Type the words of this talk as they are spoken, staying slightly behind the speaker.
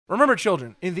Remember,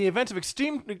 children, in the event of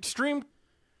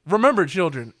remember,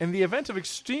 children, in the event of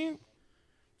extreme...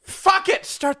 Fuck it!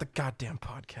 Start the goddamn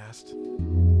podcast.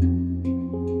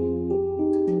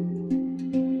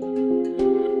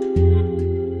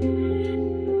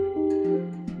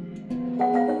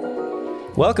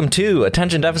 Welcome to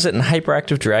Attention Deficit and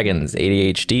Hyperactive Dragons,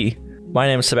 ADHD. My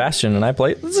name is Sebastian, and I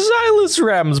play Xylus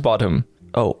Ramsbottom.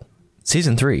 Oh,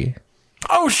 Season 3.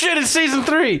 Oh shit, it's Season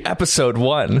 3! Episode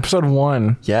 1. Episode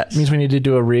 1. Yes. Means we need to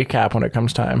do a recap when it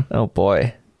comes time. Oh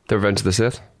boy. The Revenge of the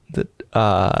Sith?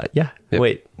 Yeah. Yep.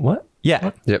 Wait, what? Yeah.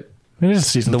 What? Yep. It is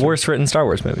Season 3. The worst written Star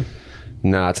Wars movie.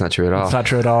 No, it's not true at all. It's not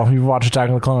true at all. You've watched Attack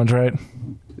of the Clones, right?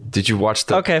 Did you watch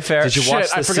the... Okay, fair. Did you watch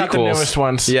the I forgot sequels? the newest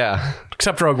ones. Yeah.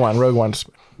 Except Rogue One. Rogue One's...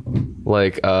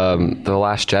 Like, The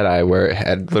Last Jedi, where it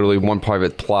had literally one part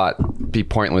of its plot be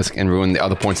pointless and ruin the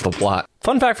other points of the plot.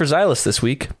 Fun fact for Xylus this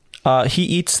week. He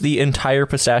eats the entire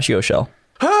pistachio shell.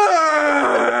 No!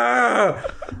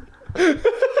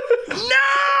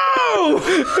 No!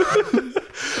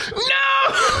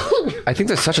 I think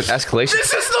there's such an escalation.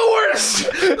 This is the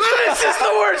worst! This is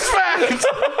the worst fact!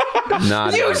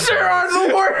 Not You, even sir, close. are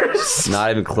the worst!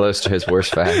 Not even close to his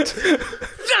worst fact.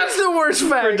 That's the worst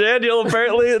fact! Daniel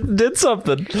apparently did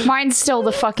something. Mine's still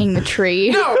the fucking the tree.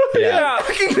 No! Yeah.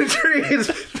 Fucking the tree is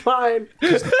fine. You,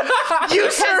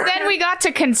 Because sir! then we got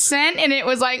to consent and it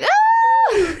was like,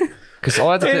 ah! Because all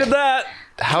I have to Hated think, that.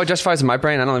 how it justifies in my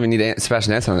brain, I don't even need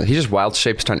Sebastian answer on it. He just wild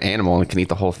shapes to an animal and can eat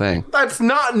the whole thing. That's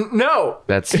not... No!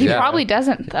 That's He yeah. probably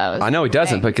doesn't, though. I know he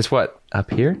doesn't, but guess what? Up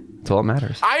here, that's all that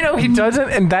matters. I know he doesn't,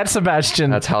 and that's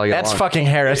Sebastian. That's how I get That's along. fucking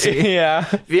heresy. Yeah.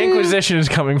 The Inquisition is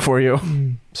coming for you.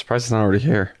 I'm surprised it's not already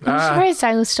here. I'm surprised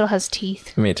Silas still has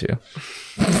teeth. Me too.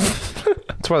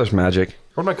 That's why there's magic.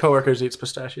 One of my coworkers eats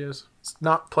pistachios. It's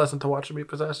not pleasant to watch him eat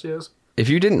pistachios. If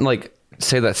you didn't like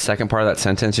say that second part of that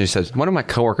sentence, you said one of my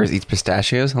coworkers eats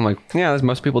pistachios. I'm like, yeah, that's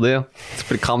most people do. It's a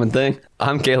pretty common thing.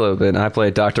 I'm Caleb, and I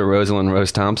play Dr. Rosalind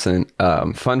Rose Thompson.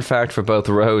 Fun fact for both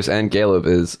Rose and Caleb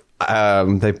is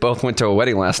they both went to a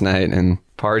wedding last night and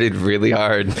partied really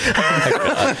hard. To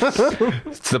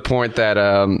the point that,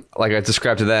 like I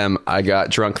described to them, I got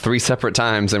drunk 3 separate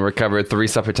times and recovered 3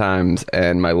 separate times,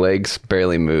 and my legs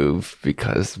barely move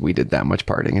because we did that much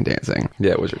partying and dancing.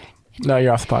 Yeah, Wizard. No,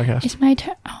 you're off the podcast. It's my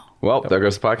turn. Oh. Well, there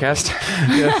goes the podcast.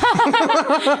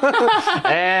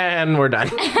 And we're done.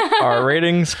 Our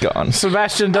ratings gone.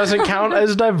 Sebastian doesn't count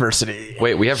as diversity.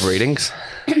 Wait, we have ratings?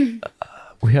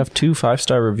 We have 2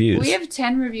 5-star reviews. We have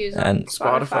 10 reviews on And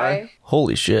Spotify.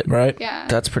 Holy shit. Right? Yeah.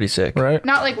 That's pretty sick. Right?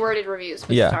 Not like worded reviews,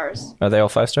 but Yeah. stars. Are they all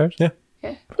 5 stars? Yeah.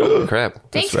 Okay. Oh,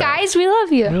 crap. Thanks, guys. We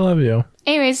love you. We love you.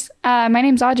 Anyways, my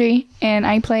name's Audrey, and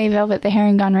I play Velvet the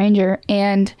Herringon Ranger.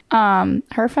 And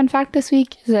her fun fact this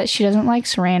week is that she doesn't like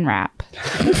saran wrap.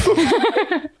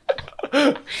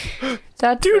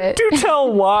 That's it. Do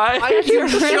tell why.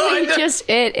 Really just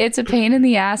it. It's a pain in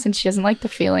the ass, and she doesn't like the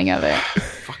feeling of it.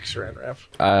 Fuck saran wrap.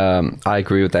 I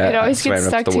agree with that. It always Saran gets wrap's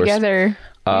stuck the worst. together.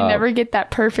 You never get that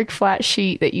perfect flat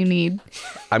sheet that you need.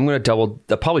 I'm going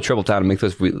to probably triple down and make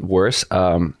those worse.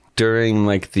 During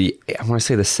like I want to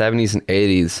say the 70s and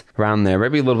 80s, around there,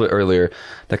 maybe a little bit earlier,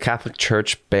 the Catholic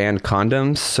Church banned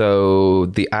condoms. So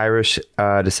the Irish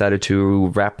decided to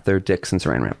wrap their dicks in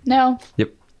saran wrap. No,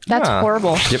 Yep. that's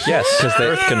horrible. Yep. Yes, because they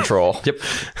birth control. Yep.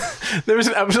 There was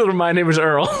an episode of My Name is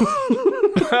Earl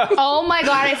Oh my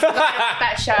god, I forgot about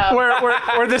that show.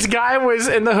 where this guy was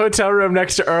in the hotel room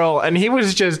next to Earl, and he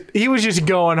was just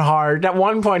going hard. At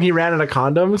one point, he ran out of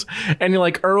condoms, and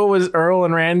Earl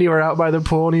and Randy were out by the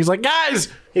pool, and he's like, guys.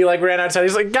 He like ran outside.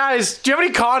 He's like, guys, do you have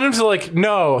any condoms? They're like,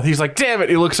 no. He's like, damn it.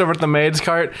 He looks over at the maid's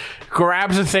cart,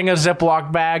 grabs a thing of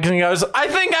Ziploc bags, and he goes, I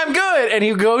think I'm good. And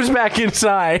he goes back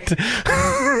inside.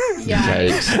 Yeah.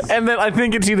 Yikes. And then I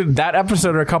think it's either that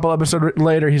episode or a couple episodes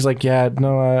later. He's like, yeah,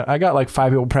 no, I got like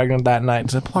 5 people pregnant that night.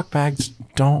 Ziploc bags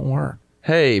don't work.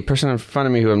 Hey, person in front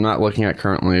of me who I'm not looking at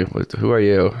currently. Who are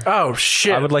you? Oh,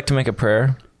 shit. I would like to make a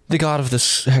prayer. The God of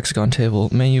this hexagon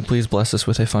table, may you please bless us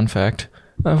with a fun fact.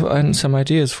 And some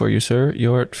ideas for you, sir.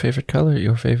 Your favorite color,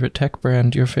 your favorite tech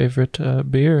brand, your favorite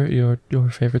beer, your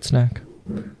favorite snack.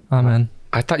 Amen.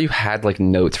 I thought you had like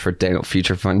notes for Daniel,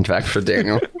 future fun fact for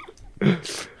Daniel.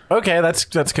 Okay, that's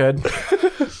good.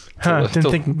 Huh,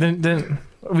 didn't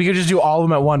we could just do all of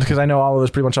them at once because I know all of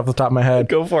this pretty much off the top of my head.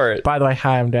 Go for it. By the way,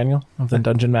 hi, I'm Daniel. I'm the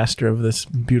dungeon master of this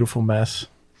beautiful mess.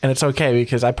 And it's okay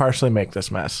because I partially make this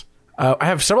mess. I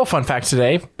have several fun facts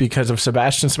today because of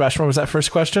Sebastian. Sebastian, what was that first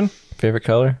question? Favorite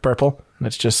color? Purple.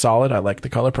 It's just solid. I like the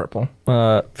color purple.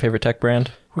 Favorite tech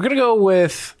brand? We're gonna go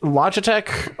with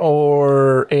Logitech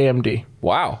or AMD.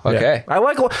 Wow. Okay. Yeah. I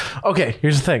like. Okay,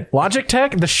 here's the thing.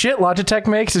 Logitech, the shit Logitech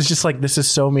makes is just like this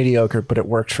is so mediocre, but it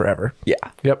works forever. Yeah.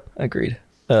 Yep. Agreed.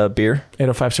 Beer.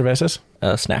 805 cervezas.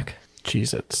 Snack.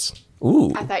 Cheez-Its.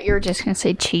 Ooh. I thought you were just gonna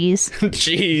say cheese.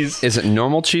 Cheese. Is it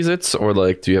normal Cheez-Its or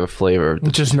like do you have a flavor?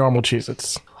 Just normal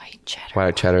Cheez-Its. White cheddar.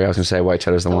 White cheddar. I was gonna say white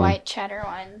cheddar's the one. White cheddar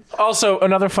ones. Also,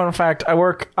 another fun fact: I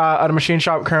work at a machine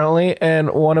shop currently,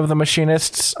 and one of the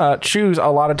machinists chews a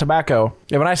lot of tobacco.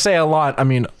 And when I say a lot, I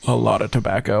mean a lot of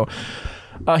tobacco.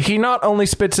 He not only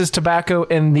spits his tobacco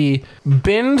in the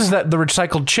bins that the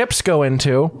recycled chips go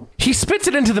into, he spits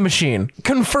it into the machine.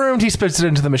 Confirmed, he spits it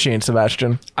into the machine,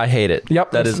 Sebastian. I hate it.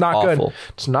 Yep, that it's is not awful. good.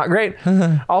 It's not great.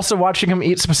 Also, watching him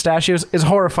eat some pistachios is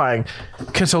horrifying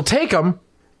because he'll take them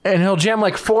and he'll jam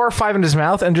like 4 or 5 in his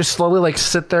mouth and just slowly like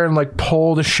sit there and like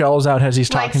pull the shells out as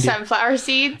he's Like talking to you. sunflower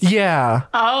seeds? Yeah.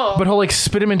 Oh. But he'll like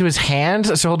spit them into his hand,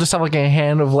 so he'll just have like a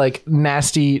hand of like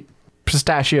nasty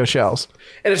pistachio shells.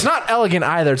 And it's not elegant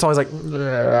either. It's always like,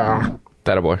 ugh.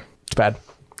 That a boy. It's bad.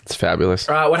 It's fabulous.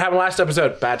 What happened last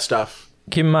episode? Bad stuff.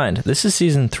 Keep in mind, this is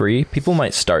season 3. People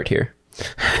might start here.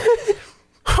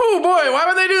 Oh boy, why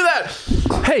would they do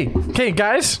that? Hey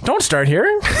guys, don't start here.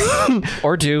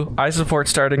 Or do. I support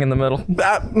starting in the middle.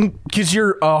 Because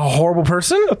you're a horrible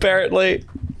person? Apparently.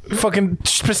 Fucking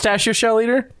pistachio shell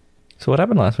eater? So what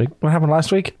happened last week? What happened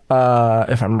last week? If I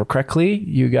remember correctly,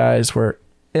 you guys were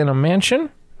in a mansion.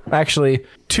 Actually,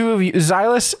 2 of you,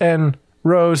 Xylus and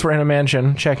Rose, were in a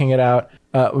mansion checking it out.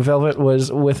 Velvet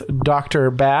was with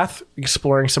Dr. Bath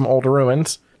exploring some old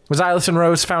ruins. Xylus and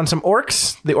Rose found some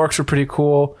orcs. The orcs were pretty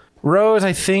cool. Rose,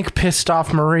 I think, pissed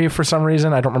off Marie for some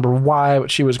reason. I don't remember why, but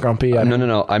she was grumpy.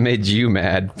 No. I made you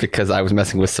mad because I was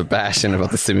messing with Sebastian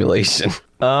about the simulation.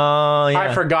 Oh, yeah.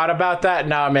 I forgot about that.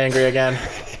 Now I'm angry again.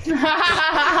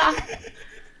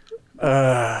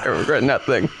 I regret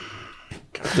nothing.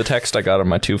 The text I got on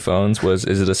my 2 phones was,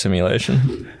 is it a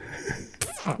simulation?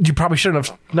 You probably shouldn't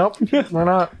have. Nope. We're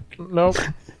not. Nope.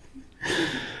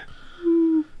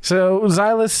 So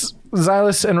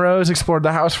Xylus and Rose explored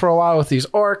the house for a while with these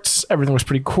orcs. Everything was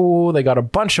pretty cool. They got a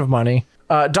bunch of money.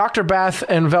 Dr. Bath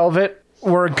and Velvet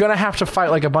were gonna have to fight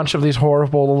like a bunch of these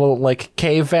horrible little like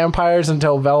cave vampires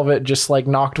until Velvet just like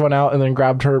knocked one out and then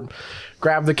grabbed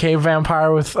the cave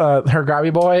vampire with her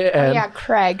grabby boy. And Yeah,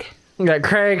 Craig. yeah,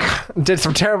 Craig did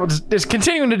some terrible, is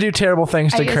continuing to do terrible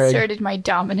things to I Craig. asserted my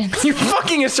dominance. You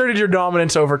fucking asserted your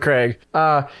dominance over Craig.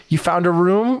 You found a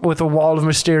room with a wall of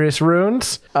mysterious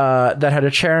runes that had a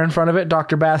chair in front of it.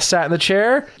 Dr. Bath sat in the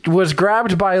chair, was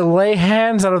grabbed by lay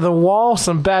hands out of the wall.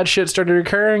 Some bad shit started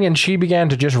occurring, and she began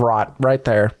to just rot right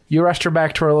there. You rushed her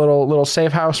back to her little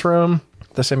safe house room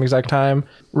at the same exact time.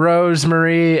 Rose,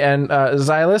 Marie, and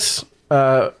Xylus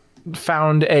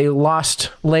found a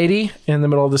lost lady in the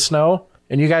middle of the snow,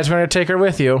 and you guys are going to take her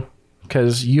with you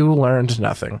because you learned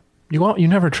nothing. You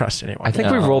never trust anyone. I think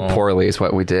we rolled poorly is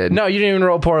what we did. No, you didn't even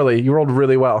roll poorly. You rolled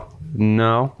really well.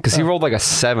 No, because he rolled like a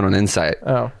 7 on insight.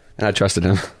 Oh. And I trusted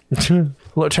him.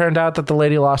 Well, it turned out that the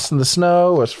lady lost in the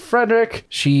snow was Frederick.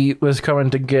 She was coming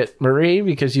to get Marie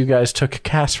because you guys took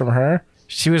Cass from her.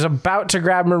 She was about to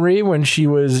grab Marie when she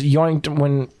was yoinked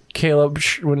when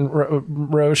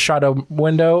Rose shot a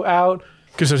window out.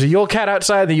 Because there's a Yule Cat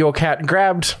outside. The Yule Cat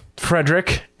grabbed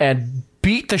Frederick and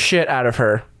beat the shit out of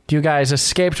her. You guys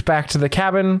escaped back to the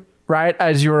cabin. Right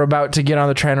as you were about to get on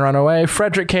the train and run away,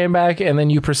 Frederick came back, and then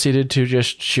you proceeded to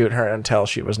just shoot her until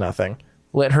she was nothing.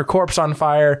 Lit her corpse on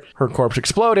fire. Her corpse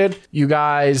exploded. You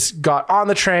guys got on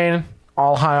the train,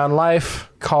 all high on life,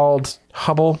 called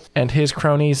Hubble and his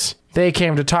cronies. They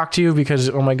came to talk to you because,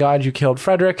 oh my god, you killed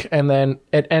Frederick. And then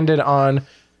it ended on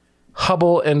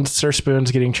Hubble and Sir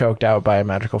Spoons getting choked out by a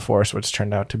magical force, which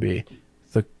turned out to be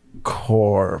the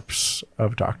corpse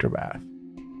of Dr. Bath.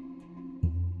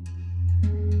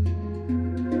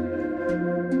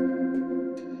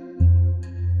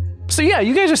 So yeah,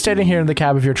 you guys are standing here in the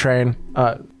cab of your train.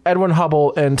 Edwin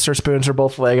Hubble and Sir Spoons are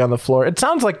both laying on the floor. It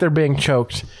sounds like they're being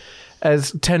choked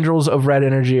as tendrils of red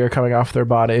energy are coming off their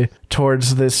body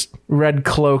towards this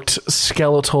red-cloaked,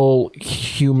 skeletal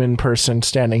human person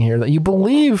standing here that you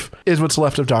believe is what's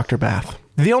left of Dr. Bath.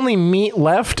 The only meat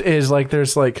left is like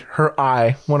there's like her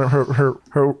eye, one of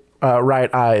her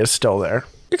right eye is still there.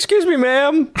 Excuse me,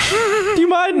 ma'am. Do you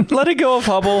mind letting go of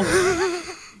Hubble?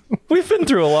 We've been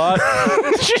through a lot.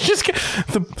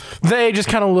 They just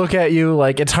kind of look at you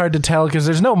like it's hard to tell because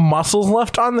there's no muscles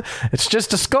left on it's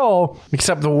just a skull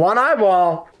except the one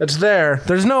eyeball that's there.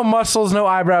 There's no muscles, no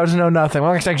eyebrows, no nothing.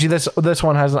 Well, actually this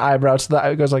one has an eyebrow, so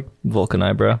that goes like Vulcan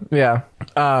eyebrow. yeah.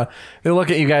 They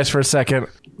look at you guys for a second,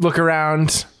 look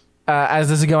around as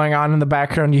this is going on in the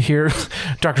background, you hear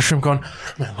Dr. Shrimp going,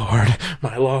 "My lord,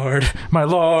 my lord, my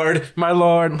lord, my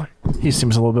lord." He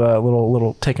seems a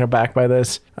little taken aback by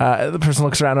this. The person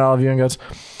looks around at all of you and goes,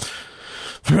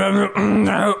 "Nope,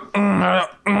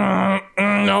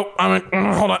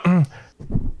 hold on,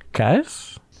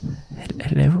 guys.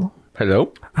 Hello,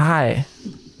 Hello? hi,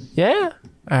 yeah,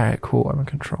 all right, cool. I'm in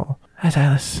control. Hi,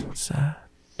 Silas. It's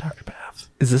Dr. Bath.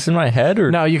 Is this in my head or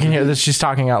No, you can hear this. She's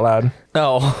talking out loud.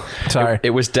 Oh, Sorry.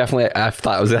 It was definitely, I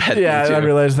thought it was ahead Yeah, of me I too.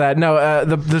 realized that. No,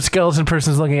 the skeleton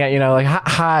person's looking at you now like,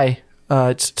 "Hi,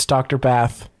 it's Dr.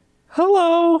 Bath.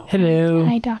 hello. Hello.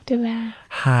 Hi, Dr. Bath.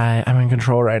 Hi, I'm in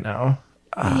control right now.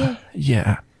 Yeah.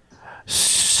 Yeah.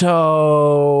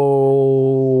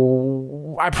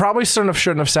 So I probably shouldn't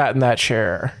have sat in that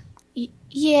chair.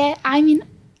 Yeah, I mean,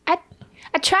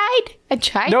 I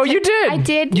tried. No, to- you did. I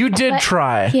did. You did but-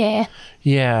 try. Yeah.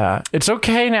 Yeah. It's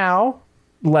okay now.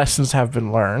 Lessons have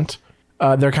been learned.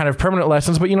 They're kind of permanent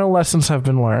lessons, but lessons have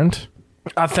been learned.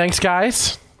 Thanks,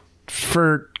 guys,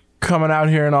 for coming out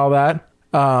here and all that.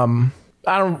 We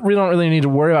don't really need to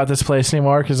worry about this place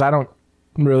anymore because I'm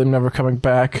never coming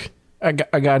back. I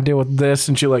got to deal with this.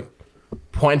 And she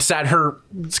points at her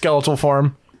skeletal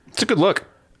form. It's a good look.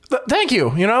 Thank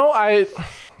you.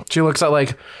 She looks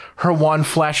at her one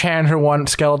flesh hand, her one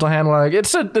skeletal hand.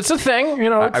 It's a thing.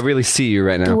 I really see you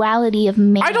right now. Duality of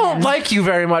man. I don't like you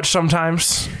very much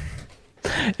sometimes.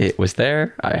 It was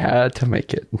there. I had to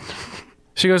make it.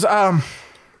 She goes,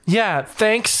 yeah,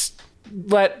 thanks.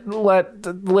 Let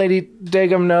Lady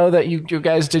Dagum know that you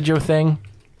guys did your thing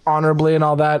honorably and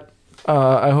all that.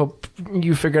 I hope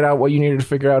you figured out what you needed to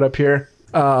figure out up here.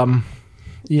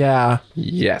 Yeah.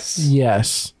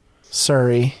 Yes.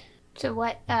 Sorry. So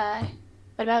what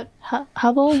about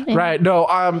Hubble? And- Right.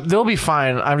 No, they'll be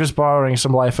fine. I'm just borrowing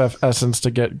some life essence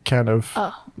to get kind of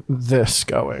this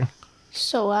going.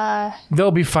 So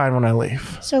They'll be fine when I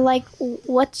leave.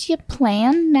 what's your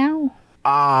plan now?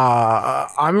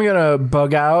 I'm gonna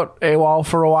bug out AWOL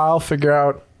for a while, figure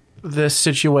out this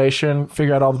situation,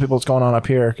 figure out all the people that's going on up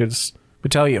here, because we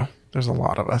tell you, there's a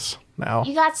lot of us now.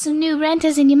 You got some new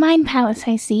renters in your mind palace,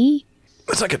 I see.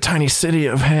 It's like a tiny city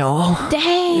of hell.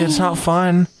 Dang. It's not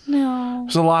fun. No.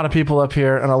 There's a lot of people up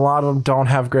here, and a lot of them don't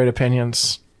have great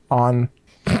opinions on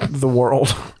the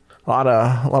world. A lot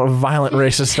of violent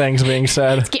racist things being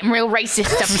said. Getting real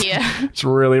racist up here. It's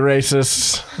really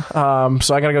racist.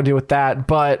 So I gotta go deal with that.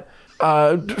 But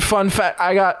fun fact,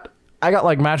 I got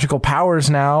magical powers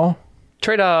now,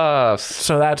 Trade-offs.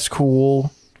 so that's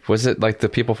cool. Was it like the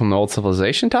people from the old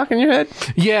civilization talking in your head?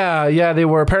 Yeah, they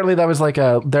were. Apparently that was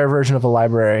their version of a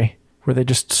library where they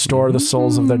just store the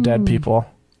souls of their dead people.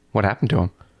 What happened to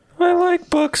him? I like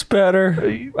books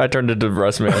better. I turned into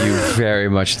Russman. You very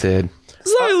much did.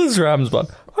 Silas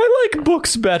Ramsbot. I like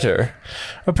books better.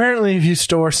 Apparently if you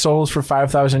store souls for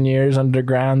 5,000 years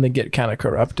underground, they get kind of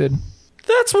corrupted.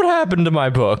 That's what happened to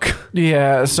my book.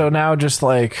 Yeah, so now just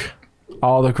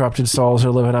all the corrupted souls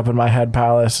are living up in my head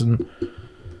palace, and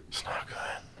it's not good.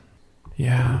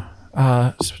 Yeah.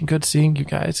 It's been good seeing you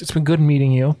guys. It's been good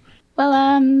meeting you.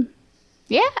 Well,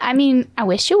 yeah, I mean, I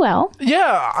wish you well.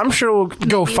 Yeah, I'm sure we'll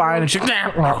go fine. And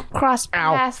Cross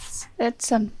paths.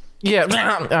 That's yeah,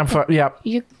 I'm fine. Yeah.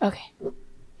 you okay.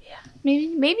 Yeah.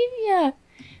 Maybe a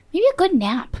good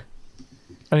nap.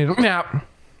 I need a nap.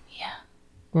 Yeah.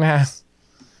 Nah.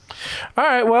 All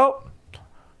right, well,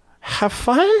 have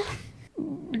fun.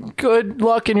 Good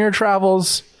luck in your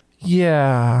travels.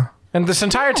 Yeah. And this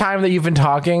entire time that you've been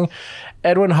talking,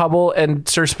 Edwin Hubble and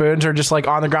Sir Spoons are just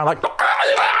on the ground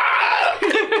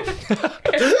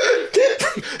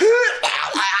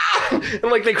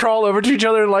and they crawl over to each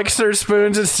other, and Sir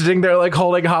Spoons is sitting there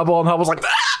holding Hubble, and Hubble's like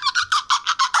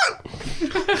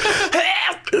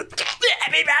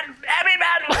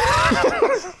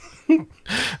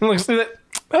and looks I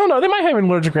don't know, they might have an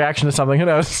allergic reaction to something, who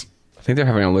knows. I think they're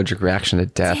having an allergic reaction to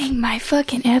death. Dang, my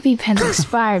fucking EpiPen's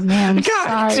expired, man. I'm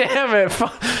God sorry. damn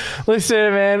it.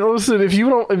 Listen, if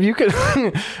you could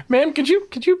man, could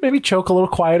you maybe choke a little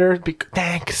quieter?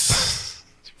 Thanks.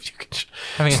 If you could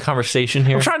Having a conversation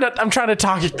here. I'm trying to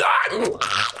talk.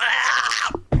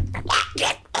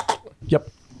 Yep.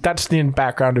 That's the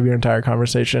background of your entire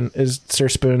conversation is Sir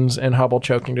Spoons and Hubble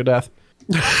choking to death.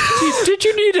 Did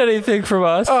you need anything from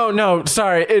us? Oh, no,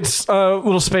 sorry. It's a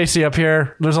little spacey up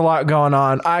here. There's a lot going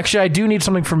on. Actually, I do need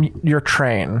something from your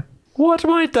train. What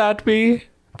might that be?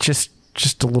 Just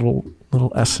a little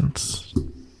essence.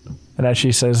 And as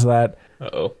she says that,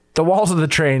 Uh-oh. the walls of the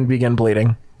train begin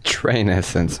bleeding. Train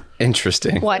essence.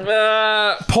 Interesting. What?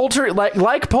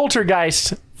 Like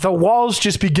Poltergeist, the walls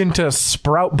just begin to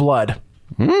sprout blood.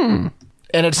 And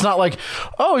it's not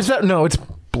oh, is that... No,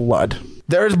 blood.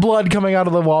 There's blood coming out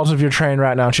of the walls of your train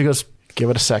right now. And she goes, give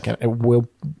it a second. It will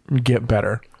get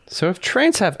better. So if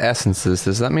trains have essences,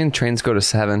 does that mean trains go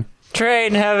to heaven?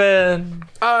 Train heaven.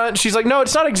 She's like, no,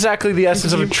 it's not exactly the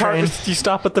essence of a train. You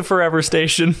stop at the Forever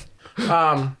Station.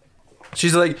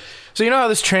 She's like, so you know how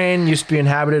this train used to be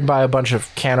inhabited by a bunch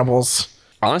of cannibals?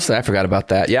 Honestly, I forgot about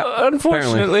that. Yeah,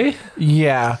 Unfortunately.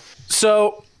 Yeah.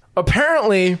 So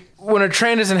apparently when a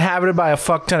train is inhabited by a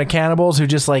fuck ton of cannibals who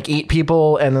just like eat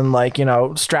people and then like, you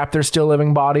know, strap their still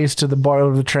living bodies to the boiler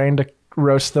of the train to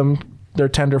roast them, their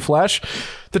tender flesh,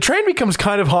 the train becomes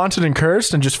kind of haunted and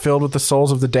cursed and just filled with the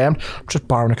souls of the damned. I'm just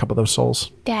borrowing a couple of those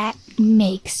souls. That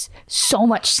makes so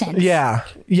much sense. Yeah.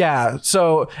 Yeah.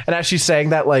 So, and as she's saying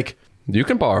that, like, you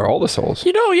can borrow all the souls.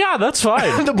 Yeah, that's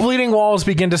fine. the bleeding walls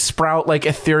begin to sprout like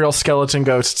ethereal skeleton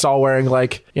ghosts, all wearing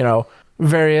like, you know,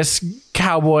 various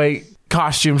cowboy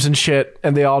costumes and shit.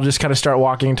 And they all just kind of start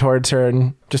walking towards her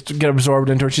and just get absorbed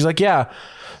into her. She's like, yeah.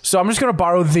 So I'm just going to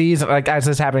borrow these. Like, as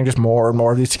this is happening, just more and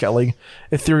more of these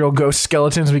ethereal ghost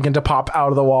skeletons begin to pop out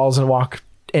of the walls and walk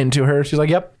into her. She's like,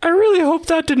 yep. I really hope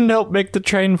that didn't help make the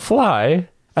train fly.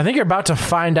 I think you're about to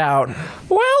find out.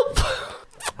 Well,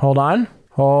 Hold on.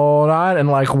 And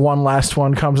like one last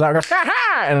one comes out. Goes,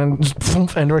 ha-ha! And then just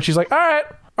poof into her. She's like, all right.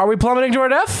 Are we plummeting to our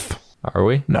death? are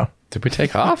we? No. Did we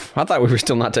take off? I thought we were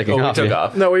still not taking off. We took yet.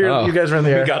 off. No, you guys were in the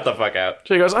air. We got the fuck out.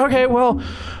 She goes, okay, well,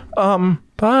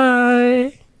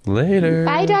 bye. Later.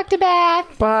 Bye, Dr.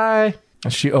 Bath. Bye.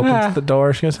 And she opens the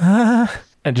door. She goes,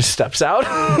 and just steps out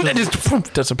and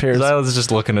just disappears. I was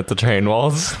just looking at the train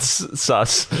walls. It's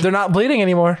sus. They're not bleeding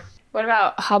anymore. What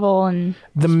about Hubble and...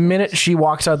 The minute she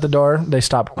walks out the door, they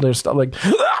stop. They're like,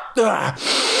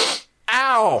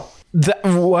 ow.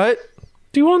 What?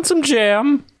 Do you want some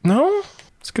jam? No?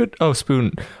 It's good. Oh,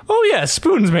 Spoon. Oh, yeah,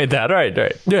 Spoon's made that. Right.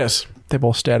 Yes. They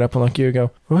both stand up and look at you and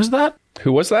go, who was that?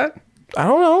 Who was that? I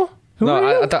don't know. Who No, are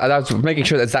you? I thought I was making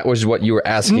sure that was what you were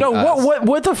asking. No, us.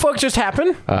 what the fuck just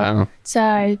happened? It's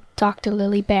Dr.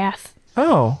 Lily Bath.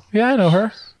 Oh, yeah, I know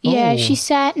her. Yeah, she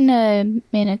sat in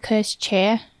a cursed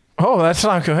chair. Oh, that's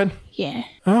not good. Yeah.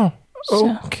 Oh. So,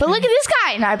 Okay. But look at this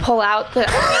guy, and I pull out the.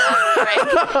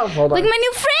 Hold on. Look, my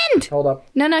new friend. Hold up.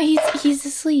 No, he's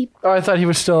asleep. Oh, I thought he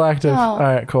was still active. No. All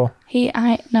right, cool.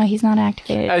 No, he's not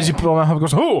activated. As you pull him out, he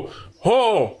goes, oh,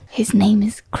 His name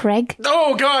is Craig.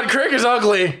 oh, God, Craig is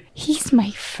ugly. He's my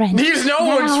friend. He's no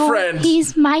one's friend.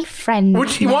 He's my friend.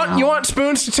 You want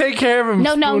Spoons to take care of him?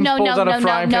 No. Spoons pulls out a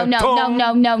frying pan. No.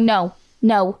 Oh,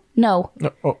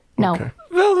 No. okay.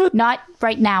 Velvet. Not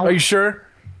right now. Are you sure?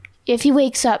 If he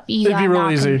wakes up, you It'd be gotta real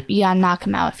knock him. easy. You gotta knock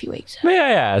him out if he wakes up. May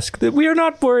I ask that we are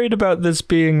not worried about this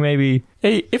being maybe...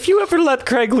 Hey, if you ever let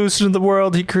Craig loose into the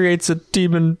world, he creates a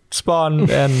demon spawn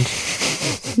and...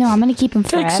 No, I'm gonna keep him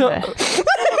takes forever.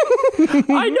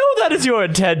 I know that is your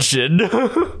intention.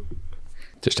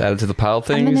 Just add it to the pile of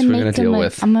I'm things gonna we're make going to deal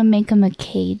with. I'm gonna make him a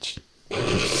cage.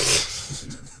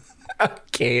 A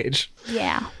cage.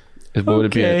 Yeah.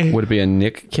 Would it be a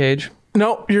Nick Cage?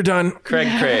 No, you're done. Craig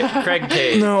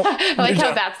Cage. No, I like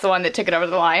how that's the one that took it over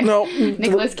the line. no.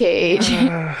 Nicolas Cage.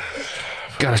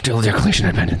 Gotta steal the Declaration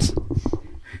of Independence.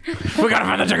 We gotta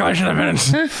find the Declaration of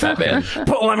Independence. Batman.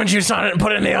 Put lemon juice on it and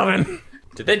put it in the oven.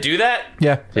 Did they do that?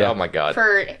 Yeah. Oh my god.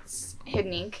 For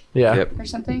hidden ink Yeah. Yep. or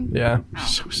something. Yeah.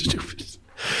 So stupid.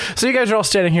 So you guys are all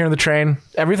standing here in the train.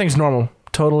 Everything's normal.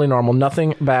 Totally normal.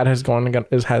 Nothing bad has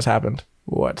happened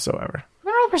whatsoever.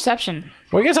 Roll perception.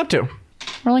 What are you guys up to?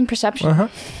 Rolling perception.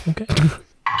 Okay.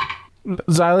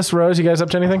 Xylus, Rose, you guys up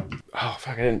to anything? Oh,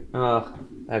 fuck, I didn't.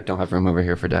 I don't have room over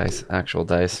here for dice. Actual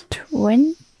dice.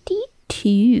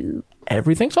 22.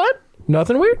 Everything's fine.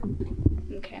 Nothing weird.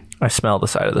 Okay. I smell the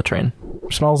side of the train.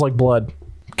 Smells like blood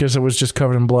because it was just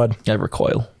covered in blood. I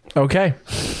recoil. Okay.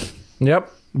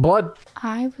 Yep. Blood.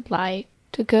 I would like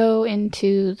to go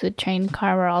into the train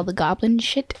car where all the goblin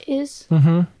shit is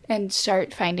and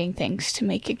start finding things to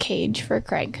make a cage for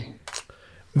Craig.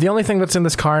 The only thing that's in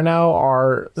this car now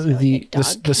are the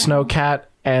snow cat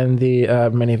and the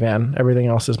minivan. Everything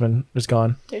else is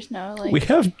gone. There's no like. We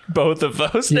have both of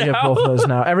those You now. have both of those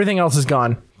now. Everything else is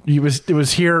gone. It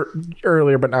was here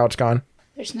earlier, but now it's gone.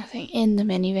 There's nothing in the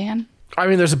minivan. I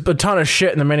mean, there's a ton of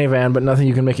shit in the minivan, but nothing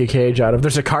you can make a cage out of.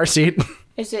 There's a car seat.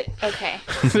 Is it okay?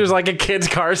 There's like a kid's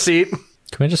car seat. Can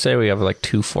we just say we have like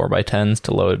 2 4x10s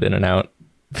to load in and out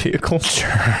vehicles?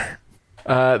 Sure.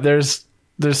 There's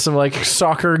some like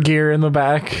soccer gear in the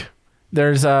back.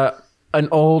 There's an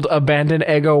old abandoned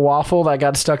Eggo waffle that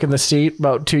got stuck in the seat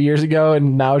about 2 years ago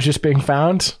and now is just being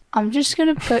found. I'm just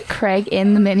gonna put Craig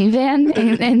in the minivan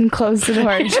and close the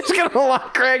door. You're just gonna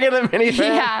lock Craig in the minivan?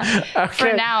 Yeah.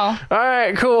 Okay. For now. All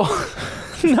right, cool.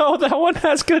 No, that one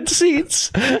has good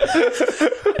seats.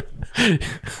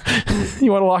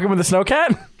 You want to lock him in the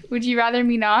snowcat? Would you rather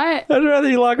me not? I'd rather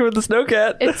you lock him with the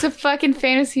snowcat. It's a fucking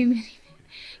fantasy minivan.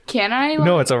 Can I?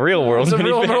 No, it's a real world It's a minivan.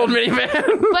 real world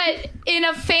minivan. But in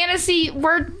a fantasy,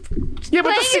 we're Yeah,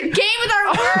 but playing a game with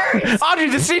our words. Audrey,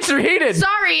 the seats are heated.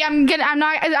 Sorry,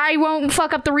 I won't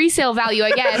fuck up the resale value,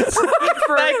 I guess.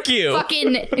 For Thank you.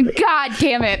 Fucking, god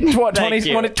damn it. What, Thank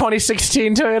you.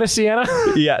 2016 Toyota Sienna?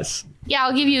 Yes. Yeah,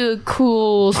 I'll give you a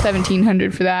cool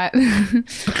 1,700 for that.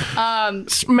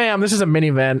 Ma'am, this is a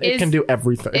minivan. It Is- can do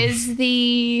everything. Is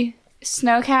the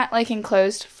snowcat like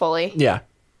enclosed fully? Yeah.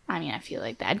 I mean, I feel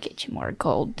like that'd get you more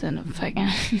gold than a fucking.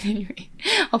 Anyway,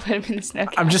 I'll put him in the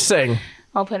snowcat. I'm just saying,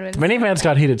 I'll put him in. The minivan's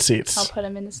got heated I'll seats. put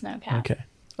him in the snowcat. Okay.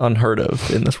 Unheard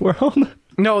of in this world.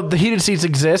 No, the heated seats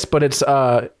exist, but it's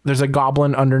there's a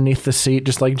goblin underneath the seat,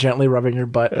 just like gently rubbing your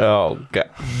butt. Oh, God.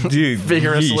 Dude.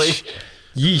 Vigorously.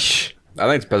 Yeesh. I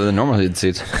think it's better than normal heated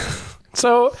seats.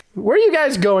 So, where are you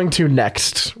guys going to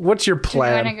next? What's your Do you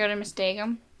want to plan? go to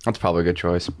Mistagum? That's probably a good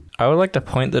choice. I would like to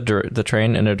point the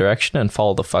train in a direction and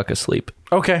fall the fuck asleep.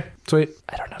 Okay, sweet.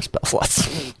 I don't know spell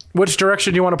slots. Which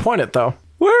direction do you want to point it, though?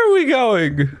 Where are we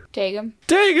going? Dagum.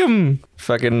 Dagum!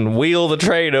 Fucking wheel the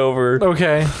train over.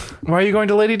 Okay. Why are you going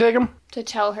to Lady Diggum? To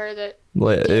tell her that.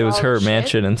 It was all her the shit?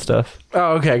 mansion and stuff.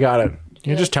 Oh, okay, got it. You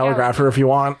can just telegraph her if you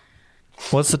want.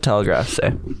 What's the telegraph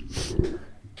say?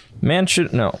 Mansion,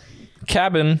 no.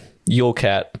 Cabin, Yule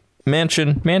Cat.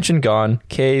 Mansion gone.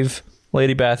 Cave,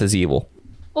 Lady Bath is evil.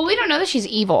 Well, we don't know that she's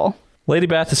evil. Lady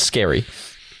Bath is scary.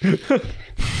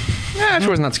 Yeah, she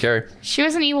was not scary. She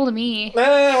wasn't evil to me,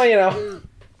 Well, you know.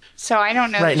 so I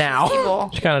don't know. Right that she's now. evil.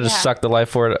 She kind of just Yeah. sucked the life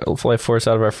force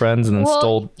out of our friends and then Well,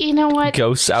 stole you know what?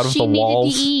 ghosts out of she the needed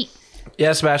walls. To eat.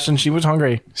 Yeah, Sebastian, she was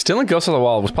hungry. Stealing Ghosts of the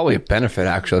Wall was probably a benefit,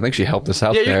 actually. I think she helped us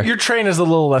out Yeah, there. your train is a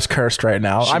little less cursed right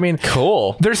now. I mean,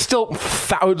 Cool. there's still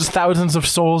thousands of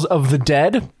souls of the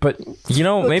dead, but You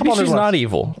know, maybe Come on, she's less. not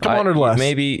evil. Come on, or less.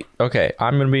 Maybe, okay,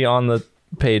 I'm going to be on the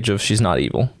page of she's not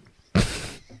evil.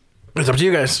 it's up to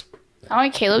you guys. I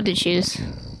like Caleb to choose.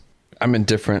 I'm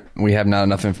indifferent. We have not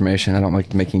enough information. I don't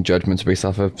like making judgments based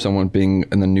off of someone being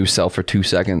in the new cell for 2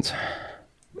 seconds.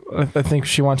 I think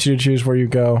she wants you to choose where you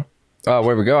go.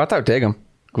 Where we go? I thought Dagum.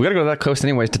 We gotta go to that coast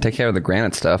anyways to take care of the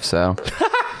granite stuff, so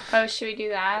Oh, should we do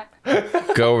that?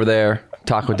 go over there,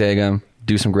 talk with Dagum,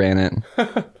 do some granite,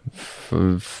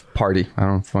 party. I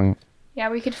don't know.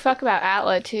 Yeah, we could fuck about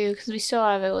Atla too, because we still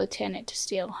have a lieutenant to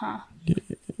steal, huh?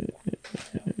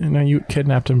 You know, you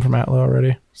kidnapped him from Atla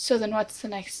already. So then what's the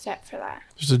next step for that?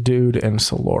 There's a dude in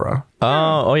Solora.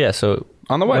 Oh yeah, so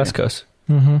On the way. West Coast.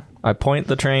 Mm-hmm. I point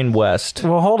the train west.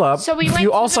 Well, hold up. So we went you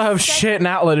to also the have second- shit in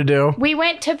Atla to do. We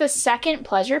went to the second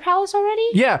pleasure palace already?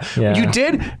 Yeah, Yeah. you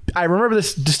did. I remember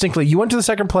this distinctly. You went to the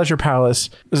second pleasure palace.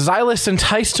 Xylus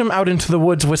enticed him out into the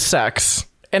woods with sex,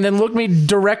 and then looked me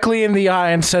directly in the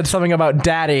eye and said something about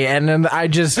daddy, and then I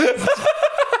just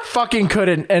fucking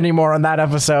couldn't anymore on that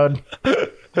episode.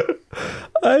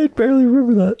 I barely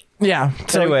remember that. Yeah.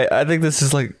 So Anyway, I think this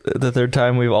is like the third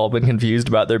time we've all been confused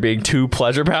about there being 2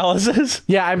 pleasure palaces.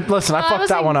 yeah, I fucked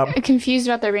that one up. Confused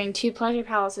about there being 2 pleasure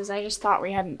palaces. I just thought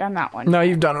we hadn't done that one. No,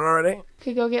 you've done it already.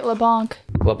 Could go get LeBlanc.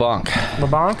 LeBlanc.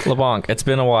 LeBlanc. LeBlanc, it's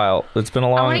been a while. It's been a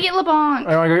long. I want to get LeBlanc.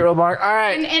 I want to get LeBlanc. All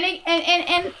right.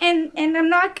 And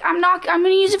I'm gonna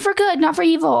use it for good, not for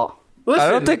evil. Listen,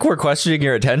 I don't think we're questioning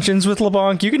your intentions with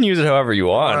LeBlanc. You can use it however you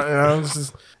want.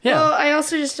 Yeah. Well, I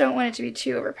also just don't want it to be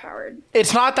too overpowered.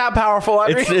 It's not that powerful.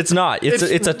 Audrey. It's not.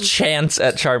 It's a chance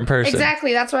at charm person.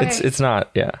 Exactly, that's why It's not.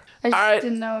 Yeah. I just Alright.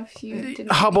 didn't know if you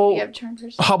didn't Hubble- think you have charm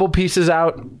person. Hubble pieces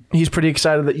out. He's pretty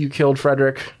excited that you killed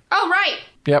Frederick. Oh, right.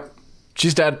 Yep.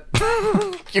 She's dead.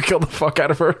 You killed the fuck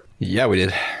out of her. Yeah, we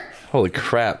did. Holy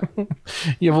crap.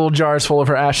 You have little jars full of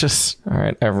her ashes. All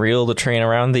right. I reel the train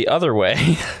around the other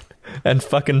way and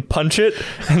fucking punch it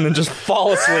and then just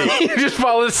fall asleep. You just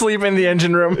fall asleep in the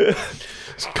engine room,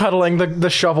 cuddling the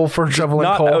shovel for shoveling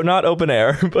coal. Not open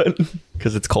air, but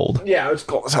because it's cold. Yeah, it's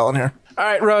cold as hell in here. All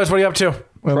right, Rose, what are you up to?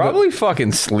 Probably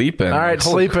fucking sleeping. All right,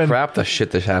 Holy sleeping. crap, the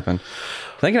shit that happened.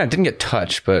 Thinking I didn't get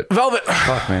touched, but Velvet.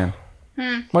 fuck, man.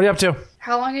 What are you up to?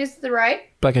 How long is the ride?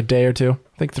 Like a day or two.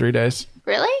 I think 3 days.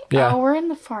 Really? Yeah. Oh, we're in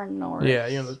the far north. Yeah,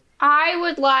 you I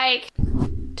would like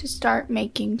to start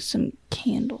making some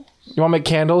candles. want to make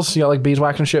candles? You got like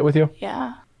beeswax and shit with you?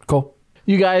 Yeah. Cool.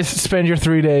 You guys spend your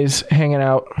 3 days hanging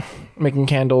out, making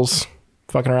candles,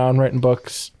 fucking around, writing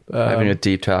books. Having a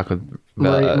deep talk with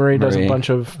Marie does a bunch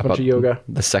of about yoga.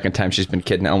 The second time she's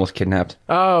been almost kidnapped.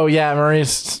 Oh yeah,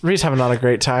 Marie's having not a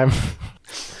great time.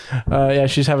 Yeah,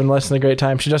 she's having less than a great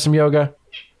time. She does some yoga.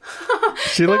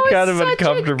 She looked was kind of such a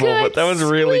uncomfortable, good but that was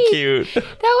really squeak. cute.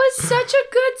 That was such a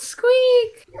good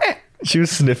squeak. She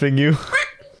was sniffing you.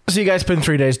 So you guys spent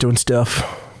 3 days doing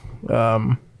stuff.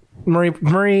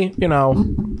 Marie, you know,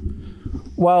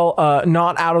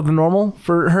 not out of the normal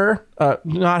for her.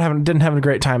 Didn't have a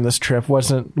great time this trip.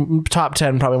 Wasn't top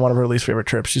 10, probably one of her least favorite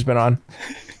trips she's been on.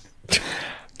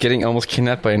 Getting almost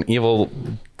kidnapped by an evil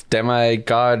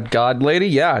god lady?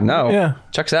 Yeah, no. Yeah.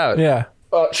 Checks out. Yeah.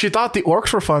 She thought the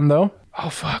orcs were fun though. Oh,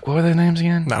 fuck. What were their names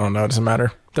again? I don't know. It doesn't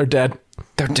matter. They're dead.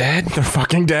 They're dead? They're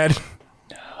fucking dead.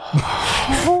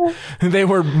 They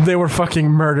were fucking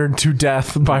murdered to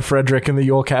death by Frederick and the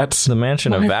Yule Cats. The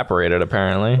mansion evaporated,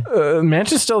 apparently.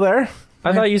 Mansion's still there.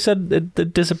 I thought you said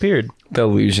it disappeared. The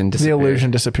illusion disappeared. The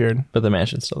illusion disappeared. But the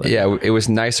mansion's still there. Yeah, it was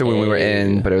nicer when we were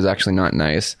in, but it was actually not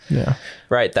nice. Yeah.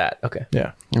 Right, that. Okay.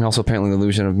 Yeah. And also apparently the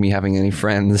illusion of me having any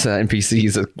friends,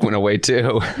 NPCs, went away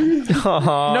too.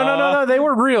 No. They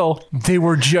were real. They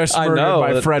were just murdered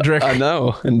by Frederick. I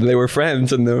know. And they were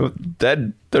friends and they're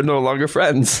dead. They're no longer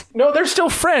friends. No, they're still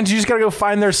friends. You just gotta go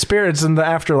find their spirits in the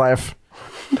afterlife.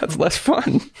 That's less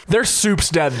fun. Their soup's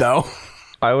dead, though.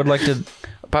 I would like to...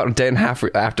 About a day and a half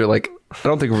after, like, I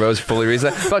don't think Rose fully reads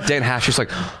that. About a day and a half, she's like,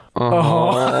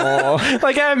 oh.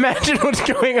 Like, I imagine what's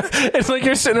going on. It's like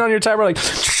you're sitting on your timer, like...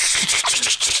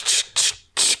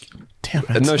 Damn it.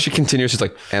 And no, she continues. She's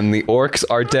like, and the orcs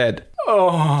are dead.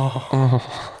 Oh.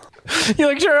 You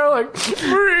like, Cheryl, like,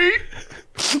 Marie,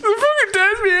 they're fucking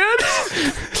dead, man.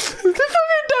 They're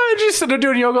fucking dead. She's sitting there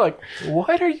doing yoga, like,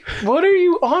 what are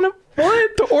you on a...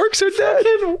 What? The orcs are dead.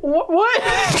 What?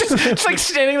 Just like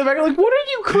standing in the back, like, what are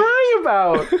you crying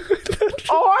about?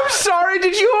 Oh, I'm sorry.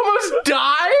 Did you almost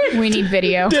die? We need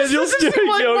video. This is like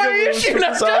my issue.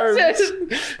 Now, does it?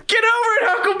 Get over it,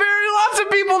 Huckleberry. Lots of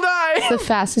people die. The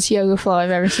fastest yoga flow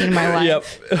I've ever seen in my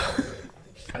life.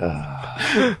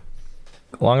 Yep.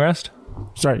 Long rest?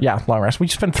 Sorry, yeah, long rest. We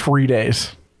spent 3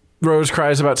 days. Rose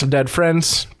cries about some dead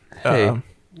friends. Hey,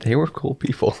 they were cool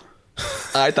people.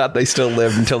 I thought they still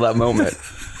lived until that moment.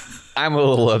 I'm a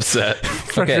little upset.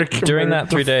 Okay, during that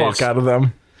 3 days. Fuck out of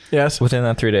them. Yes. Within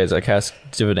that 3 days, I cast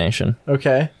divination.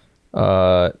 Okay.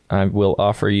 I will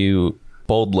offer you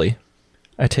boldly.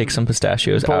 I take some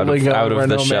pistachios out of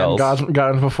the shells.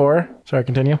 Gotten before. Sorry,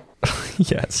 continue.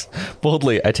 Yes.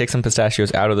 Boldly, I take some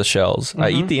pistachios out of the shells. I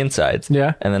eat the insides.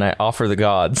 Yeah. And then I offer the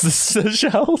gods the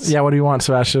shells. Yeah, what do you want,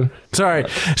 Sebastian? Sorry.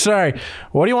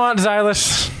 What do you want,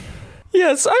 Xylus?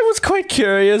 Yes, I was quite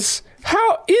curious.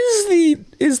 How is Lady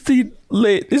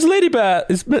Bath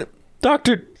is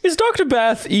Dr.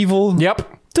 Bath evil? Yep.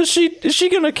 Is she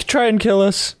gonna try and kill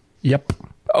us? Yep.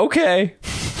 Okay.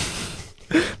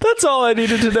 That's all I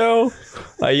needed to know.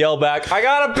 I yell back, I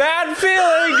got a bad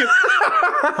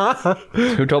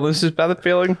feeling. Who told us this bad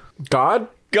feeling? God?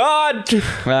 God.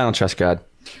 Well, I don't trust God.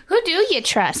 Who do you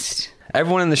trust?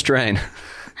 Everyone in this train.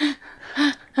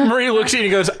 Marie looks at you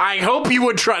and goes, I hope you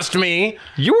would trust me.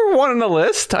 You were one on the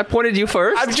list. I pointed you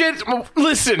first. I'm just...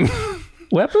 Listen.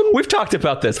 Weapon? We've talked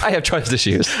about this. I have trust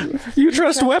issues. You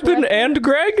trust Weapon and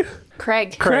Greg?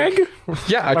 Craig.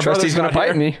 Yeah, I trust he's going to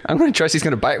bite me. I'm going to trust he's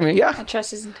going to bite me. Yeah. I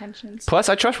trust his intentions. Plus,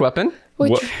 I trust Weapon.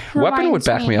 Which Weapon would reminds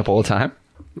back me up all the time.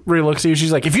 Marie looks at you.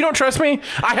 She's like, if you don't trust me,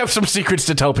 I have some secrets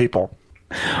to tell people.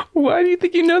 Why do you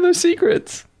think you know those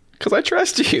secrets? Because I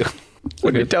trust you.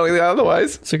 Would you telling me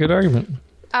otherwise? It's a good argument.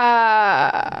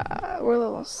 We're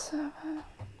level 7.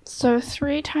 So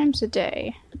 3 times a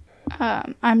day.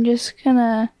 I'm just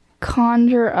gonna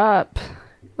conjure up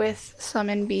with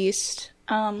summon beast,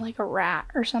 like a rat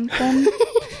or something,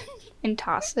 and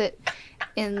toss it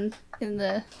in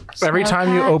the Every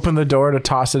time you open the door to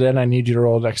toss it in, I need you to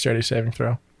roll a dexterity saving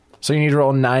throw. So you need to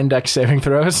roll 9 dex saving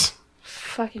throws.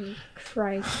 Fucking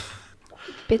Christ.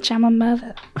 Bitch, I'm a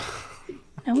mother.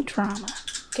 No drama.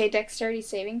 Okay, dexterity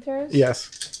saving throws?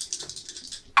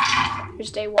 Yes.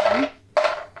 Here's day 1.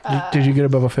 Did you get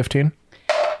above a 15?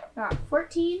 I got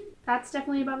 14. That's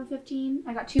definitely above a 15.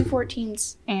 I got 2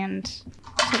 14s, and so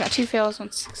I got 2 fails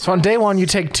and 6. So on day 1, you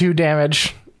take 2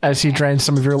 damage as he drains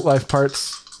some of your life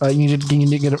parts. You need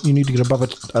to get above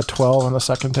a 12 on the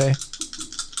second day.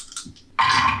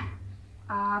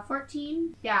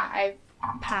 14. Yeah, I've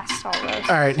passed all those.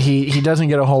 All right, he doesn't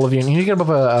get a hold of you. You need to get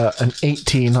above an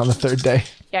 18 on the third day.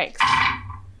 Yikes.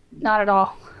 Not at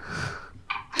all.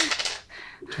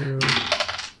 2,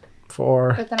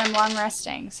 4, But then I'm long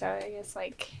resting, so I guess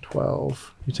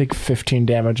 12. You take 15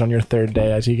 damage on your third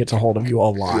day as he gets a hold of you a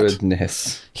lot.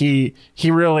 Goodness. He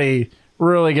really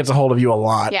gets a hold of you a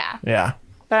lot. Yeah. Yeah.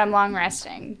 But I'm long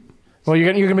resting. Well,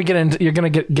 you're gonna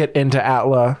get into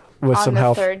Atla with On some the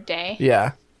health. third day.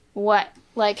 Yeah. What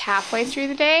like halfway through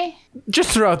the day?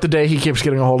 Just throughout the day, he keeps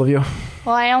getting a hold of you.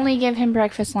 Well, I only give him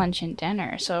breakfast, lunch, and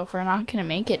dinner. So if we're not going to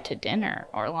make it to dinner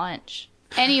or lunch.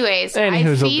 Anyways,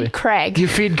 I feed Craig. You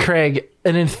feed Craig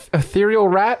an ethereal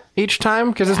rat each time?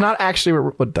 Because it's not actually...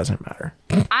 Well, it doesn't matter.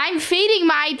 I'm feeding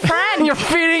my friend. You're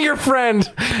feeding your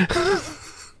friend.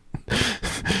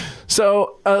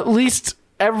 So at least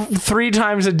 3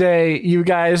 times a day, you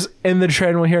guys in the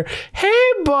train will hear, "Hey,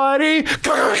 buddy!"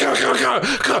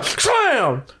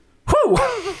 Slam! Whew!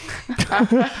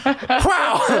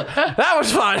 Wow, that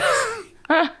was fun.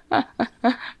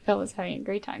 Phil was having a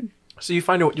great time. So you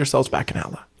find out yourselves back in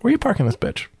Outlaw. Where are you parking this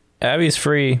bitch? Abby's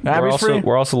free. Free.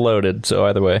 We're also loaded, so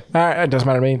either way. All right, it doesn't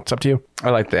matter to me. It's up to you. I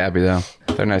like the Abbey though.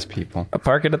 They're nice people. I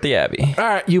park it at the Abbey. All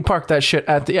right, you park that shit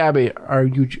at the Abbey. Are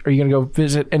you gonna go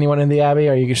visit anyone in the Abbey,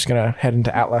 or are you just gonna head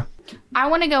into Atla? I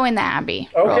want to go in the Abbey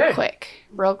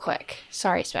real quick.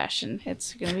 Sorry, Sebastian.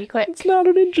 It's gonna be quick. It's not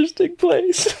an interesting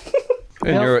place.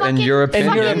 In your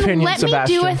opinion, Let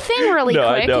Sebastian. me do a thing really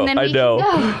quick, and then we can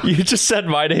go. You just said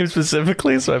my name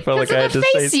specifically, so I felt like I had to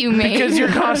say. You made. Because you're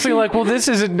constantly like, well, this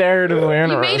isn't narratively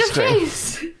You made a interesting.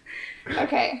 face.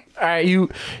 Okay. All right, you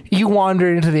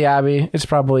wander into the Abbey. It's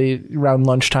probably around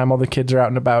lunchtime. All the kids are out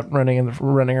and about, running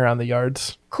around the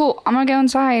yards. Cool. I'm gonna go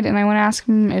inside, and I want to ask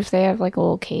them if they have like a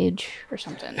little cage or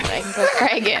something that I can put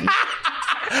Craig in.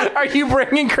 Are you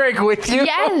bringing Craig with you?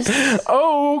 Yes.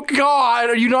 Oh God!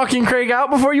 Are you knocking Craig out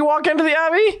before you walk into the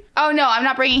Abbey? Oh no, I'm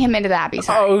not bringing him into the Abbey.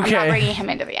 Sorry. Oh, okay. I'm not bringing him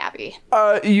into the Abbey.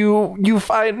 You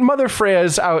find Mother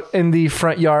Freya's out in the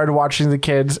front yard watching the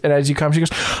kids, and as you come, she goes,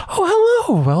 "Oh,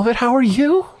 hello, Velvet. How are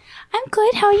you?" I'm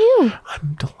good. How are you?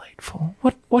 I'm delightful.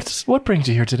 What brings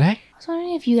you here today? I was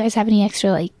wondering if you guys have any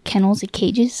extra like kennels and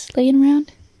cages laying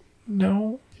around.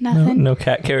 No. Nothing. No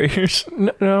cat carriers.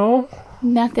 No.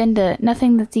 Nothing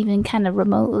that's even kind of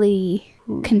remotely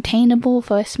containable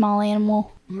for a small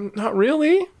animal. Not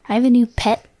really. I have a new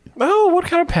pet. Oh, what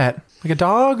kind of pet? Like a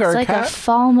dog or It's a like cat? a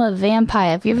Falma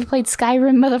vampire. Have you ever played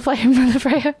Skyrim, Mother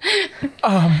Freya?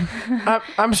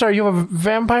 I'm sorry, you have a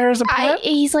vampire as a pet?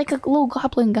 He's like a little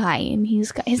goblin guy, and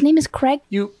his name is Craig.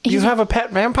 You have a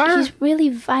pet vampire? He's really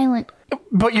violent.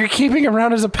 But you're keeping him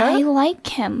around as a pet? I like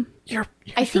him. You're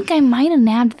I think I might have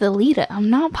nabbed the leader. I'm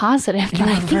not positive. But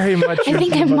are very much I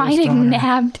think I your might have mother's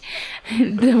nabbed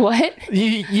the what?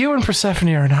 you and Persephone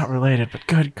are not related, but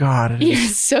good God, it You're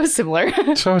is so similar.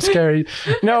 so scary.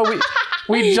 No,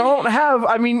 we don't have.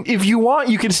 I mean, if you want,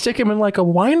 you can stick him in like a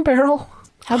wine barrel.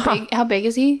 How big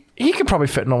is he? He could probably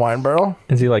fit in a wine barrel.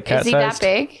 Is he like cat Is he that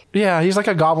big? Yeah, he's like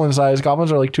a goblin size.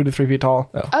 Goblins are like 2 to 3 feet tall.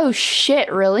 Oh shit!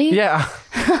 Really? Yeah.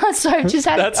 So I just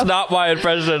had. That's not my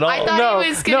impression at all. I thought No, he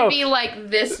was gonna no. be like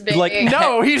this big. Like-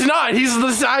 No, he's not. He's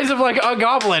the size of like a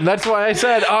goblin. That's why I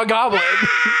said a goblin.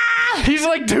 He's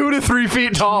like 2 to 3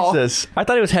 feet tall. Jesus. I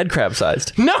thought he was head crab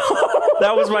sized. No.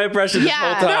 That was my impression this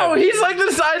Yeah. whole time. No, he's like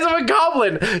the size of a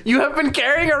goblin. You have been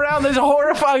carrying around this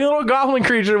horrifying little goblin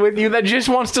creature with you that just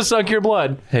wants to suck your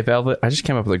blood. Hey, Velvet, I just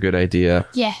came up with a good idea.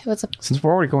 Yeah. What's up? Since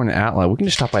we're already going to Atla, we can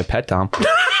just stop by Pet Dom.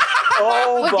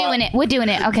 We're doing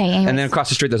it. Okay. Anyways. And then across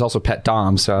the street, there's also Pet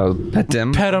Dom. So Pet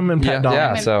Dim. Pet him and pet Yeah, Dom.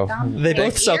 yeah. So, They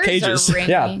both sell cages.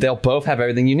 yeah, they'll both have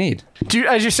everything you need.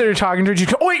 As you sit here talking to her, you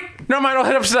go, "Oh, wait, never mind, I'll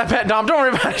head up to that pet Dom. Don't worry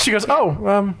about it." She goes,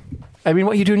 I mean,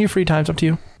 what you do in your free time is up to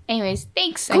you. Anyways,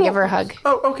 thanks. I give her a hug.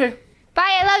 Oh, okay.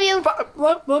 Bye. I love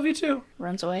you. Love you too.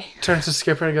 Runs away. Turns to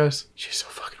Skipper and goes, "She's so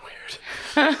fucking weird."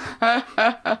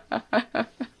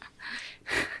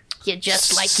 You're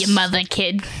just like your mother,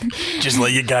 kid. Just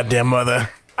like your goddamn mother.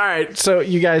 All right, so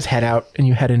you guys head out and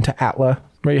you head into Atla.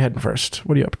 Where are you heading first?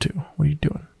 What are you up to? What are you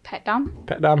doing? Pet Dom?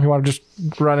 Pet Dom, you want to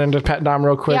just run into Pet Dom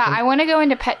real quick? Yeah, I want to go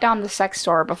into Pet Dom the sex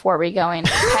store before we go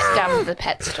into Pet Dom the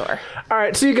pet store. All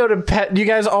right, so you go to Pet. You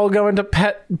guys all go into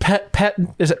Pet.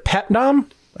 Is it Pet Dom?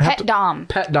 Pet Dom.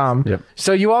 Pet Dom. Yep.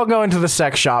 So you all go into the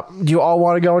sex shop. Do you all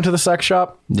want to go into the sex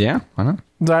shop? Yeah, why not?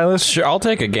 Xylus? Sure, I'll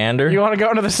take a gander. You want to go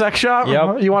into the sex shop?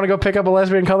 Yep. You want to go pick up a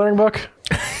lesbian coloring book?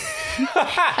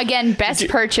 Again, best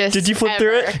purchase. Did you flip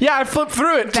through it? Yeah, I flipped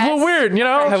through it. It's a little weird, you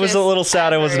know? I was a little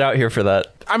sad I wasn't out here for that.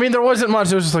 I mean, there wasn't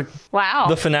much. It was just like, Wow.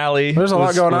 The finale. There's a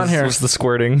lot going on here. Was the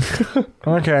squirting.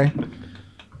 okay.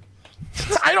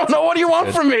 I don't know. What do you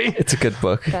want from me? It's a good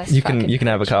book. Best You fucking can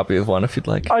have a copy of one if you'd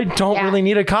like. I don't Yeah. really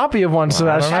need a copy of one,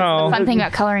 Sebastian. I don't know. Fun thing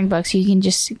about coloring books, you can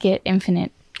just get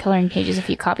infinite coloring pages if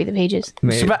you copy the pages.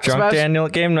 Drunk Daniel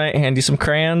at game night, hand you some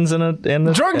crayons and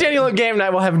the Drunk Daniel at game night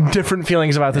will have different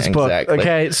feelings about this book.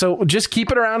 Okay, so just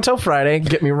keep it around till Friday.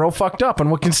 Get me real fucked up,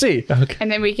 and we can see. Okay.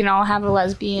 And then we can all have a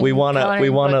lesbian. We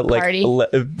wanna like party.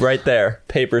 Right there,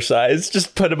 paper size.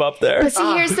 Just put them up there. But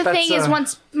see, here's the thing: is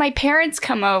once my parents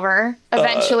come over,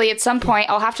 eventually at some point,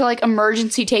 I'll have to like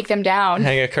emergency take them down.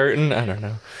 Hang a curtain. I don't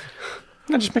know.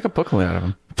 No, just make a booklet out of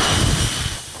them.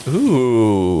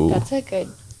 Ooh, That's a good.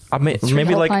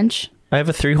 Maybe like punch. I have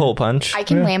a 3-hole punch. I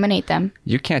can laminate them.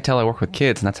 You can't tell I work with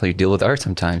kids, and that's how you deal with art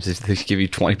sometimes. Is they give you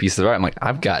 20 pieces of art. I'm like,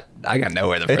 I got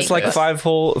nowhere to. It's like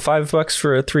 $5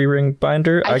 for a 3-ring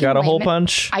binder. I got a hole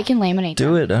punch. I can laminate.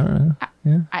 Do them. it. I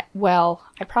don't know.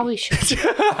 I probably should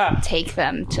take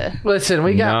them to. Listen,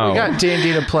 we got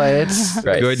D&D to play. It's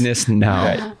Right. Goodness, no.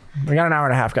 Right. we got an hour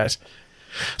and a half, guys.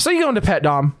 So you go into Pet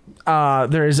Dom.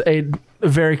 There is a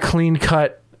very clean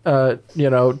cut,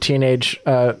 teenage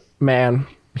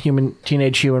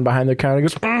teenage human behind the counter. He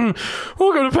goes,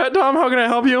 welcome to Pet Dom. How can I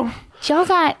help you? Y'all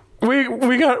got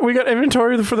We got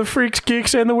inventory for the freaks,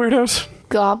 geeks, and the weirdos.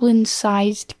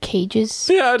 goblin-sized cages.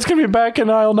 Yeah, it's gonna be back in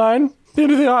aisle 9, the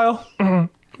end of the aisle.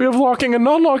 We have locking and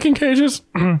non-locking cages.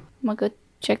 I'm gonna go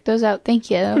check those out. Thank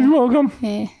you. You're welcome.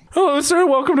 Eh. Hello, sir.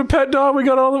 Welcome to Pet Dom. We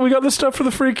got the stuff for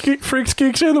the freaks,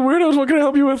 geeks, and the weirdos. What can I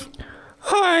help you with?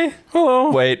 Hi.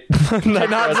 Hello. Wait.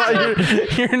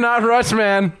 You're not Russ,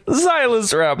 man.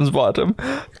 Silas Ramsbottom.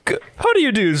 How do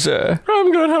you do, sir?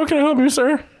 I'm good. How can I help you,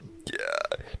 sir?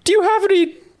 Do you have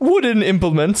any wooden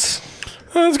implements?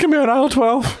 It's gonna be on aisle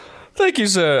 12. Thank you,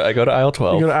 sir. I go to aisle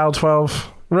 12. You go to aisle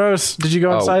 12. Rose, did you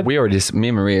go inside? Me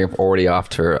and Maria are already off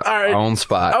to our own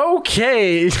spot.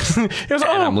 Okay. He goes, and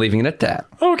I'm leaving it at that.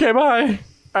 Okay, bye.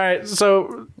 All right,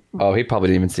 so Oh, he probably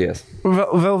didn't even see us.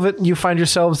 Velvet, you find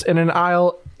yourselves in an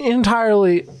aisle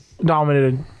entirely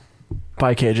dominated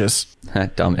by cages.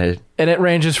 Dominated. And it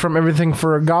ranges from everything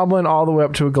for a goblin all the way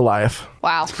up to a Goliath.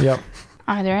 Wow. Yep.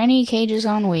 Are there any cages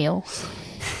on wheels?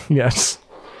 Yes.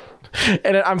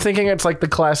 And I'm thinking it's like the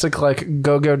classic like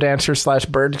go-go dancer /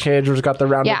 bird cage where it's got the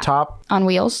rounded top. On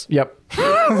wheels? Yep.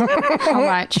 How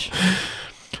much?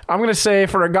 I'm going to say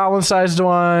for a goblin-sized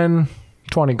one,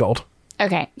 20 gold.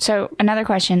 Okay, so another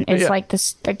question is like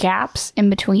the gaps in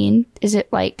between. Is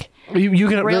it like You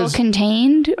can real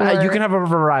contained? you or can have a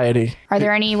variety. Are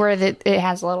there any where it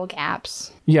has little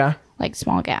gaps? Yeah. Like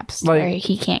small gaps Like- where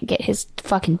he can't get his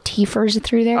fucking teefers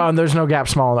through there? And there's no gap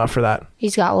small enough for that.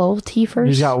 He's got little teefers?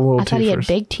 He's got little I thought he had teefers.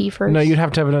 big teefers. No, you'd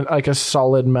have to have like a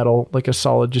solid metal, like a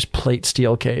solid just plate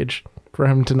steel cage for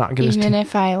him to not get his Even teeth.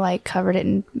 if I like covered it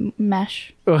in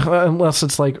mesh? Unless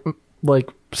it's like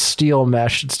steel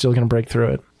mesh, it's still going to break through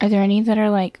it. Are there any that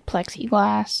are like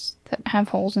plexiglass that have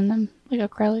holes in them? Like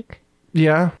acrylic?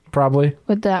 Yeah, probably.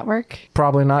 Would that work?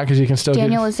 Probably not because you can still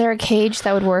Daniel, is there a cage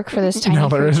that would work for this tiny No,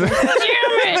 there creature? isn't.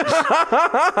 Damn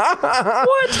it!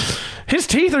 What? His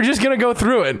teeth are just going to go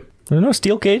through it. There are no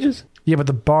steel cages? Yeah, but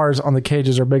the bars on the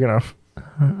cages are big enough.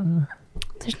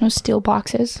 There's no steel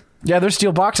boxes. Yeah, there's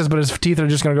steel boxes, but his teeth are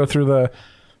just going to go through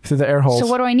the air holes. So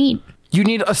what do I need? You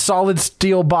need a solid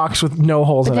steel box with no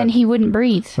holes But in then it. he wouldn't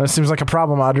breathe. That seems like a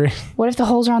problem, Audrey. What if the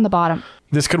holes are on the bottom?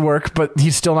 This could work, but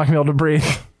he's still not going to be able to breathe.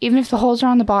 Even if the holes are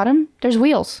on the bottom, there's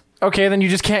wheels. Okay, then you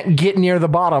just can't get near the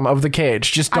bottom of the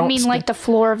cage. Just don't. I mean, like the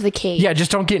floor of the cage. Yeah,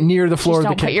 just don't get near the floor Just of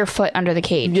don't the put cage. your foot under the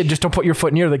cage. Yeah, just don't put your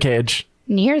foot near the cage.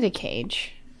 Near the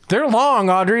cage. They're long,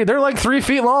 Audrey. They're like 3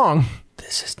 feet long.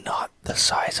 This is not the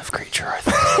size of creature I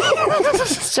thought.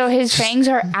 So his fangs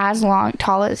are as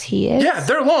tall as he is? Yeah,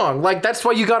 they're long. Like, that's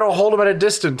why you got to hold them at a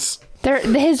distance.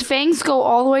 His fangs go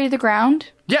all the way to the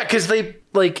ground? Yeah, because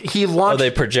he launched.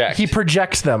 they project. He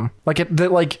projects them.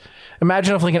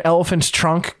 Imagine if like an elephant's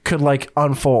trunk could like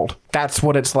unfold. That's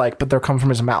what it's like, but they're come from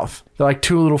his mouth. They're like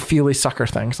 2 little feely sucker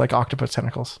things, like octopus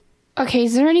tentacles. Okay,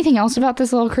 is there anything else about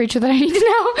this little creature that I need to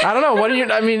know? I don't know.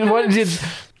 What did...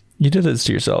 You did this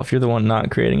to yourself. You're the one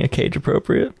not creating a cage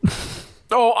appropriate.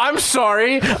 Oh, I'm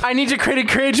sorry. I need to create a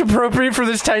cage appropriate for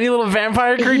this tiny little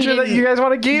vampire creature that you guys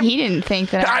want to keep? He didn't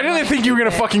think that. I didn't think you were going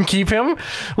to fucking keep him.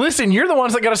 Listen, you're the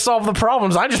ones that got to solve the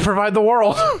problems. I just provide the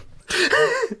world.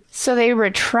 So they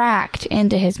retract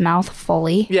into his mouth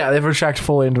fully. Yeah, they've retracted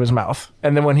fully into his mouth.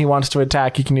 And then when he wants to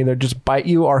attack, he can either just bite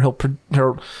you or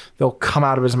they'll come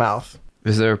out of his mouth.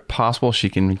 Is there possible she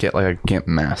can get like a gimp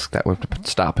mask that would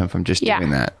stop him from just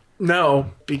doing that? No,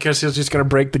 because he's just going to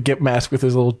break the gimp mask with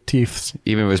his little teeth.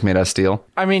 Even if it was made out of steel?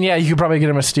 I mean, yeah, you could probably get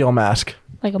him a steel mask.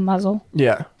 Like a muzzle.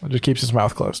 Yeah, it just keeps his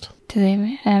mouth closed. Do they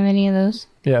have any of those?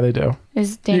 Yeah, they do.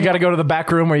 Is You Daniel, got to go to the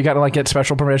back room where you got to like get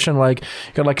special permission. Like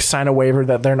you got to like sign a waiver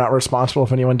that they're not responsible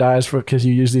if anyone dies because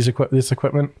you use this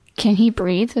equipment. can he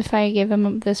breathe if I give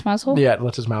him this muzzle? Yeah, it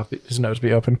lets his nose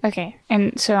be open. Okay,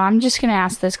 and so I'm just gonna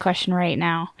ask this question right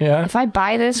now. Yeah. If I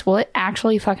buy this, will it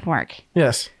actually fucking work?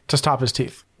 Yes, to stop his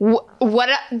teeth. What?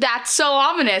 That's so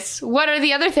ominous. What are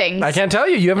the other things? I can't tell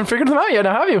you. You haven't figured them out yet,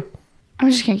 now have you? I'm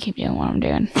just gonna keep doing what I'm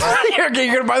doing. You're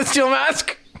gonna buy the steel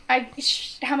mask?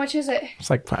 How much is it? It's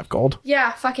like 5 gold.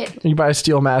 Yeah, fuck it. You buy a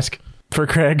steel mask for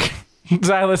Craig.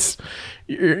 Xylus,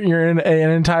 you're in an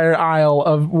entire aisle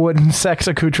of wooden sex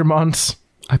accoutrements.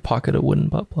 I pocket a wooden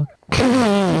butt plug.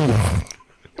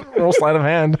 Roll sleight of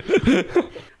hand.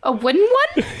 A wooden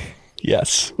one?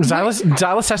 Yes. Xylus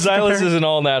has to Xylus compare- is an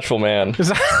all-natural man.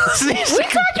 Xylus We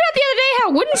talked about the other day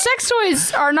how wooden sex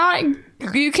toys are not.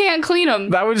 You can't clean them.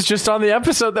 That was just on the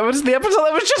episode. That was the episode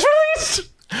that was just released.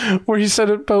 Where he said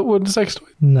it about wooden sex toys.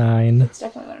 9. That's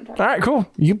definitely what I'm talking All right, cool.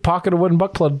 You pocket a wooden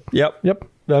butt plug. Yep. Yep.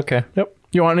 Okay. Yep.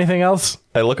 You want anything else?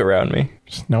 I look around me.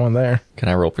 There's no one there. Can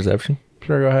I roll perception?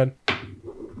 Sure, go ahead.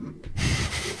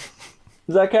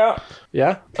 Does that count?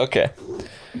 Yeah. Okay.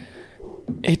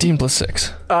 18 plus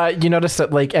 6. You notice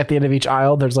that like at the end of each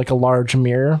aisle, there's like a large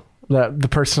mirror that the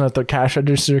person at the cash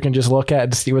register can just look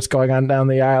at to see what's going on down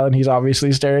the aisle, and he's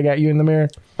obviously staring at you in the mirror.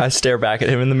 I stare back at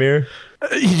him in the mirror.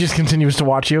 He just continues to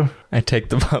watch you. I take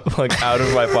the butt plug out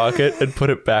of my pocket and put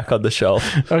it back on the shelf.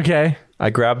 Okay. I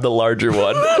grab the larger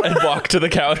one and walk to the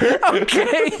counter.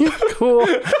 Okay. Cool.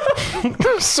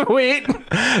 Sweet.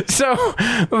 So,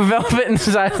 Velvet and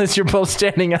Xylus, you're both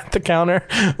standing at the counter.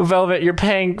 Velvet, you're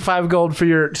paying 5 gold for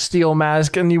your steel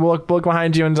mask, and you look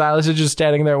behind you, and Xylus is just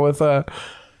standing there with a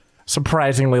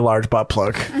surprisingly large butt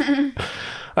plug.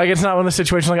 Like, it's not one of the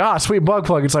situations like, sweet butt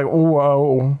plug. It's like,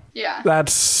 whoa. Yeah.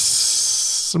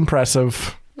 That's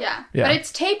impressive. Yeah. Yeah. But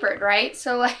it's tapered, right?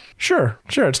 So like. Sure,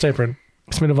 it's tapered.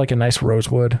 It's made of like a nice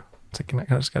rosewood. It's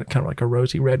like it's got kind of like a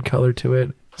rosy red color to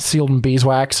it. Sealed in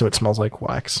beeswax, so it smells like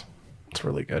wax. It's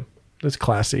really good. It's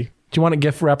classy. Do you want a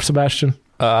gift wrap, Sebastian?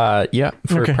 Yeah,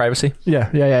 for Okay. privacy. Yeah.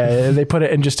 They put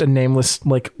it in just a nameless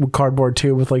like cardboard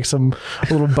tube with like some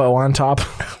little bow on top.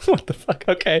 What the fuck?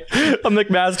 Okay. A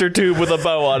McMaster tube with a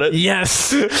bow on it.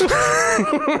 Yes.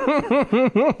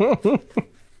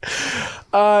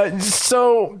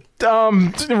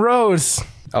 Rose,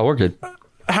 Oh, we're good.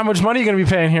 how much money are you going to be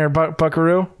paying here,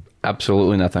 Buckaroo?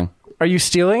 Absolutely nothing. Are you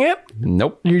stealing it?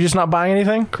 Nope. You're just not buying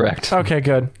anything? Correct. Okay,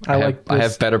 good. I like this. I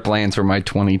have better plans for my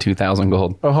 22,000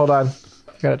 gold. Oh, hold on.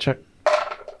 Gotta check.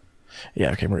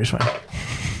 Yeah, okay, Marie's fine.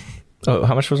 Oh,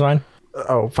 how much was mine?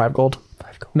 Oh, 5 gold?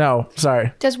 5 gold. No,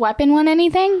 sorry. Does weapon want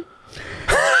anything?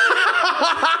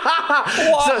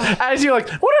 So, as you're like,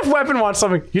 what if Weapon wants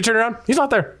something? You turn around, he's not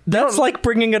there. That's like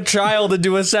bringing a child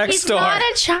into a sex He's store. not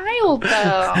a child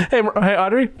though. Hey,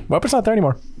 Audrey, Weapon's not there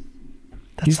anymore.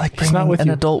 That's like he's bringing not with an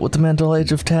you. adult with the mental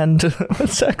age of 10 to a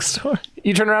sex store.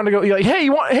 You turn around to go, you're like, hey,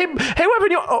 Weapon,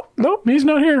 oh, nope, he's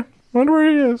not here. I wonder where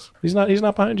he is. He's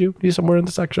not behind you. He's somewhere in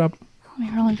the sex shop.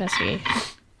 Let me roll investigation.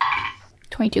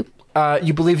 22.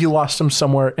 You believe you lost him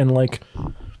somewhere in like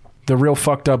the real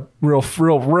fucked up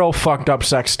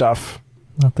sex stuff.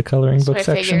 Not the coloring book I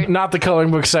section. figured. Not the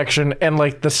coloring book section, and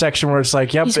like the section where it's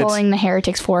like, yep, He's it's holding the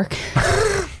heretic's fork.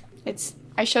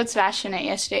 I showed Sebastian it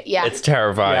yesterday. Yeah. It's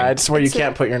terrifying. yeah, it's where you It's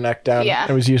can't put your neck down. Yeah.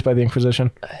 It was used by the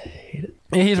Inquisition. I hate it.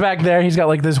 He's back there. He's got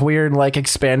like this weird like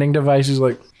expanding device. He's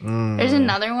like, There's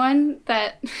another one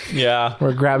that Yeah.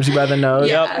 where it grabs you by the nose,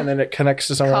 Yeah. and then it connects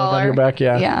to somewhere on collar. your back.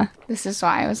 Yeah. Yeah. This is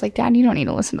why I was like, Dad, you don't need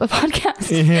to listen to the podcast.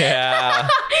 Yeah.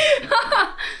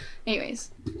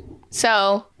 Anyways.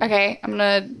 So, okay, I'm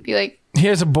gonna be like, He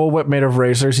has a bullwhip made of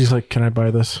razors. He's like, can I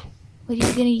buy this? what are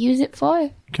you gonna use it for?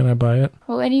 Can I buy it?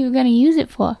 What are you gonna use it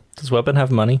for? Does Weapon have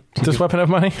money? Does this weapon have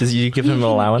money? Does you give him an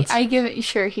allowance? I give it,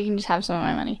 sure, he can just have some of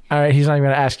my money. All right, he's not even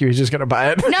gonna ask you. He's just gonna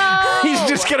buy it. No! He's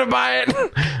just gonna buy it.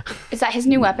 Is that his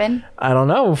new weapon? I don't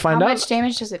know. We'll How find out. much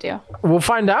damage does it do? We'll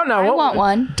find out now. I won't want we?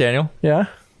 one. Daniel, Yeah.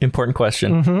 important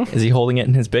question. Is he holding it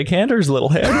in his big hand or his little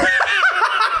hand?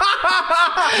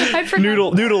 I forgot.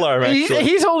 Noodle arm, actually.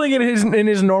 He's holding it in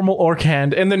his normal orc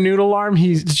hand. In the noodle arm,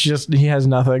 he has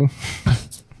nothing.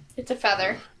 It's a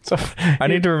feather. So I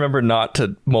need to remember not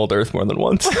to mold Earth more than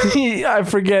once. I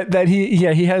forget that he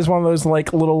has one of those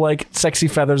like little like sexy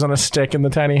feathers on a stick in the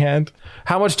tiny hand.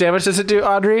 How much damage does it do,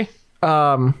 Audrey?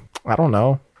 I don't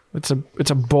know. It's a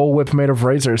bullwhip made of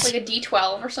razors. Like a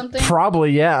D12 or something?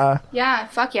 Probably, yeah. Yeah,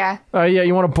 fuck yeah. Yeah,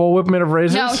 you want a bullwhip made of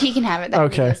razors? No, he can have it. That can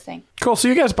Okay. be his thing. Cool. So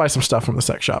you guys buy some stuff from the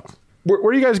sex shop. Where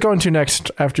are you guys going to next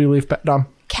after you leave, Dom?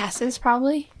 Cass's,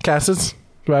 probably. Cass's?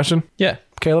 Sebastian? Yeah.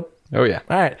 Caleb? Oh, yeah.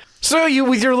 All right. So you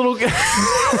with your little...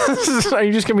 Are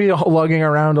you just going to be lugging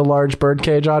around a large bird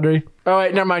cage, Audrey? Oh,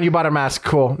 wait. Never mind. You bought a mask.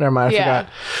 Cool. Never mind. I Yeah.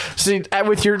 forgot. So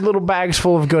with your little bags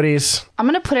full of goodies, I'm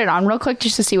going to put it on real quick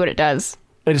just to see what it does.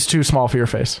 it is too small for your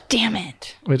face. Damn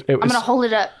it. It I'm was, going to hold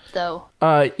it up,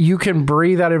 though. you can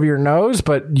breathe out of your nose,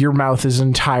 but your mouth is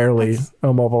entirely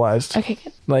immobilized. Okay,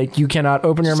 good. Like, you cannot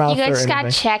open your mouth You or guys got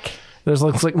anything. to check. There's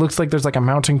looks like there's like a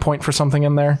mounting point for something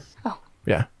in there. Oh.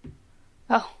 Yeah.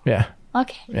 Oh, Yeah.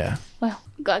 okay. Yeah. Well,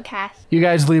 good cast. You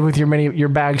guys leave with your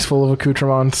bags full of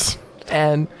accoutrements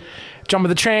and jump on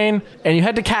the train, and you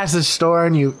head to Cass's store,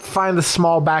 and you find the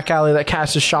small back alley that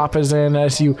Cass's shop is in.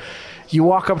 As you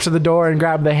walk up to the door and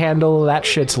grab the handle, that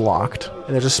shit's locked.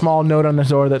 And there's a small note on the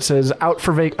door that says out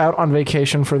on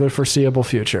vacation for the foreseeable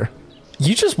future.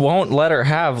 You just won't let her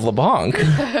have LeBlanc.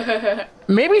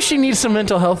 Maybe she needs some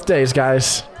mental health days,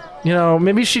 guys. You know,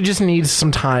 maybe she just needs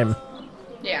some time.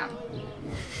 Yeah.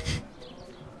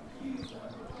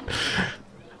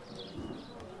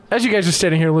 As you guys are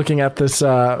standing here looking at this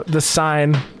the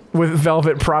sign with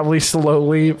Velvet probably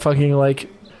slowly fucking like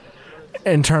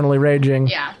internally raging.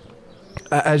 Yeah.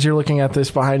 As you're looking at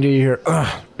this behind you, you hear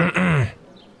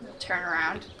Turn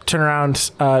around. turn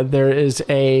around. There is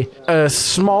a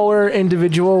smaller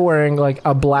individual wearing like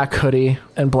a black hoodie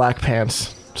and black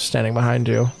pants standing behind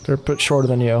you. They're a bit shorter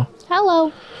than you.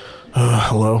 Hello.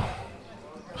 Hello.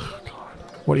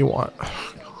 What do you want?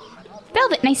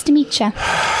 Velvet, nice to meet you.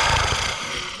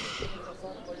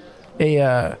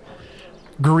 A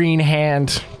green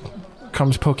hand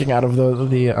comes poking out of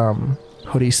the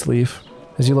hoodie sleeve.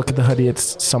 As you look at the hoodie,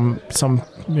 it's some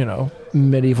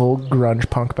medieval grunge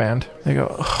punk band. They go,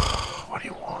 "What do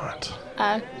you want?"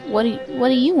 What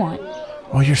do you want?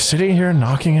 Well, you're sitting here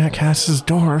knocking at Cass's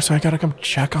door, so I gotta come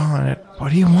check on it.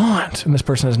 What do you want? And this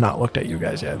person has not looked at you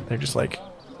guys yet. They're just like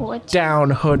down,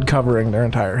 hood covering their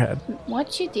entire head.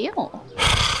 What's your deal?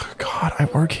 God, I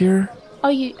work here.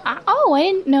 Oh, I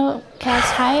didn't know Cass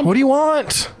hired. What do you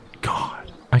want?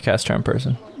 God. I cast Charm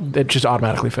Person. It just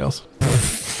automatically fails.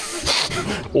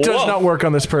 Does not work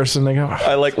on this person. They go,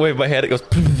 I like wave my hand. It goes.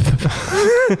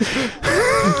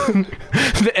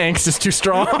 the angst is too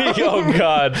strong. Oh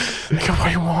God. They go, what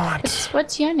do you want?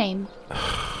 What's your name?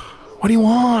 What do you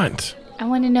want? I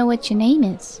want to know what your name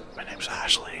is. My name's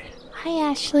Ashley. Hi,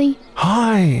 Ashley.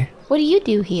 Hi. What do you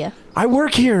do here? I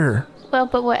work here. Well,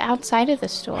 but we're outside of the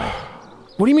store.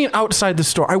 What do you mean outside the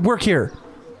store? I work here.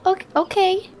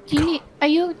 Okay. Do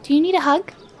you need a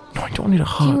hug? No, I don't need a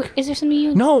hug. Is there something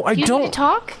you? No, I do you don't. Need to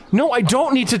talk? No, I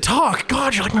don't need to talk.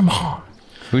 God, you're like my mom.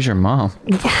 Who's your mom?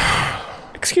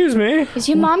 Excuse me. Is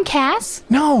your mom Cass?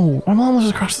 No, my mom lives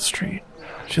across the street.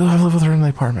 I live with her in the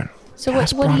apartment. So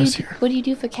Cass what brought do you us here. what do you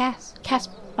do for Cass? Cass.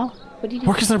 Oh, what do you do?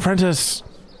 Work as an apprentice.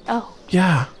 Oh,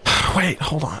 Yeah. Wait,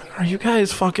 hold on. Are you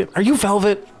guys fucking... Are you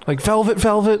Velvet? Like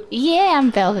Velvet? yeah,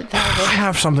 I'm Velvet. I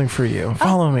have something for you.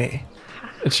 Follow me.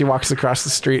 And she walks across the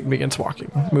street and begins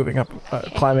moving up,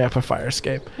 climbing up a fire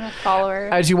escape. I'm gonna follow her.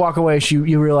 As you walk away,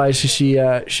 you realize she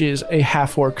is a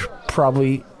half-orc,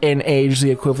 probably in age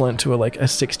the equivalent to a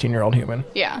 16-year-old human.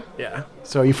 Yeah. Yeah.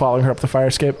 So are you following her up the fire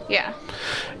escape? Yeah.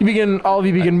 All of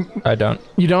you begin... I don't.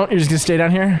 You don't? You're just going to stay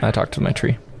down here? I talked to my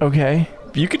tree. Okay.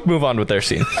 You could move on with their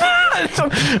scene.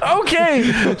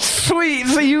 Okay, sweet.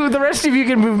 So the rest of you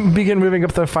can begin moving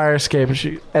up the fire escape,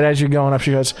 and as you're going up,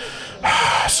 she goes,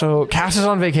 "So Cass is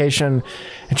on vacation,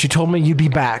 and she told me you'd be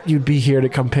back. You'd be here to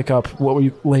come pick up Le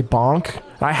Bonk.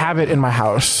 I have it in my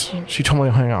house. She told me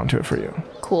to hang on to it for you."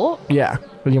 Cool. Yeah.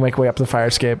 When you make way up the fire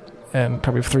escape, and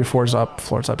probably 3 floors up,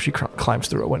 she climbs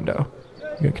through a window.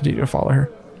 You can continue to follow her.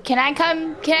 Can I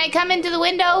come into the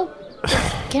window?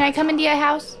 Can I come into your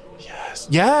house?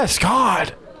 Yes,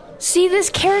 God. See, this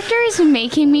character is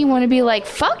making me want to be like,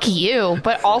 fuck you.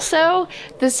 But also,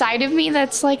 the side of me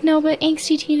that's like, no, but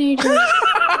angsty teenagers,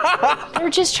 they're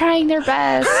just trying their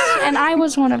best. And I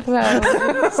was one of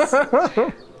those.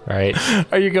 Right.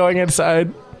 Are you going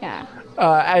inside? Yeah.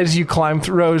 As you climb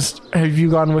through, Rose, have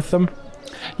you gone with them?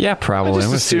 Yeah, probably. I'm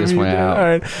going to see this you way did. out. All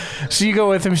right. So you go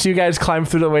with him. So you guys climb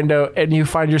through the window, and you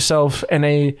find yourself in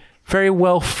a very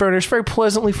well furnished, very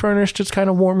pleasantly furnished. It's kind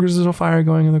of warm because there's a fire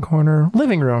going in the corner.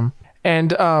 Living room,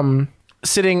 and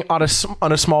sitting on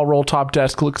a small roll top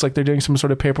desk, looks like they're doing some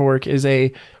sort of paperwork, is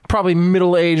a probably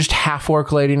middle-aged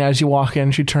half-orc lady. And as you walk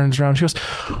in, she turns around. She goes,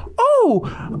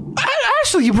 "Oh,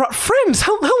 Ashley, you brought friends.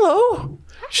 Hello."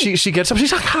 She gets up.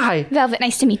 She's like, "Hi, Velvet,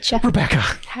 nice to meet you. Rebecca."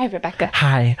 Hi, Rebecca.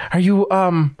 "Hi.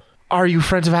 Are you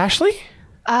friends of Ashley?"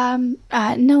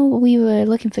 No, we were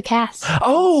looking for Cass.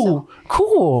 Oh,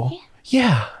 cool.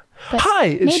 Yeah. But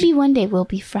Hi. maybe one day we'll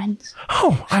be friends.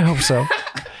 Oh, I hope so.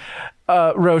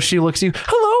 Rose, she looks at you.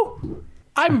 "Hello.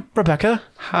 I'm Rebecca.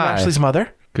 Hi. I'm Ashley's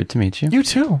mother. Good to meet you. You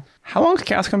too. How long is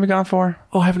Cass going to be gone for?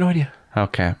 Oh, I have no idea.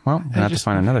 Okay. Well, I'm going to have to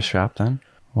find another shop then.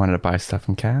 Wanted to buy stuff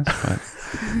from Cass,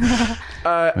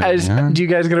 but... Do you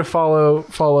guys gonna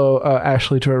follow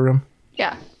Ashley to her room?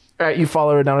 Yeah. All right, you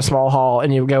follow her down a small hall,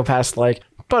 and you go past like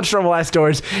a bunch of normal ass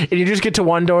doors, and you just get to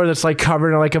one door that's like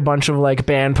covered in like a bunch of like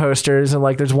band posters, and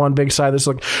like there's one big sign that's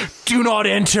like, "Do not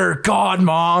enter, God,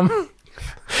 Mom."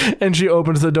 And she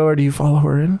opens the door. Do you follow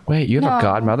her in? Wait, you have a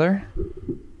godmother?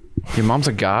 Your mom's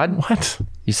a god? What?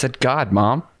 You said god,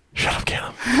 Mom. Shut up,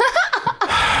 Caleb.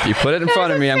 If you put it in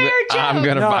front of me, I'm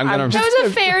gonna. That was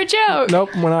a fair joke. Nope,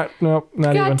 we're not. Nope,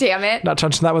 not even. God damn it. Not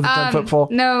touching that with a 10-foot pole.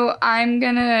 No, I'm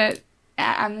gonna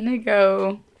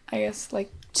go, I guess,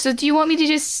 like... So do you want me to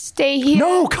just stay here?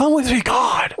 No, come with me,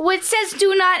 God. Well, it says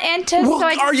do not enter, Well, so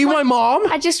I just are you my mom?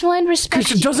 I just wanted to respect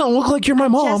Because it doesn't look like you're my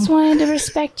mom. Just wanted to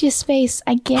respect your space.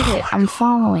 I get it. I'm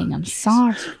following. I'm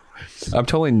sorry. I'm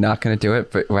totally not going to do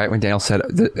it, but right when Daniel said,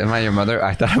 "Am I your mother?"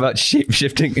 I thought about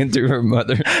shape-shifting into her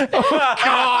mother.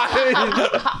 Oh,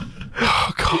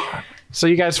 God. So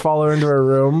you guys follow her into her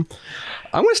room.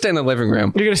 I'm going to stay in the living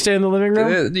room. You're going to stay in the living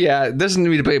room? Yeah, it doesn't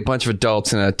need to be a bunch of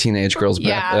adults in a teenage girl's bed.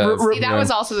 Yeah, see, that was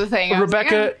also the thing.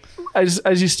 Rebecca, as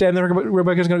you stand there,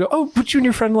 Rebecca's going to go, "Oh, would you and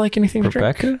your friend like anything to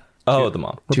drink?" Rebecca? Oh, the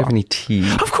mom. Do you have any tea?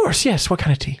 Of course, yes. What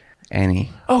kind of tea?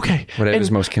 Any. Okay.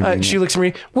 Whatever's most convenient. She looks at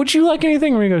me. "Would you like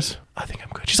anything?" And he goes, "I think I'm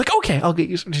good." She's like, "Okay, I'll get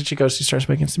you." She goes, she starts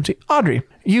making some tea. Audrey,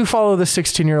 you follow the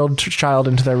 16-year-old child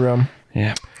into their room.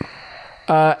 Yeah.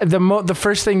 The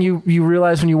first thing you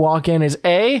realize when you walk in is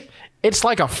A, it's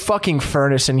like a fucking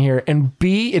furnace in here, and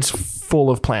B, it's full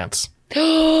of plants.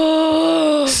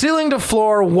 Ceiling to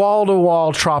floor, wall to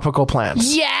wall, tropical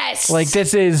plants. Yes. Like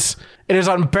it is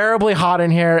unbearably hot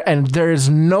in here, and there's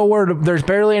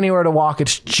barely anywhere to walk.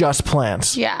 It's just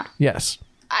plants. Yeah. Yes.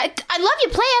 I love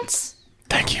your plants.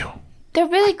 Thank you. They're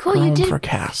really cool. Grown You did. for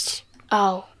casts.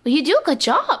 Oh, well, you do a good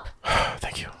job.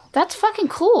 Thank you. That's fucking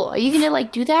cool. Are you gonna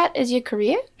like do that as your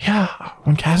career? Yeah.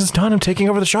 When Cass is done, I'm taking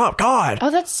over the shop. God.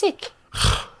 Oh, that's sick.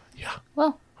 Yeah.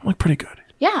 Well, I'm like pretty good.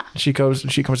 yeah. She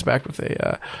comes back with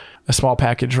a small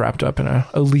package wrapped up in a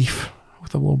leaf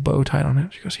with a little bow tied on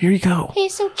it. She goes, "Here you go. Hey,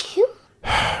 so cute.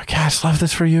 Cass left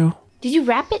this for you." Did you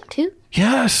wrap it too?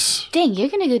 Yes. Dang, you're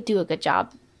gonna go do a good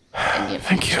job. In your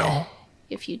Thank future. you.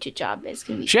 Your future job is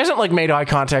gonna be. She hasn't like made eye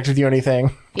contact with you or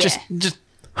anything. Yeah. Just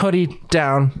hoodie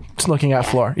down, just looking at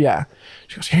floor. Yeah.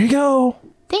 She goes, "Here you go."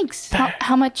 Thanks.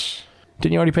 How much?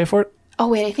 Didn't you already pay for it? Oh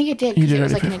wait, I think it did. You 'Cause did it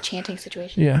was already like an pay enchanting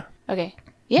situation. Yeah. Okay.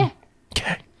 Yeah,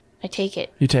 Okay. I take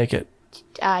it. You take it.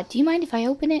 Do you mind if I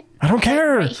open it? I don't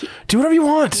care. Do whatever you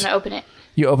I'm want. gonna open it.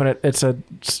 You open it. It's a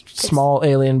small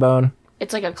alien bone.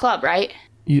 It's like a club, right?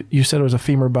 You said it was a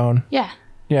femur bone. Yeah.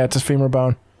 Yeah, it's a femur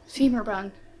bone. Femur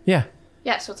bone. Yeah.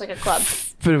 Yeah, so it's like a club.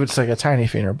 But it's like a tiny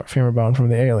femur bone from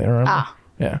the alien, remember? Ah.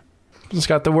 Yeah. It's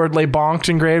got the word "lay bonked"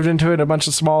 engraved into it, a bunch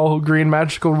of small green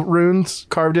magical runes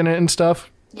carved in it and stuff.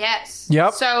 Yes.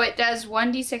 Yep. So it does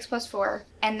 1d6 plus 4,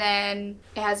 and then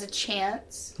it has a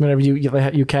chance. Whenever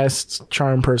you cast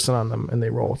Charm Person on them, and they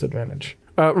roll with advantage.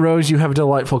 Rose, you have a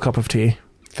delightful cup of tea.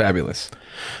 Fabulous.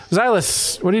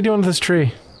 Xylus, what are you doing with this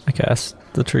tree? I cast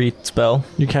the tree spell.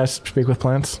 You cast Speak with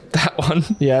Plants? That one.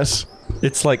 Yes.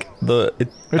 It's like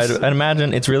I'd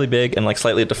imagine it's really big and like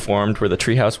slightly deformed where the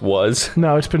treehouse was.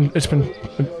 No, it's been back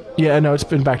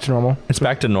to normal. It's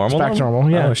back to normal. Back to normal,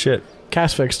 yeah. Oh shit.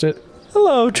 Cass fixed it.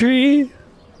 Hello, tree.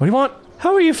 What do you want?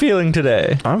 How are you feeling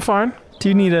today? I'm fine. Do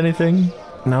you need anything?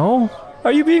 No?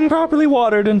 Are you being properly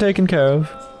watered and taken care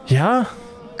of? Yeah?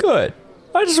 Good.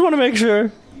 I just want to make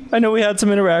sure. I know we had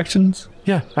some interactions.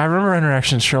 Yeah, I remember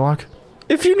interactions, Sherlock.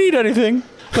 If you need anything,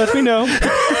 let me know.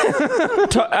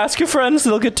 Ask your friends;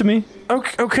 they'll get to me.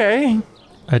 Okay.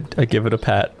 I give it a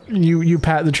pat. You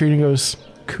pat the tree and it goes,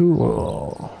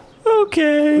 "Cool."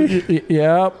 Okay.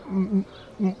 Yep.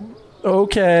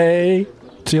 Okay.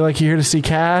 So you're here to see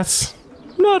Cass?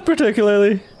 Not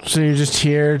particularly. So you're just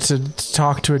here to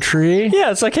talk to a tree?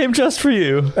 Yes, I came just for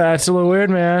you. That's a little weird,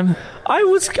 man.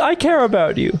 I care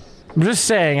about you. I'm just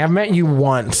saying, I've met you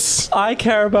once. I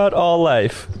care about all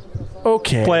life.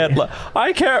 Okay.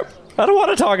 I care. I don't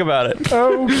want to talk about it.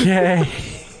 Okay.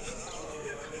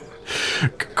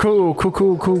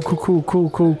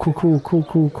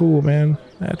 Cool, man.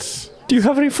 That's. Do you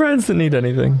have any friends that need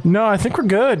anything? No, I think we're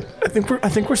good. I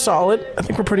think we're solid. I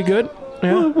think we're pretty good.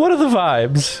 Yeah. What are the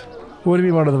vibes What do you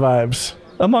mean, what are the vibes?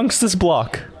 amongst this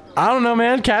block? I don't know,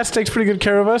 man. Cass takes pretty good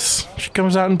care of us. She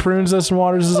comes out and prunes us and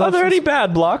waters us. Are there any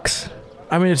bad blocks?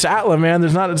 I mean, it's Atla, man.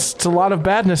 It's a lot of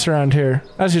badness around here.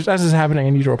 As is happening, I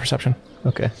need to roll perception.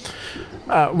 Okay.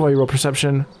 You roll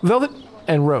perception. Velvet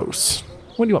and Rose.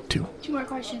 What are you up to? 2 more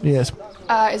questions. Yes.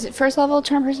 Is it first level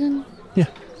charm person? Yeah.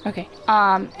 Okay.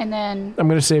 And then I'm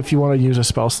gonna say if you want to use a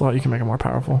spell slot, you can make it more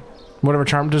powerful. Whatever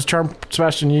charm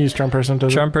Sebastian, you use charm person.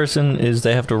 Does Charm person is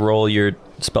they have to roll your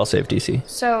spell save DC.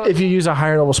 so if you use a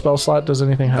higher level spell slot, does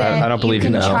anything then happen? I don't believe you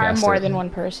you can can charm cast more it. than one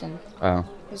person. Oh.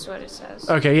 Is what it says.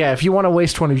 Okay, yeah. If you want to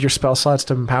waste one of your spell slots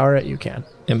to empower it, you can.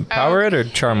 Empower it or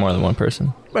charm more than one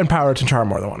person? Empower it to charm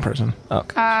more than one person.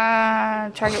 Okay.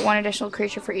 Target one additional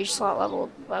creature for each slot level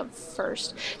above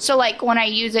first. So, like, when I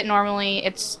use it normally,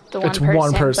 it's the It's one person.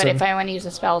 one person. But if I want to use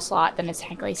a spell slot, then it's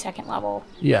technically second level.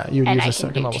 Yeah, you And use I a can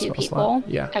second do level 2 spell people. slot.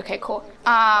 Yeah, Okay, cool.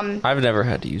 I've never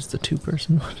had to use the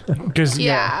 2-person one. because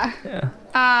Yeah.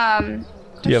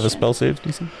 Do you have a spell save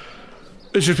DC?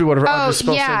 it should be whatever Oh, under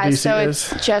spell yeah. save DC So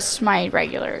is. it's just my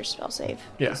regular spell save.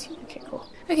 Yeah. Okay, cool.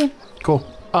 Okay. Cool.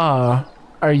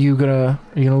 Are you gonna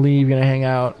leave? Gonna hang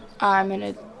out? I'm going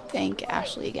to thank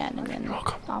Ashley again. And then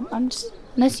welcome. I'm just,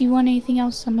 unless you want anything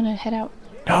else, I'm going to head out.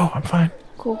 No, I'm fine.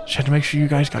 Cool. Just had to make sure you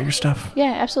guys got your stuff. Yeah,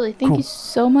 absolutely. Thank Cool. you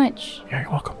so much. Yeah, you're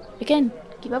welcome. Again,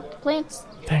 keep up with the plants.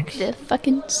 Thanks. They're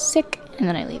fucking sick. And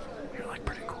then I leave. You're like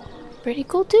pretty cool. Pretty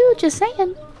cool too, just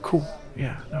saying. Cool.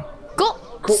 Yeah. No. Cool.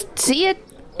 See you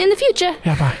in the future.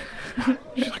 Yeah. Bye.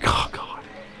 She's like, oh god.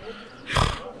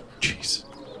 Jeez.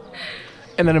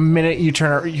 And then a minute you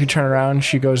turn around,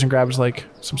 she goes and grabs like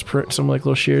some like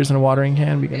little shears and a watering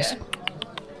can. Begins.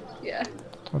 Yeah.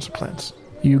 What's the plants?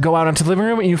 You go out into the living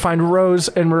room and you find Rose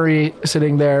and Marie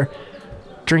sitting there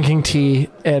drinking tea,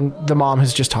 and the mom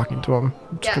is just talking to them.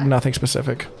 Yeah. Nothing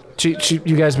specific.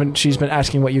 She's been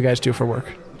asking what you guys do for work.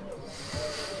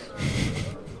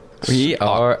 We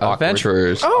are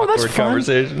adventurers. Oh, that's Awkward fun.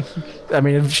 conversation. I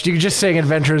mean, if you just saying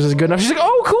adventures is good enough. She's like,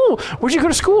 oh, cool. Where'd you go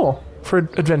to school for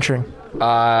adventuring?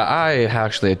 I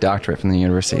actually a doctorate from the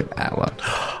University of Atla.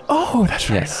 Oh, that's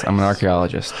right. Yes, I'm an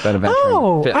archaeologist. That adventuring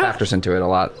Oh, factors into it a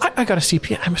lot. I got a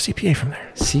CPA. I'm a CPA from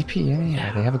there. CPA,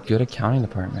 yeah, they have a good accounting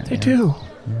department. They do.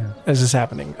 As this is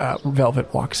happening,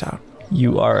 Velvet walks out.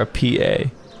 You are a PA,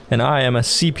 and I am a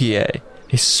CPA,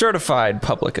 a certified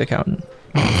public accountant.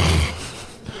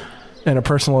 And a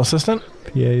personal assistant?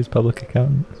 PA is public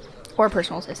accountant. Or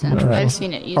personal assistant. I've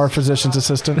seen it used. Or physician's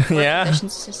assistant? Yeah.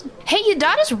 Physician's assistant. Hey, your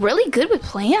daughter's really good with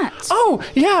plants. Oh,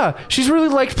 yeah. She's really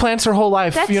liked plants her whole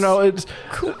life. That's it's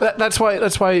cool. that's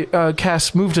why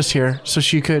Cass moved us here, so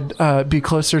she could be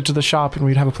closer to the shop and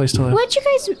we'd have a place to live. Where'd you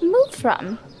guys move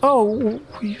from? Oh,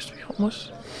 we used to be homeless.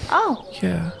 Oh,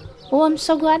 Yeah. well, I'm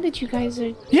so glad that you guys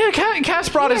are. Yeah, Cass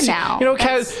brought Here us. now.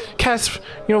 Cass,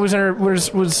 was in her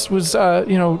was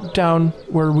down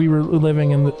where we were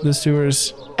living in the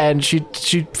sewers, and she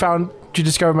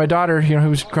discovered my daughter, who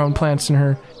was growing plants in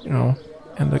her,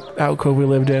 and the alcove we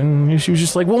lived in. And she was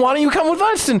just like, well, why don't you come with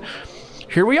us? And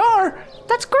here we are.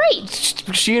 That's great.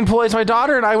 She employs my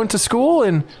daughter, and I went to school,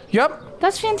 and yep.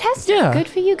 That's fantastic. Yeah. Good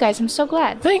for you guys. I'm so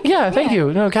glad. Thank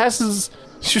you. No, Cass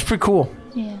she's pretty cool.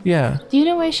 Yeah. Yeah. Do you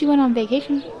know where she went on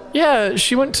vacation? Yeah,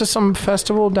 she went to some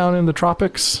festival down in the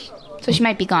tropics. So she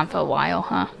might be gone for a while,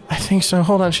 huh? I think so.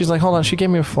 Hold on. She's like, hold on. She gave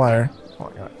me a flyer.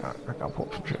 Oh, I gotta pull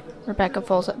up some shit. Rebecca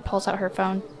pulls out her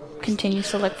phone,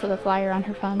 continues to look for the flyer on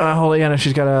her phone. Hold on. Yeah, no,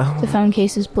 she's got The phone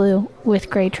case is blue with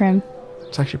gray trim.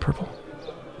 it's actually purple.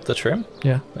 The trim?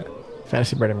 Yeah.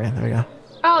 Fantasy Burning Man. There we go.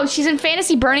 Oh, she's in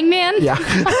Fantasy Burning Man? Yeah.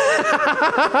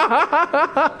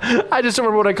 I just don't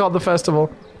remember what I called the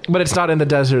festival. But it's not in the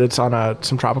desert. It's on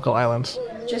some tropical islands.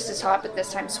 Just as hot, but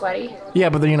this time sweaty. Yeah,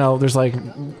 but there's like,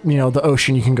 the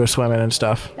ocean you can go swim in and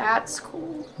stuff. That's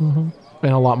cool.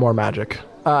 And a lot more magic.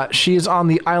 She is on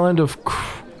the island of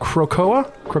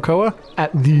Krakoa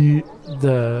at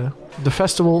the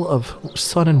festival of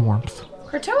sun and warmth.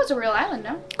 Krakoa's a real island,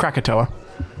 no? Krakatoa.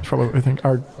 That's probably what we think.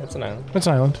 It's an island. It's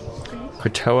an island.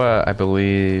 Kratoa, I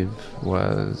believe,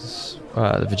 was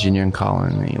the Virginian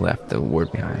colony left the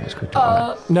word behind. Was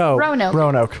Kratoa. No. Roanoke.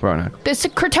 Roanoke. This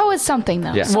Krakoa is something,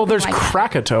 though. Yeah. Well, there's Something like that.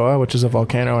 Krakatoa, which is a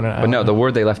volcano and an But island. no, the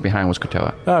word they left behind was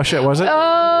Kratoa. Oh, shit, was it?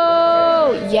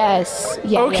 Oh, yes.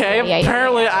 Yeah, Okay, yeah.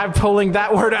 apparently I'm pulling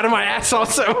that word out of my ass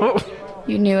also.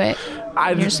 You knew it.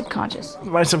 I- In your subconscious.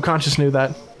 My subconscious knew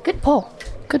that. Good pull.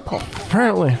 Good pull.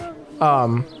 Apparently.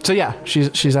 So yeah,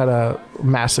 she's at a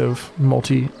massive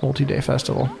multi-day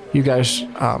festival. You guys,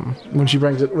 when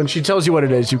she tells you what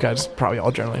it is, you guys probably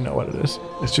all generally know what it is.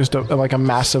 It's just like a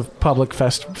massive public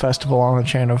festival on a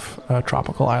chain of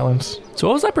tropical islands. So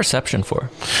what was that perception for?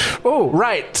 Oh,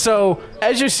 right. So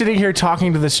as you're sitting here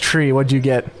talking to this tree, what'd you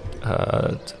get?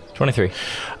 23.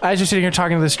 As you're sitting here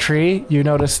talking to this tree, you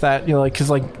notice that, because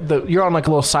you're on like a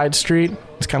little side street,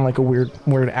 It's kind of like a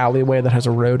weird alleyway that has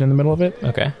a road in the middle of it.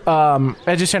 Okay.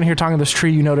 As you're standing here talking to this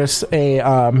tree, you notice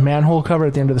a manhole cover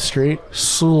at the end of the street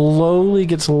slowly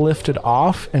gets lifted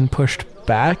off and pushed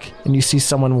back, and you see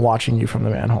someone watching you from the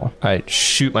manhole. I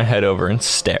shoot my head over and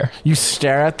stare. You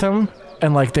stare at them,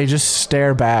 and like they just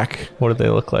stare back. What do they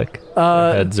look like?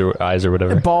 Their heads or eyes or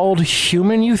whatever. Bald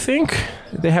human, you think?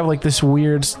 They have like this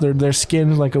weird, their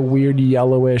skin's like a weird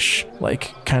yellowish,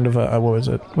 like kind of a, what was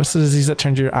it? What's the disease that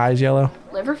turns your eyes yellow?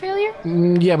 Liver failure?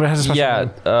 Yeah, but it has a special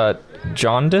name.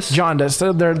 Jaundice? Jaundice.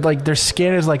 They're like, their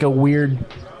skin is like a weird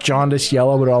jaundice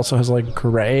yellow, but it also has like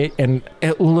gray, and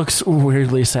it looks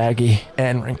weirdly saggy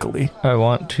and wrinkly. I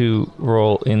want to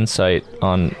roll insight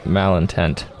on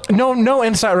malintent. No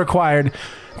insight required.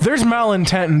 There's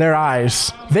malintent in their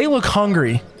eyes. They look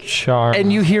hungry. Charm.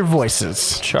 And you hear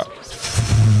voices.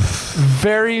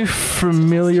 Very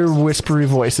familiar whispery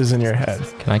voices in your head.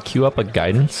 Can I queue up a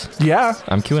guidance? Yeah.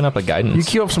 I'm queuing up a guidance. You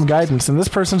queue up some guidance, and this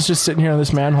person's just sitting here in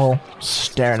this manhole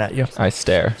staring at you. I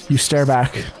stare. You stare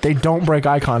back. They don't break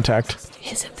eye contact.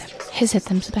 Hiss at them. Hiss at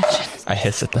them, Sebastian. I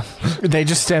hiss at them. They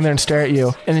just stand there and stare at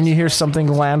you, and then you hear something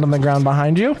land on the ground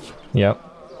behind you. Yep.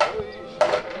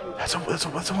 That's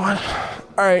a one.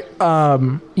 All right.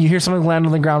 You hear something land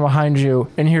on the ground behind you,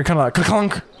 and you hear kind of like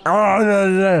clunk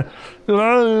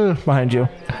behind you.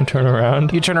 I turn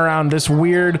around. You turn around. This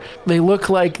weird. They look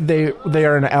like they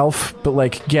are an elf, but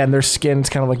like again, their skin's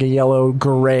kind of like a yellow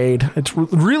grade. It's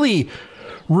really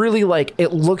like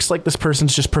it looks like this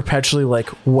person's just perpetually like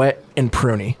wet and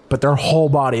pruny, but their whole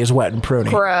body is wet and pruny.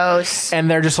 Gross.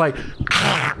 And they're just like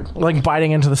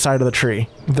biting into the side of the tree.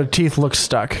 Their teeth look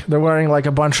stuck. They're wearing like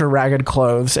a bunch of ragged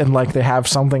clothes, and like they have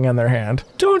something in their hand.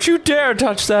 Don't you dare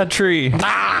touch that tree.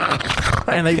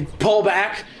 And they pull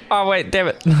back. Oh, wait, damn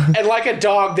it. And like a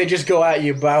dog, they just go at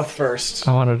you mouth first.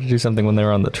 I wanted to do something when they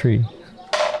were on the tree.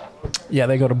 Yeah,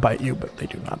 they go to bite you, but they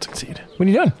do not succeed. What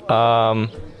are you doing?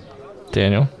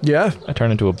 Daniel? Yeah? I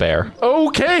turn into a bear.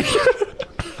 Okay.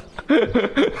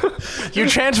 You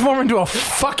transform into a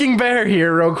fucking bear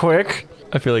here real quick.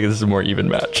 I feel like this is a more even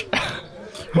match.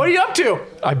 What are you up to?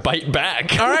 I bite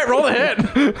back. All right, roll the hit.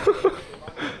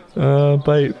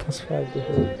 Bite plus 5 to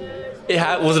hit.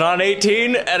 It was not an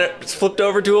 18, and it flipped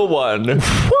over to a 1.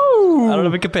 Woo! I don't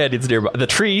have a companions nearby. The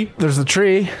tree. There's the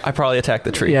tree. I probably attacked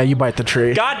the tree. Yeah, you bite the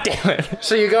tree. God damn it.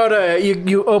 So you go to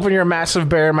you open your massive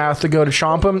bear mouth to go to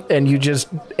chomp him, and you just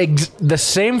the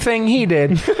same thing he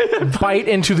did, bite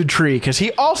into the tree because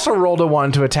he also rolled a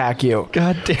 1 to attack you.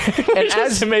 God damn it. And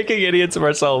Just making idiots of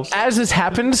ourselves. As this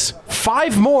happens,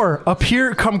 5 more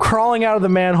come crawling out of the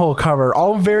manhole cover,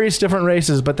 all various different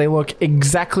races, but they look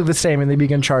exactly the same, and they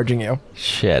begin charging you.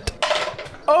 Shit.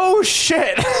 Oh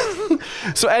shit.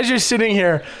 So as you're sitting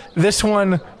here, this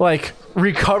one like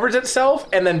recovers itself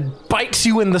and then bites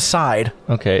you in the side.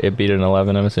 Okay, it beat an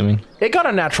 11, I'm assuming. It got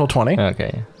a natural 20.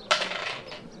 Okay.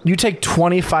 You take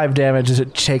 25 damage as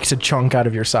it takes a chunk out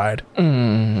of your side.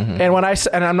 And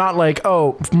and I'm not like,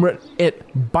 oh,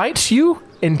 it bites you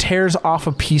and tears off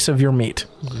a piece of your meat.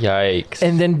 Yikes.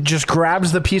 And then just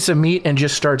grabs the piece of meat and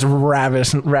just starts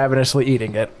ravenously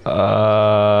eating it.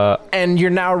 And you're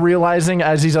now realizing,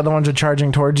 as these other ones are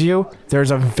charging towards you, there's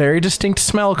a very distinct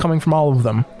smell coming from all of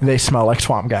them. They smell like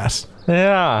swamp gas.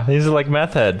 Yeah, these are like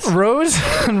meth heads. Rose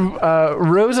and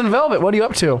Velvet, what are you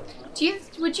up to?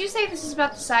 Would you say this is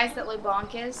about the size that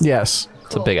LeBlanc is? Yes.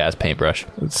 It's a big ass paintbrush.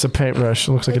 It's a paintbrush.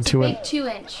 It looks like It's a 2 big inch.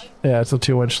 2-inch. Yeah, it's a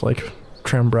 2 inch like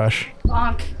trim brush.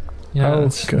 Bonk. Yeah, Oh,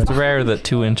 it's good. rare that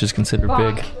 2 inch is considered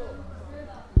Bonk. big.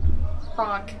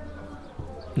 Bonk.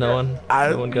 No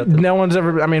one got that. No one's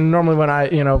ever. I mean, normally when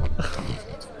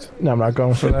no, I'm not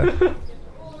going for that.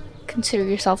 Consider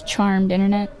yourself charmed,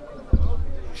 internet.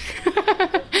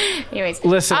 Anyways.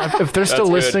 Listen, if they're still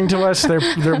good. listening to us,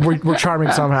 we're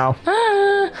charming somehow.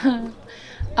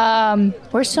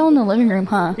 We're still in the living room,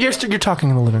 huh? You're talking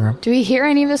in the living room. Do we hear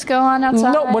any of this go on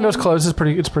outside? No, windows closed.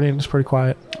 It's pretty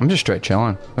quiet. I'm just straight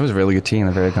chilling. It was a really good tea and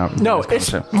a very No, it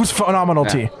was phenomenal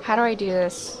tea. How do I do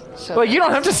this? So Well, you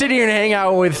don't have to sit here and hang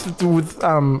out with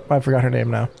I forgot her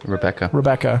name now.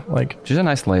 Rebecca. Like, She's a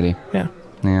nice lady. yeah.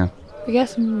 Yeah. I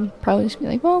guess I'm probably just be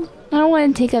like, well, I don't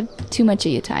want to take up too much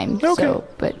of your time. Okay. So,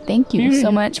 but thank you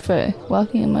so much for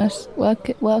welcoming us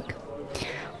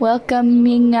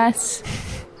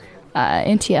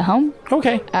into your home.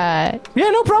 Okay. Yeah,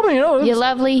 no problem. You're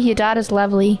lovely. Your daughter's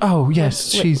lovely. Oh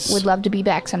yes, Would love to be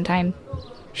back sometime.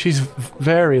 she's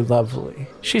very lovely.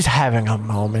 She's having a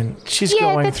moment. She's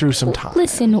going that's- through some time.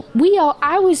 Listen,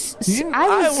 I was you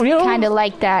know- kind of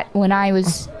like that when I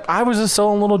was I was a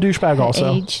sullen little douchebag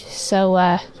also. Age. So,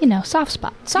 soft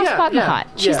spot. Soft spot in the heart.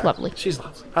 She's lovely. She's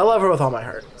lovely. I love her with all my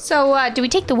heart. So, do we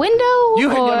take the window? You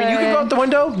can go out the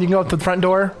window. You can go out the front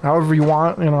door, however you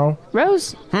want,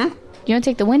 Rose? You want to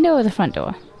take the window or the front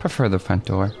door? Prefer the front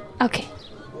door. Okay.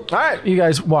 All right, you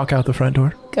guys walk out the front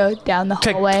door. Go down the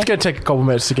hallway. It's going to take a couple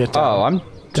minutes to get down. Oh, I'm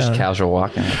just Done. casual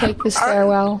walking. Take the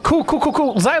stairwell. Cool.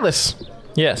 Xylus,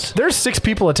 Yes. there's 6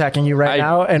 people attacking you right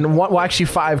now, and actually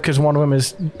 5 because one of them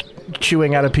is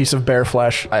chewing at a piece of bear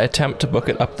flesh. I attempt to book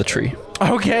it up the tree.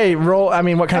 Okay, roll. I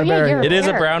mean, what kind of bear? you're- It is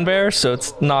a bear. brown bear, so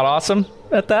it's not awesome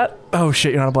at that. Oh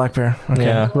shit, you're not a black bear. Okay,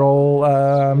 Yeah. roll.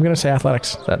 I'm gonna say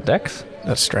athletics. Is that dex?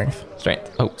 That's strength.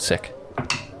 Strength. Oh, sick.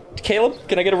 Caleb,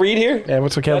 can I get a read here? Yeah,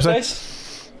 what's what Caleb say?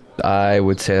 Nice. I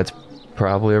would say that's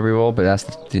probably a reroll, but that's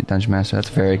the dungeon master. That's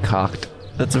very cocked.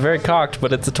 That's a very cocked,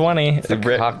 but it's a 20. It's a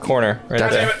cocked. corner right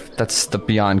there. That's the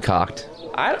beyond cocked.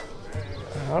 I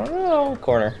don't know.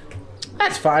 Corner.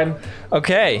 That's fine.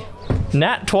 Okay.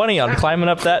 Nat 20 on climbing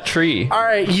up that tree. All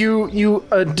right, you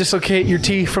dislocate your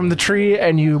teeth from the tree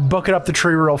and you book it up the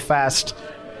tree real fast.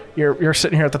 You're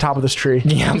sitting here at the top of this tree.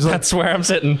 Yeah, He's like, that's where I'm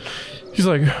sitting. he's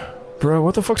like, bro,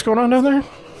 what the fuck's going on down there?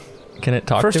 Can it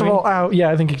talk First to of me? all, yeah,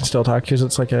 I think you can still talk because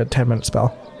it's like a 10-minute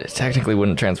spell. It technically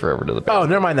wouldn't transfer over to the bear. Oh,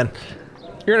 never mind then.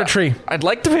 You're in a tree. I'd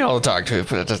like to be able to talk to it,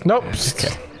 but it doesn't. Nope.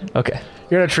 Okay.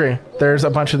 You're in a tree. There's a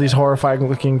bunch of these horrifying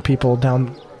looking people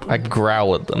down. I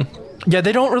growl at them. Yeah,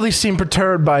 they don't really seem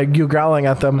perturbed by you growling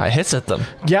at them. I hiss at them.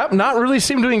 Yep, not really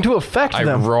seeming to affect I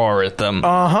them. roar at them.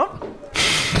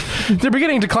 They're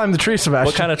beginning to climb the tree, Sebastian.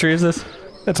 What kind of tree is this?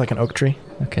 It's like an oak tree.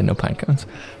 Okay, no pine cones.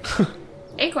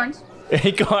 Acorns.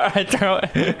 I throw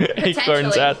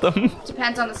acorns at them.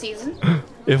 Depends on the season.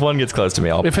 If one gets close to me,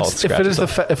 I'll If I'll it's if scratch it is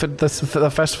them.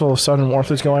 the festival of sun and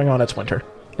warmth is going on, it's winter.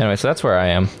 Anyway, so that's where I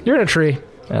am, You're in a tree.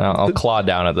 and I'll claw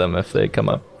down at them if they come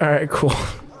up. All right, cool.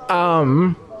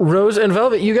 Rose and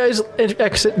Velvet, you guys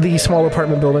exit the small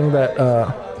apartment building that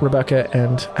Rebecca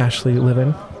and Ashley live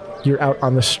in. You're out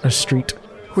on the street.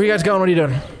 Where you guys going? What are you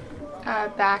doing?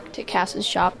 Back to Cass's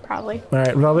shop, probably. All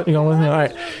right, Velvet, you going with me? All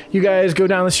right, you guys go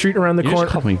down the street around the You corner.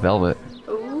 just called me Velvet.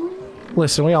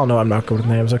 Listen, we all know I'm not good with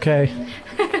names, okay?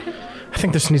 I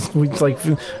think this needs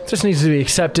to be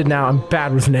accepted now. I'm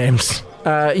bad with names.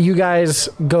 You guys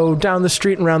go down the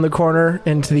street and around the corner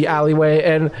into the alleyway,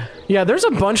 and yeah, there's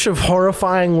a bunch of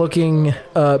horrifying looking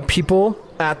people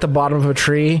at the bottom of a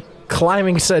tree,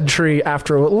 climbing said tree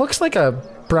after what looks like a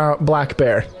black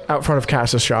bear out front of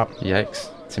Cass's shop. Yikes.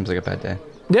 Seems like a bad day.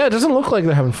 Yeah, it doesn't look like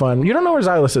they're having fun. You don't know where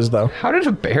Xylus is, though. How did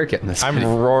a bear get in this? I'm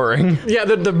roaring. Yeah,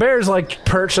 the bear's like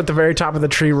perched at the very top of the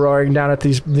tree, roaring down at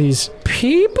these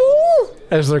people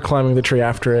as they're climbing the tree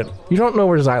after it. You don't know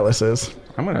where Xylus is.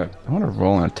 I'm gonna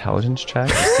roll an intelligence check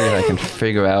to see if I can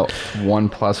figure out 1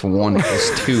 + 1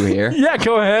 = 2 here. Yeah,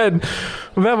 go ahead.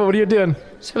 Velvet, what are you doing?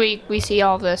 So we see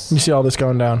all this. You see all this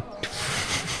going down.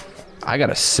 I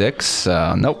got a 6.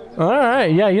 Nope. All right,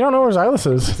 yeah, you don't know where Xylus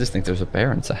I is. just think there's a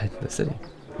bear inside the city.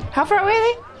 How far away are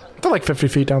they? They're like 50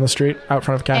 feet down the street, out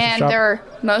front of Cass's And shop. they're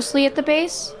mostly at the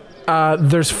base?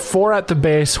 There's 4 at the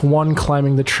base, 1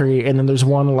 climbing the tree, and then there's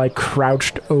 1 like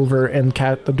crouched over in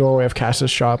the doorway of Cass's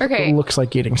shop. Okay. It looks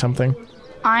like eating something.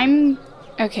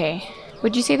 Okay.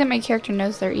 Would you say that my character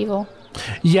knows they're evil?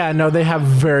 Yeah, no, they have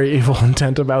very evil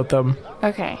intent about them.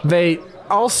 Okay. They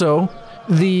also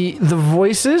the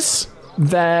voices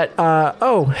that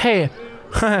hey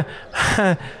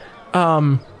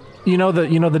you know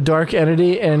the dark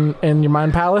entity in your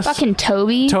mind palace. Fucking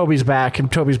Toby. Toby's back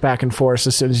and forth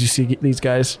as soon as you see these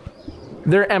guys.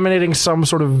 They're emanating some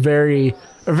sort of very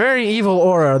evil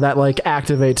aura that like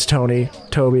activates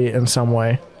Toby in some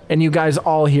way. And you guys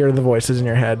all hear the voices in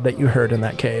your head that you heard in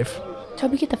that cave.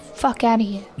 Toby, get the fuck out of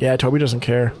here. Yeah, Toby doesn't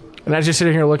care. And as you're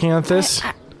sitting here looking at this,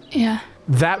 Yeah.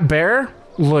 that bear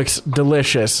looks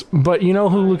delicious. But you know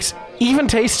who looks even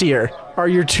tastier are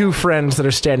your 2 friends that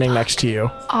are standing next to you.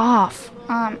 Off.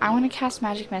 I want to cast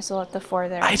Magic Missile at the 4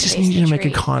 there. I just need you to make a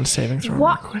con saving throw real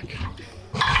What? quick.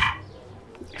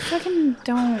 Fucking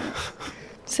don't.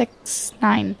 6,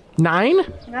 9. 9?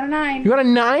 I got a 9. You got a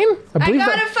 9? I believe I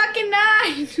got that. a fucking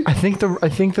 9. I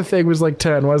think the thing was like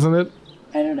 10, wasn't it?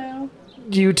 I don't know.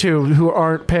 You two who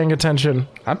aren't paying attention.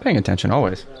 I'm paying attention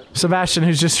always. Sebastian,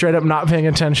 who's just straight up not paying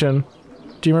attention.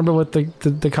 Do you remember what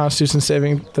the Constitution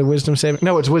saving, the Wisdom saving?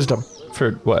 No, it's Wisdom.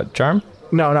 For what? Charm?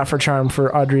 No, not for Charm.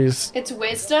 For Audrey's, It's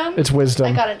Wisdom? it's Wisdom.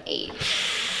 I got an 8.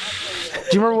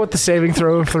 Do you remember what the saving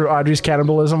throw for Audrey's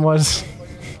cannibalism was?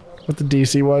 What the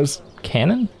DC was?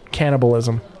 Cannon?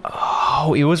 Cannibalism.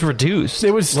 Oh, it was reduced.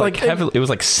 It was like heavily. It was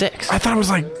like 6. I thought it was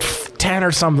like 10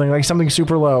 or something, like something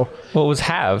super low. Well, it was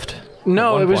halved.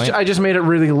 No, one it was. point. I just made it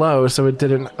really low, so it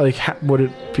didn't like. Would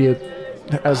it be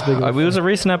as big? It was a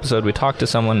recent episode. We talked to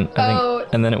someone, I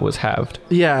think, and then it was halved.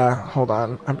 Yeah. Hold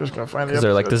on. I'm just gonna find the. Because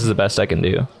they're like, episode. this is the best I can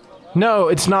do. No,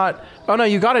 it's not. Oh no,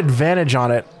 you got advantage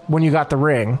on it when you got the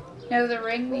ring. No, the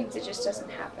ring means it just doesn't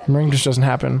happen. The ring just doesn't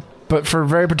happen. But for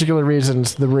very particular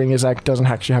reasons, the ring doesn't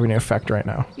actually have any effect right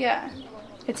now. Yeah.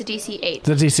 It's a DC 8.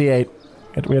 The DC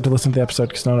 8. We had to listen to the episode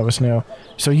because none of us knew.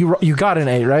 So you got an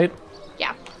 8, right?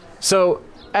 Yeah. So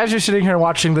as you're sitting here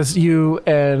watching this, you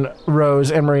and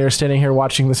Rose and Marie are standing here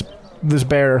watching this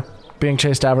bear being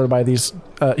chased after by these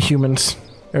humans,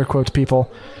 air quotes people.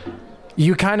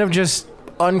 You kind of just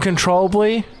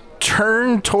uncontrollably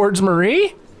turn towards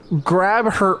Marie,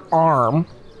 grab her arm,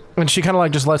 and she kind of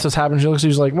like just lets this happen. She looks at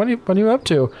you, she's like, what are you up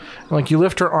to? And like you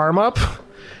lift her arm up,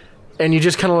 and you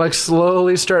just kind of like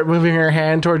slowly start moving her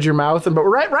hand towards your mouth. But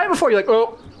right before you're like,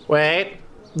 oh, wait,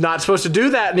 not supposed to do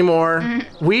that anymore.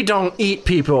 We don't eat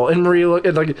people. And Marie,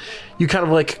 like, you kind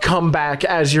of like come back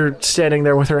as you're standing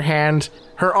there with her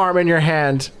arm in your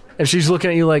hand, and she's looking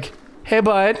at you like, hey,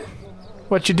 bud,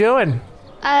 what you doing?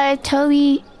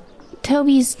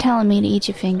 Toby's telling me to eat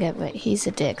your finger, but he's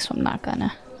a dick, so I'm not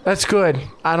gonna. That's good.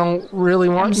 I don't really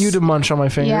want you to munch on my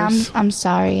fingers. Yeah, I'm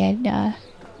sorry.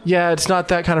 Yeah, it's not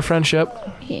that kind of friendship.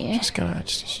 Yeah.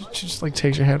 She just like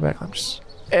takes your hand back.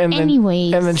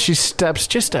 Anyways. And then she steps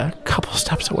just a couple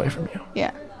steps away from you.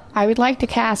 Yeah. I would like to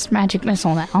cast magic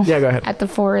missile now. Yeah, go ahead. At the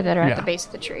 4 that are Yeah. at the base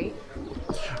of the tree.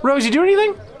 Rose, you do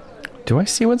anything? Do I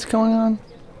see what's going on?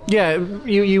 Yeah,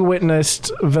 you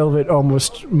witnessed Velvet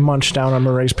almost munch down on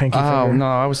Marie's pinky Oh, finger. no,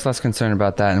 I was less concerned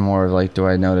about that and more like, do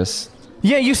I notice?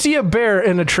 Yeah, you see a bear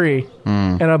in a tree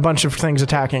and a bunch of things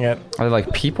attacking it. Are they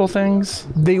like people things?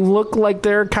 They look like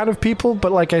they're kind of people,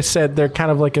 but like I said, they're kind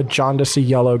of like a jaundicey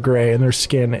yellow-gray, and their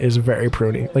skin is very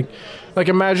pruny. Like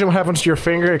imagine what happens to your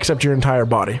finger, except your entire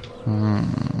body.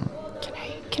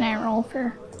 Can I roll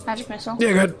for magic missile?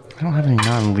 Yeah, good. I don't have any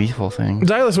non-lethal things.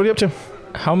 Xylus, what are you up to?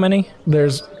 How many?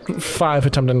 There's 5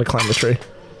 attempting to climb the tree.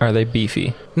 Are they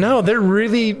beefy? No, they're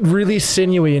really, really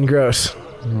sinewy and gross.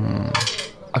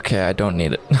 Okay, I don't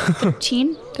need it.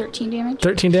 13 damage?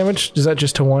 13 damage? Is that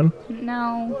just to 1?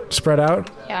 No. Spread out?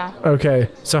 Yeah. Okay,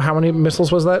 so how many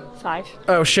missiles was that? 5.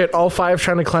 Oh shit, all 5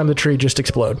 trying to climb the tree just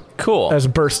explode. Cool. As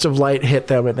bursts of light hit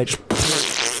them and they just...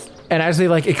 And as they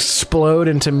like explode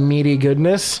into meaty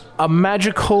goodness, a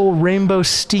magical rainbow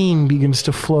steam begins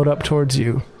to float up towards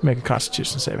you. Make a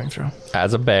Constitution saving throw.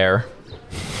 As a bear,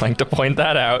 like to point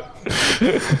that out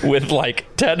with like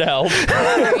 10 health.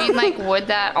 I mean, like, would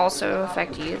that also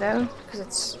affect you, though? Because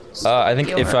it's... I think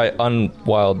if your- I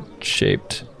unwild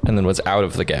shaped and then was out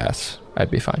of the gas, I'd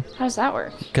be fine. How does that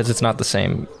work? Because it's not the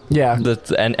same. Yeah.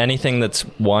 And anything that's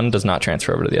one does not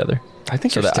transfer over to the other. I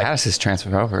think So your that I- status is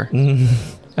transferred over.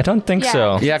 I don't think Yeah.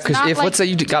 so. Yeah, It's because not if like let's say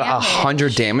you got damage.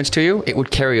 100 damage to you, it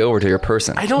would carry over to your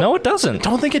person. I don't No, it doesn't.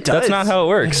 don't think it does. That's not how it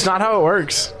works. It's not how it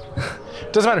works.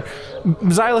 Doesn't matter.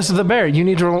 Xylus the bear, you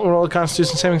need to roll a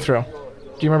Constitution saving throw. Do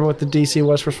you remember what the DC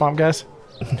was for swamp gas?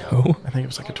 No. I think it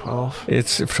was like a 12.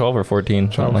 It's 12 or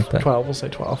 14, something like that. 12, we'll say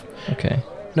 12. Okay.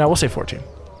 No, we'll say 14.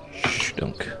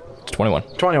 Dunk. It's 21.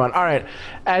 21. All right.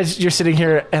 As you're sitting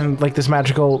here and like this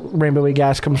magical rainbowy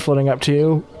gas comes floating up to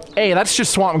you, hey, that's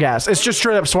just swamp gas. It's just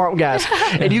straight up swamp gas.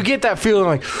 And you get that feeling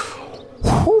like,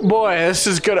 oh boy, this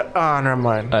is good. Oh, never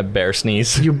mind. A bear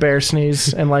sneeze. You bear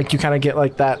sneeze and like you kind of get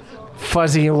like that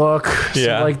fuzzy look.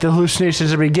 Yeah. So, like the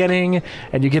hallucinations are beginning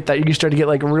and you get that, you start to get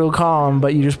like real calm,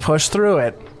 but you just push through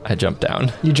it. I jumped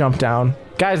down. You jump down.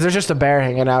 Guys, there's just a bear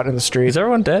hanging out in the street. Is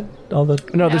everyone dead? All the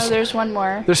No, No, there's there's one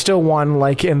more. still one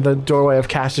like in the doorway of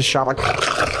Cass's shop. Like,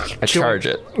 I charge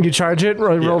it. you charge it,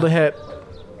 roll to hit.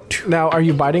 Now, are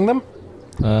you biting them?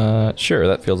 Sure,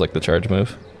 that feels like the charge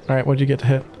move. All right, what'd you get to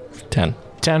hit? 10.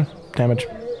 10 damage.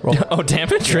 Roll. Oh,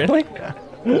 damage? Really?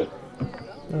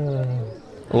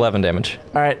 11 damage.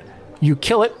 All right, you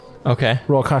kill it. Okay.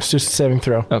 Roll a Constitution saving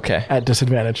throw Okay. at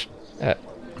disadvantage.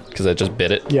 Because I just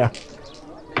bit it. Yeah.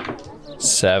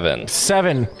 7.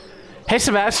 7. Hey,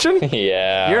 Sebastian.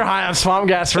 Yeah. You're high on swamp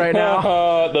gas right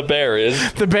now. The bear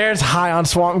is. The bear's high on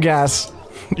swamp gas.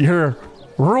 You're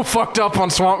real fucked up on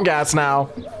swamp gas now.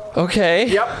 Okay.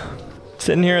 Yep.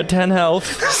 Sitting here at 10 health.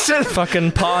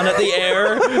 Fucking pawing at the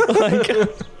air. Like.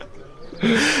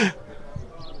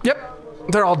 Yep.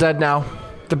 They're all dead now.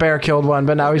 The bear killed one,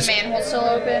 but now The he's... manhole's still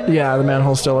open. Yeah, the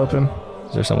manhole's still open.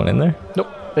 Is there someone in there? Nope.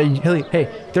 Hey,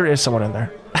 there is someone in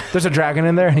there. There's a dragon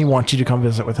in there, and he wants you to come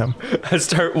visit with him. I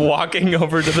start walking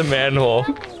over to the manhole.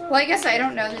 Well, I guess I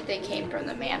don't know that they came from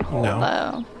the manhole, No.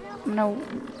 though. I'm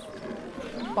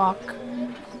gonna walk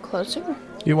closer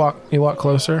You walk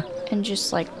closer. and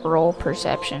just like roll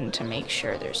perception to make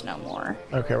sure there's no more.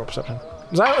 Okay, roll perception.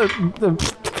 Xylus,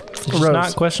 Just Rose.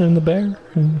 not questioning the bear.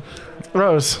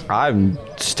 Rose. I'm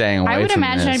staying away I would from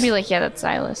imagine this. I'd be like, yeah, that's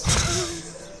Silas.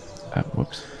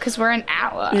 Whoops. Because we're an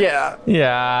outlaw. Yeah.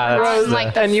 Yeah. We're that's on,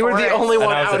 like, the And you were the forest. only And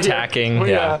one I was out here. attacking,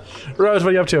 yeah. Rose, what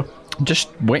are you up to? Just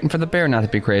waiting for the bear not to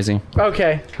be crazy.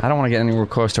 Okay. I don't want to get anywhere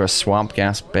close to a swamp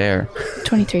gas bear.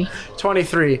 23.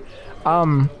 23.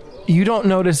 You don't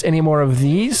notice any more of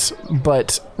these,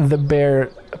 but the bear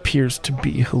appears to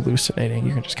be hallucinating.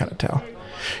 You can just kind of tell.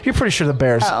 You're pretty sure the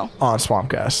bear's on swamp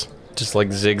gas. Just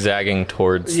like zigzagging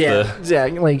towards Yeah, the... yeah.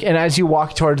 Like, and as you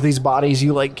walk towards these bodies,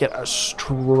 you like get a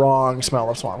strong smell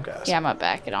of swamp gas. Yeah, I'm going to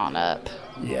back it on up.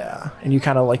 Yeah, and you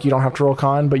kind of like, you don't have to roll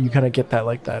con, but you kind of get that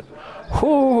like that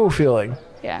whoo feeling.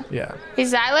 Yeah. Yeah. Hey,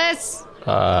 Silas!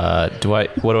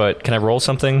 Can I roll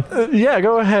something? Yeah,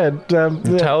 go ahead.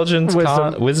 Intelligence?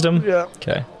 Wisdom. Wisdom? Yeah.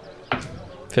 Okay.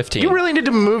 15. You really need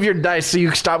to move your dice so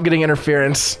you stop getting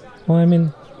interference. Well, I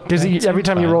mean, Because every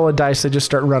time you fine. roll a dice, they just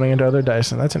start running into other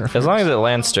dice, and that's interference. as long as it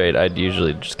lands straight, I'd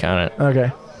usually just count it.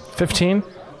 Okay. 15?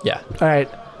 Yeah. All right.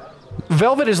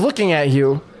 Velvet is looking at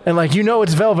you, and like you know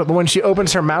it's Velvet, but when she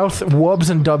opens her mouth, wubs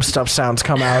and dub stuff sounds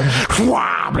come out.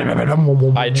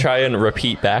 I try and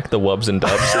repeat back the wubs and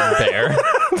dubs in bear.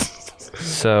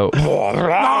 So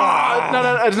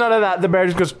No, it's none of that. The bear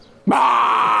just goes.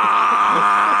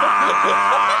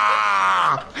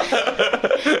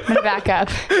 I'm going to back up.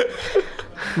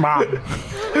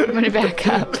 I'm going to back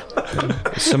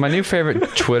up. So my new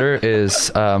favorite Twitter is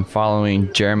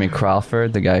following Jeremy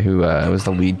Crawford, the guy who was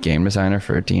the lead game designer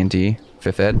for D&D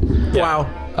 5th Ed.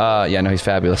 Wow. Yeah, no, he's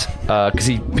fabulous. Because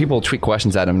people tweet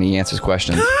questions at him and he answers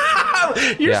questions.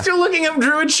 You're Yeah. still looking up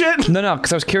druid shit? No,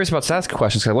 because I was curious about status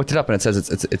questions. Because I looked it up and it says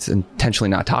it's intentionally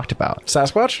not talked about.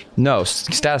 Sasquatch? No,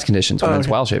 status conditions when it's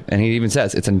okay. wild shape, and he even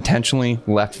says it's intentionally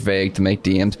left vague to make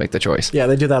DMs make the choice. Yeah,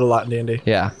 they do that a lot in D&D.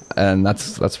 Yeah, and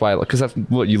that's why, because that's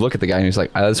what you look at the guy and he's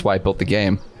like, that's why I built the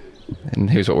game, and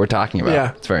here's what we're talking about.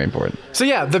 Yeah. It's very important. So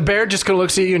yeah, the bear just kind of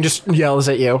looks at you and just yells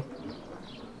at you.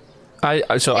 I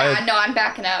No, I'm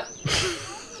backing up.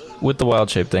 with the wild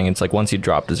shape thing, it's like once you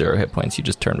drop to 0 hit points, you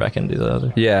just turn back into the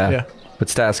other. Yeah. But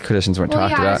status conditions weren't Well,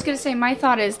 talked yeah, I about. was going to say, my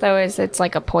thought is, though, is it's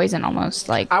like a poison almost.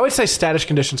 Like, I would say status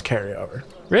conditions carry over.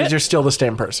 Really? Because you're still the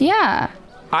same person. yeah.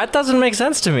 That doesn't make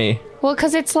sense to me. Well,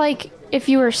 because it's like if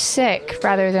you were sick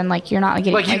rather than like you're not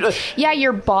getting Like, you- yeah,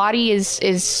 your body is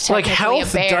Like technically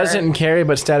health a bear. doesn't carry,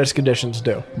 but status conditions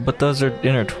do. But those are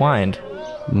intertwined.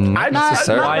 Not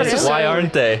necessarily. Why necessarily.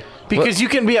 aren't they? Because you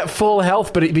can be at full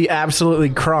health, but it'd be absolutely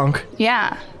crunk.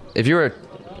 Yeah. If you were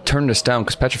turned to stone,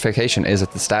 because petrification is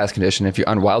at the status condition, if you're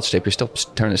on wild shape, you're still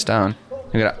turned to stone.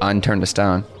 You're going to unturn to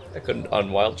stone. I couldn't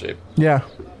unwild shape. Yeah.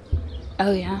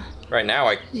 Oh yeah. Right now,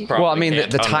 I probably Well, I mean, can't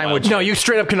the time unwild would- shape. No, you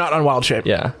straight up cannot unwild shape.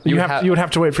 Yeah. You have- would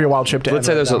have to wait for your wild shape to Let's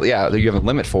say end there's right now. you have a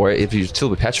limit for it. If you still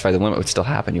be petrified, the limit would still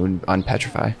happen. You wouldn't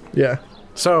unpetrify. Yeah.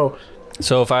 So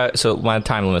So my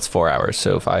time limit's 4 hours.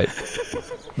 So if I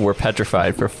were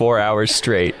petrified for 4 hours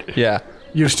straight, Yeah.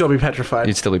 you'd still be petrified.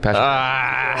 You'd still be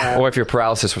petrified. Or if your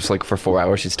paralysis was like for 4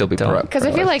 hours, you'd still be Because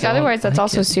I feel like otherwise that's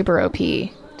also super OP.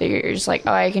 That you're just like,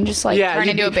 oh, I can just like turn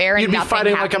you'd into a bear and you'd be nothing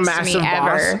fighting like a happens massive to me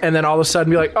boss, ever. and then all of a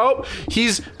sudden be like, oh,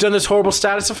 he's done this horrible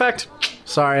status effect.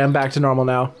 Sorry, I'm back to normal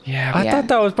now. Yeah. I Yeah. thought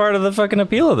that was part of the fucking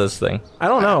appeal of this thing. I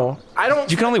don't know. I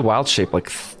don't. You can only wild shape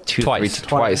like Twice.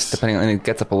 twice, depending on, and it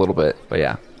gets up a little bit. But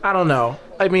yeah. I don't know.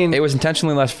 I mean, It was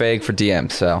intentionally left vague for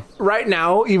DM, so. right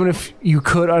now, even if you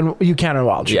could, you can't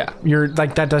unwild shape. Yeah. You're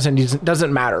like that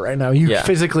doesn't matter right now. You Yeah.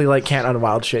 physically like can't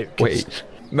unwild shape. 'Cause Wait.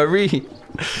 Marie,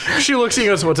 She looks at you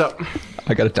and goes, "What's up?"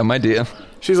 I got a dumb idea.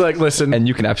 She's like, "Listen." And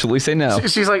you can absolutely say no.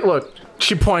 She's like, look,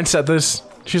 she points at this.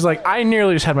 She's like, I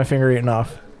nearly just had my finger eaten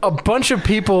off. A bunch of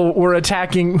people were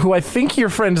attacking who I think your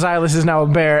friend Xylus is now a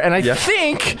bear. And I Yeah.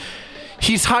 think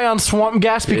he's high on swamp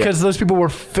gas because those people were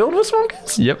filled with swamp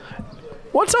gas. Yep.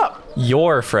 What's up?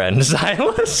 Your friend,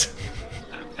 Silas?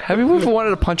 Have you ever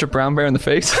wanted to punch a brown bear in the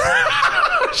face?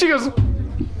 She goes,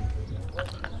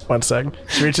 1 second.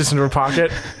 She reaches into her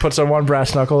pocket, puts on one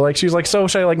brass knuckle. Like, she's like, so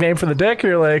should I like name for the dick?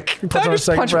 Or like, puts on a Just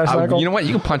second punch him. brass knuckle? You know what?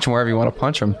 You can punch him wherever you want to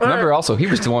punch him. Remember, also, he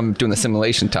was the one doing the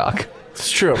simulation talk. It's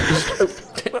true.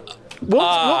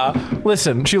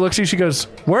 Listen, she looks at you, she goes,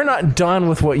 we're not done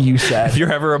with what you said. If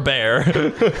you're ever a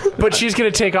bear. But she's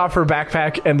going to take off her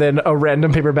backpack and then a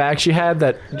random paper bag she had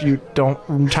that you don't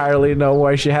entirely know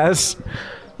why she has.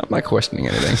 I'm not questioning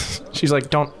anything. She's like,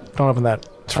 don't open that.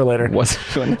 It's for later. What's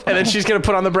going on? And then she's going to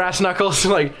put on the brass knuckles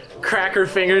and like crack her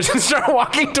fingers and start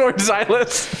walking towards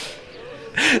Xylus.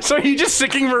 So are you just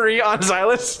sicking Marie on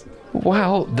Xylus?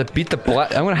 Wow, I'm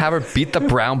gonna have her beat the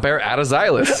brown bear out of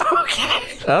Xylus. Okay.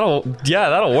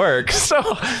 That'll work.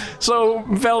 So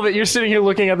Velvet, you're sitting here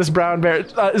looking at this brown bear.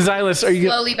 Xylus, are you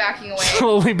Slowly backing away.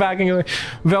 slowly backing away?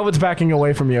 Velvet's backing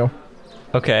away from you.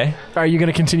 Okay. Are you going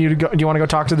to continue to go? Do you want to go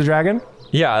talk to the dragon?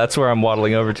 Yeah, that's where I'm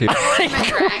waddling over to. I'm a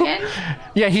dragon?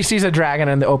 Yeah, he sees a dragon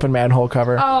in the open manhole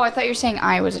cover. Oh, I thought you were saying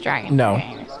I was a dragon. No.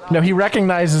 Okay. No, he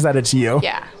recognizes that it's you.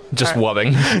 Yeah. Just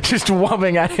wubbing. Just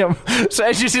wubbing at him. So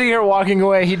as you're sitting here walking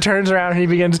away, he turns around and he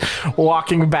begins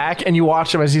walking back, and you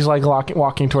watch him as he's like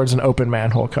walking towards an open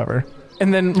manhole cover.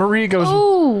 And then Marie goes,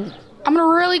 Oh, I'm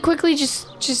gonna really quickly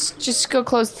just go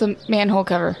close the manhole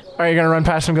cover. Are you gonna run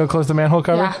past him, go close the manhole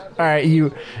cover? Yeah. All right,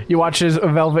 you watch as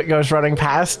Velvet goes running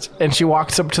past, and she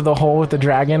walks up to the hole with the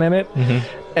dragon in it,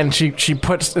 and she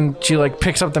like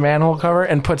picks up the manhole cover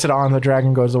and puts it on. The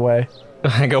dragon goes away.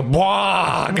 I go,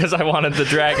 wah, because I wanted the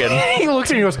dragon. He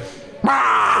looks at you and goes,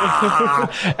 "Bah!"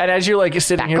 And as you're like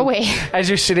sitting here, away. as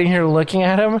you're sitting here looking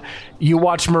at him, you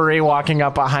watch Marie walking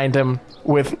up behind him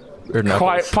with Or knuckles.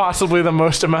 quite possibly the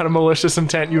most amount of malicious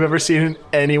intent you've ever seen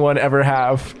anyone ever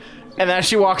have. And as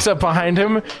she walks up behind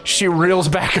him, she reels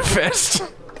back a fist.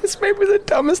 This may be the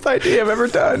dumbest idea I've ever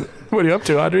done. What are you up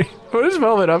to, Audrey? What is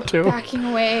Velvet up to? Backing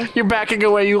away. You're backing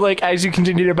away. You like as you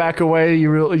continue to back away,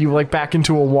 you like back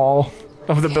into a wall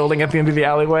of the building at the end of the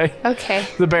alleyway. Okay.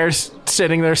 The bear's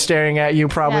sitting there staring at you,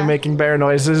 probably Yeah. making bear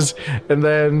noises. And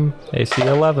then, AC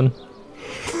 11.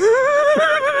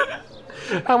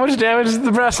 how much damage does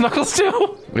the brass knuckles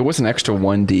do? It was an extra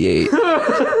 1d8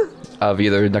 of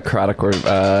either necrotic or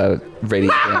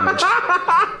radiant damage.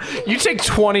 You take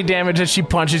 20 damage as she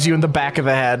punches you in the back of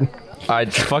the head. I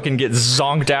fucking get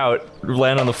zonked out,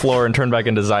 land on the floor, and turn back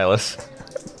into Xylus.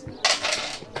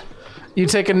 You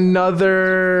take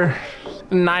another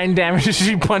 9 damage as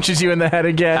she punches you in the head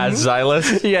again. As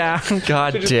Xylus? Yeah.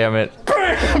 God damn it.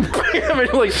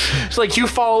 It's like you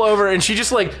fall over, and she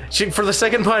just like for the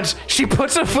second punch, she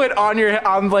puts a foot on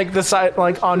the side,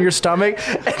 like on your stomach,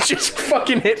 and just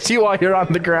fucking hits you while you're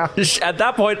on the ground. At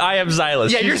that point, I am Xylus.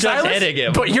 Yeah, She's you're just Xylus, hitting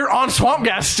him. but you're on swamp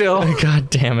gas still. God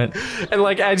damn it. And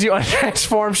like as you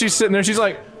untransform, she's sitting there. She's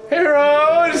like, "Hey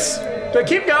Rose, do I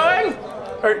keep going?"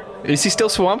 Or Is he still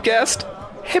swamp gassed?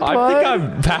 "Hey I bud." think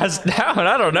I'm passed down.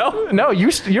 I don't know. No, you're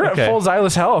Okay. at full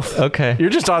Xylus health. Okay. You're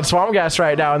just on swamp gas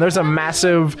right now, and there's a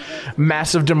massive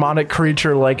demonic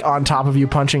creature like on top of you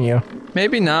punching you.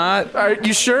 Maybe not. Are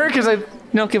you sure? Because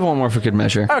No, give one more for good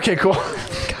measure. okay, cool.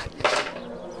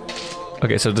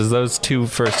 Okay, so does those two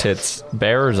first hits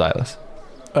bear or Xylus?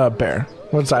 Bear.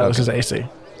 What Xylus is AC?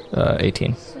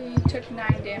 18. So you took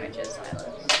 9 damage as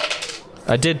Xylus.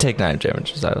 I did take 9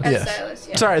 damage as Xylus. As Yes. Xylus,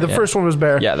 yeah. Sorry, the first one was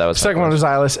Bear. Yeah, that was Second one was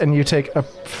Xylus, and you take a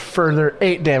further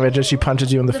 8 damage as she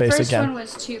punches you in the The face first again. one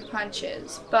was 2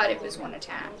 punches, but it was 1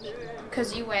 attack.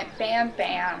 Because you went bam,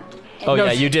 bam. And Oh, No,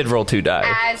 yeah, you did roll 2 die.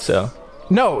 As- So,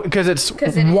 No, because it's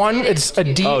 'Cause it- one. it It's is a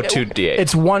 2D8. D. oh, 2d8.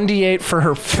 It's 1d8 for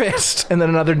her fist, and then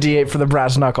another d8 for the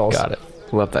brass knuckles. Got it.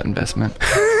 Love that investment.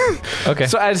 Okay.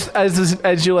 So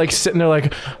as you like sitting there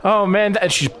like, oh man,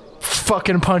 and she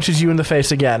fucking punches you in the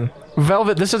face again.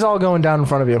 Velvet, this is all going down in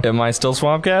front of you. Am I still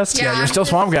swamp gassed? you're I'm still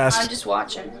swamp gassed. I'm just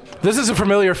watching. This is a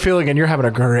familiar feeling, and you're having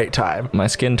a great time. My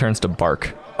skin turns to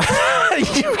bark.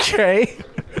 You okay?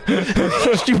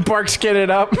 You bark skin it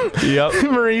up. Yep.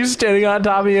 Marie's standing on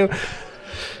top of you.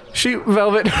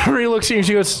 Velvet, Marie looks at you and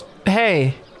she goes,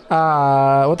 hey,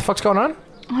 what the fuck's going on?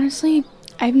 Honestly,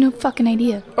 I have no fucking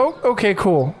idea. Oh, okay,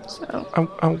 cool. So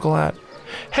I'm glad.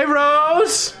 Hey,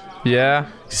 Rose! Yeah.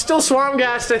 Still swamp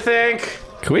gassed, I think.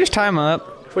 Can we just tie him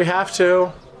up? If we have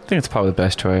to. I think it's probably the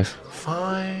best choice.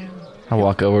 Fine. I'll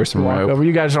walk over some Walk rope. over.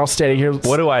 You guys are all standing here.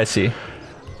 What do I see?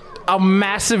 A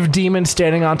massive demon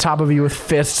standing on top of you with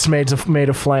fists made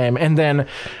of flame, and then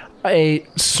a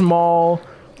small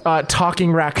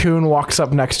talking raccoon walks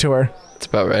up next to her. That's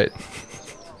about right.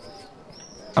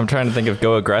 I'm trying to think of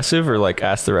go aggressive or like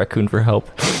ask the raccoon for help.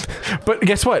 But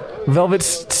guess what?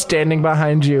 Velvet's standing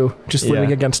behind you, just Yeah.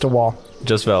 leaning against a wall.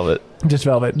 Just Velvet. Just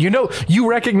Velvet. You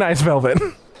recognize Velvet.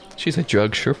 She's a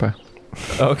drug Sherpa.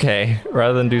 Okay.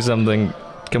 Rather than do something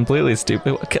completely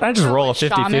stupid, can I just roll a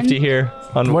Shaman? 50-50 here?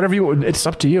 On, Whatever you. It's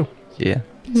up to you. Yeah.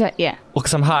 is that yeah? well,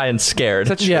 because I'm high and scared.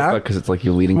 That's Yeah. because it's like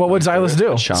you leading. What would Xylus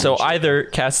do? So either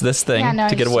cast this thing Yeah, no,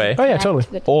 to get just- away, Oh yeah,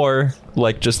 totally. or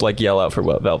like just like yell out for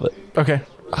what Velvet. Okay.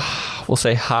 We'll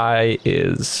say high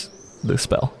is the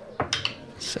spell.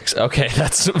 6. Okay,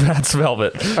 that's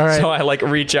Velvet. All right. So I like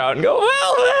reach out and go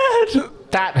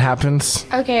Velvet. That happens.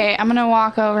 Okay, I'm gonna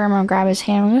walk over. I'm gonna grab his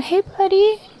hand and go, "Hey,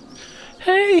 buddy.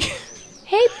 Hey.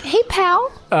 Hey, pal."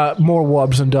 More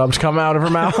wubs and dubs come out of her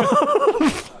mouth.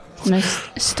 I'm gonna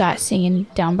start singing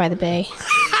Down by the Bay.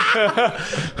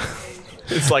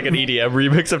 It's like an EDM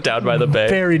remix of Down by the Bay.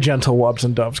 Very gentle wubs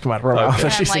and doves come out of her mouth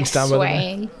as she I'm like sings Down by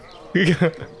the Bay.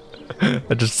 swaying.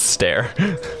 I just stare.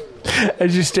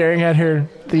 As you're staring at her,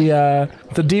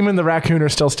 the demon, the raccoon are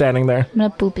still standing there. I'm gonna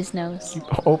boop his nose.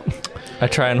 Oh, I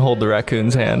try and hold the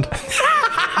raccoon's hand.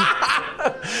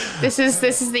 This is the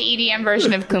EDM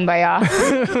version of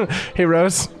Kumbaya. hey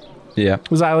Rose. Yeah.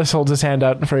 Xylus holds his hand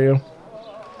out for you.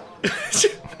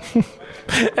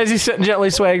 As he's gently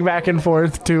swaying back and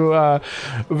forth to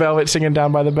Velvet singing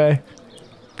Down by the Bay.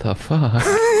 The fuck?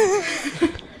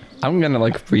 I'm gonna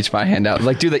like reach my hand out,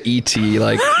 like do the ET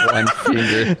like one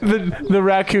finger. The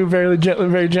raccoon very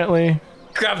gently.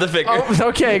 Grab the finger. Oh,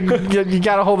 okay, you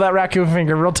gotta hold that raccoon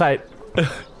finger real tight.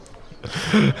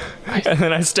 And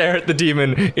then I stare at the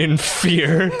demon in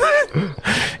fear.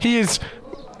 He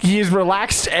is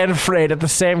relaxed and afraid at the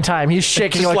same time. He's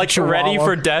shaking Just like a like chihuahua. ready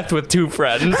for death with two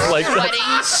friends. Like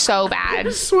Sweating so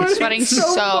bad. Sweating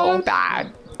so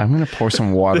bad. I'm gonna pour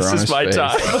some water this on is his my face.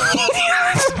 time.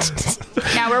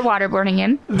 Now we're waterboarding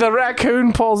him. The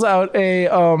raccoon pulls out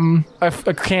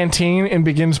a canteen and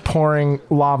begins pouring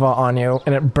lava on you,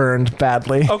 and it burned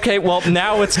badly. Okay, well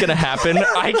now it's gonna happen.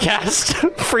 I cast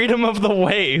Freedom of the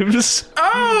Waves.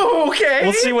 Oh, okay.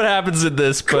 We'll see what happens in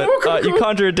this, but you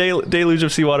conjure a deluge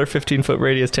of seawater, 15-foot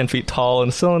radius, 10 feet tall in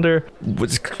a cylinder,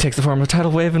 which takes the form of a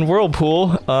tidal wave and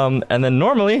whirlpool. And then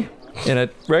normally, in a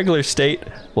regular state,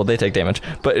 well, they take damage,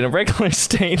 but in a regular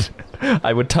state,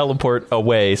 I would teleport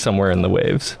away somewhere in the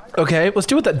waves. Okay, let's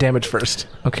do with that damage first.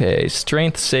 Okay,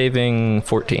 strength saving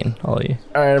 14. Ollie.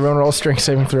 All right, everyone roll strength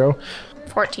saving throw.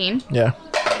 14. Yeah.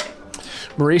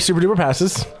 Marie super duper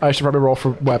passes. I should probably roll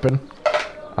for weapon.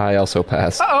 I also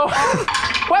pass. Oh,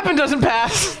 weapon doesn't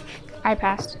pass. I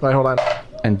passed. Wait, hold on.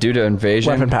 And due to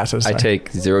invasion, Weapon passes, I sorry.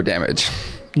 take 0 damage.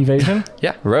 Evasion.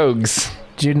 Yeah, rogues.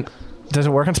 Does it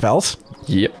work on spells?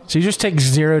 Yep. So you just take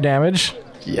 0 damage.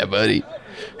 Yeah, buddy.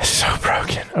 So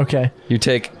broken. Okay. You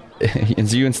take,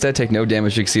 and you instead take no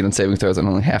damage to exceed on saving throws and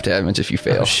only half damage if you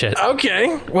fail. Oh, shit.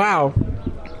 Okay. Wow.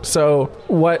 So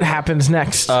what happens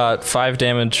next? 5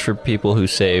 damage for people who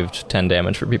saved, 10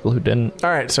 damage for people who didn't. All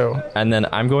right. So And then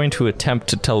I'm going to attempt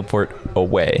to teleport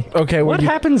away. okay. What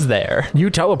happens there?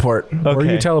 You teleport. Where are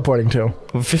Okay. you teleporting to?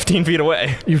 15 feet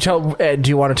away. You do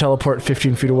you want to teleport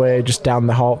 15 feet away, just down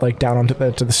the hall, like down onto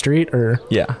to the street, or?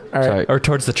 Yeah. All right. Sorry. Or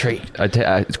towards the tree.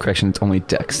 Correction, it's only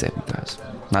dex saving throws,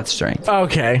 not strength.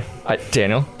 Okay.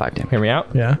 Daniel, 5 damage. hear me out.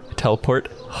 Yeah. I teleport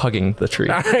hugging the tree.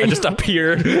 right. I just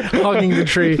appear Hugging the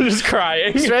tree. just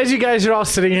crying. So as you guys are all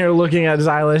sitting here looking at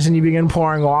Xylus and you begin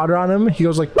pouring water on him, he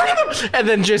goes like, and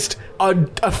then just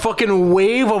a fucking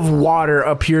wave of water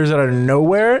appears out of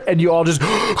nowhere, and you all just,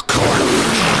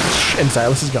 and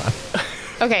Xylus is gone.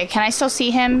 Okay, can I still see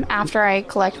him after I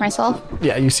collect myself?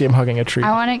 Yeah, you see him hugging a tree.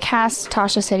 I want to cast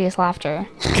Tasha's Hideous Laughter.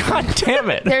 God damn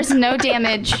it. There's no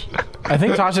damage. I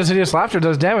think Tasha's Hideous Laughter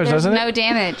does damage, There's doesn't no it?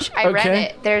 damage. I read Okay.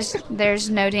 it. There's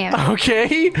no damage.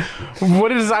 Okay. What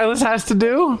does Xylus has to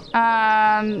do?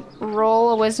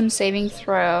 Roll a wisdom saving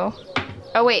throw.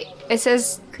 Oh wait, it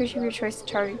says creature of your choice to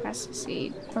target must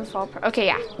succeed or fall. Okay,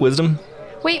 yeah. Wisdom?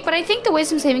 Wait, but I think the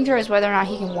wisdom saving throw is whether or not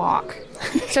he can walk.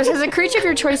 So it says a creature of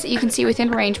your choice that you can see within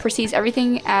range perceives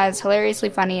everything as hilariously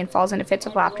funny and falls into fits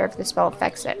of laughter if the spell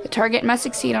affects it. The target must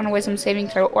succeed on a wisdom saving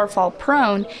throw or fall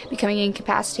prone, becoming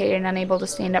incapacitated and unable to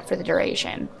stand up for the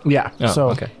duration. Yeah. Oh, so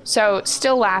okay. So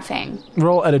still laughing,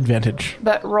 roll at advantage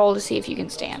but roll to see if you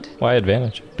can stand. Why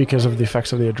advantage? because of the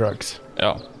effects of the drugs.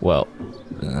 Oh, well.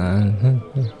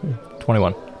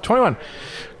 21. 21.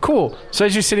 Cool. So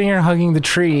as you're sitting here hugging the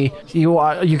tree, you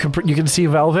can see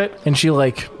Velvet, and she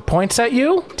like points at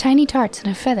you. Tiny tarts and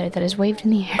a feather that is waved in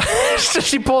the air. So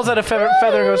she pulls out a feather and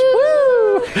goes,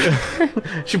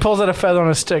 woo! She pulls out a feather on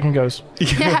a stick and goes,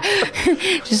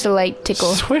 Just a light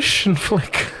tickle. swish and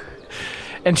flick.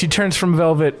 And she turns from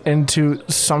Velvet into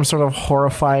some sort of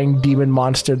horrifying demon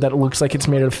monster that looks like it's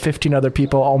made of 15 other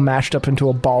people all mashed up into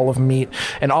a ball of meat.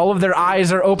 And all of their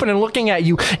eyes are open and looking at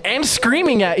you and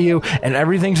screaming at you. And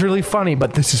everything's really funny,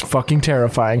 but this is fucking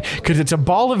terrifying because it's a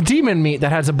ball of demon meat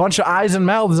that has a bunch of eyes and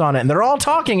mouths on it. And they're all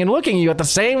talking and looking at you at the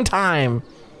same time.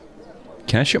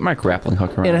 Can I shoot my grappling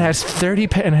hook around? And it has 30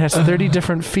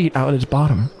 different feet out at its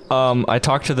bottom. I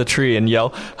talk to the tree and yell,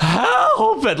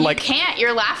 help! And You like, can't.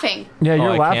 You're laughing. Yeah,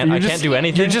 you're I laughing. can't- I can't do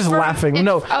anything? You're just laughing.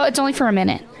 No. Oh, it's only for a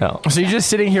minute. no. So you're just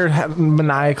sitting here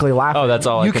maniacally laughing. Oh, that's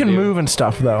all I You can can do. move and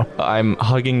stuff, though. I'm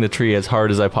hugging the tree as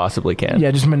hard as I possibly can.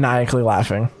 Yeah, just maniacally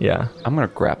laughing. Yeah. I'm gonna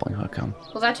grappling hook him.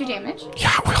 Will that do damage?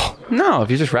 Yeah, I will. No,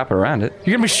 if you just wrap it around it.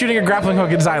 You're going to be shooting a grappling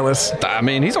hook at Xylus. I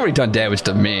mean, he's already done damage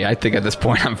to me. I think at this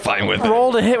point I'm fine with it.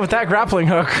 Roll to hit with that grappling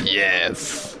hook.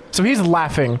 Yes. So he's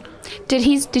laughing. Did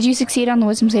you succeed on the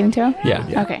wisdom saving throw?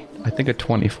 Yeah. Okay. I think a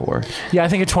 24. Yeah, I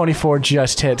think a 24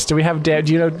 just hits. Do we have do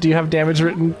you have damage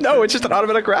written? No, it's just an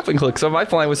automatic grappling hook. So my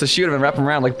plan was to shoot him and wrap him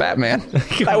around like Batman.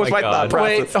 That was my thought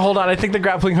process. Wait, hold on. I think the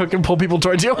grappling hook can pull people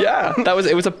towards you. Yeah,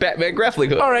 it was a Batman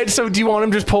grappling hook. All right, so do you want him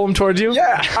to just pull him towards you?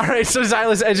 Yeah. All right, so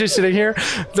Xylus, as you're sitting here,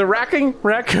 the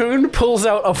raccoon pulls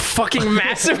out a fucking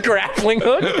massive grappling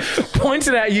hook, points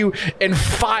it at you, and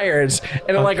fires.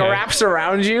 And it like wraps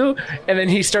around you, and then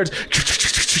he starts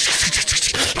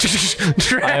I am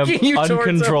dragging you towards him.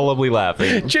 uncontrollably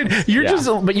laughing. You're just,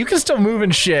 but you can still move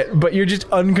and shit, but you're just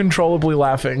uncontrollably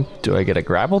laughing. Do I get a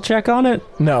grapple check on it?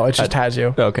 No, it just has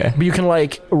you. Okay. But you can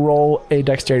like roll a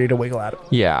dexterity to wiggle at it.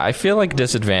 Yeah, I feel like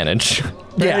disadvantage.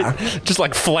 Yeah. Just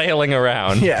like flailing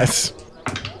around. Yes.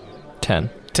 10.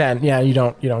 10. Yeah, you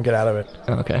don't get out of it.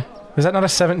 Okay. Is that not a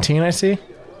 17 I see?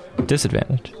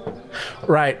 Disadvantage.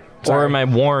 Right. Or Sorry. am I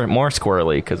more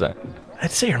squirrely? Because I'd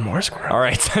say you're more squirrel. all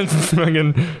right,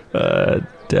 fucking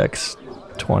Dex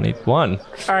 21.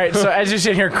 All right, so as you're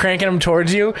sitting here cranking him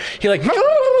towards you, he like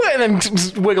and then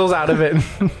just wiggles out of it.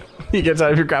 He gets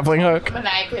out of your grappling hook.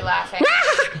 Maniacally laughing.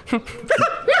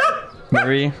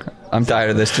 Marie, I'm tired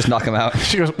of this. Just knock him out.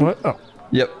 She goes, "What? Oh,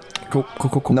 Yep. cool.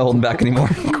 No holding back anymore.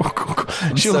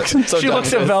 She so- looks. I'm so She done looks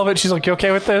with at this. Velvet. She's like, "You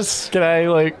okay with this? Can I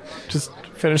like just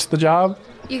finish the job?"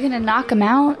 You're gonna knock him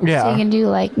out? Yeah. So you can do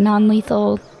like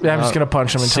non-lethal. Yeah, I'm just gonna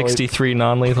punch him until 63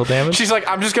 non-lethal damage. She's like,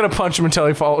 "I'm just gonna punch him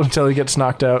until he gets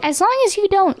knocked out." As long as you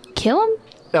don't kill him.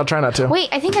 I'll try not to. Wait,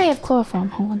 I think I have chloroform.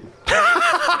 Hold on.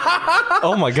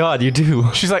 Oh my god, you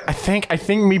do. She's like, I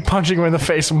think me punching him in the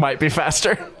face might be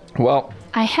faster. Well,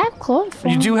 I have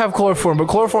chloroform. You do have chloroform, but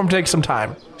chloroform takes some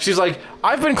time. She's like,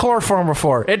 I've been chloroform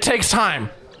before. It takes time.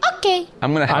 Okay.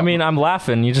 I'm gonna. Help. I mean, I'm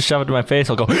laughing. You just shove it to my face.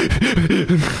 I'll go.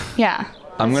 Yeah.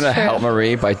 I'm gonna That's true. help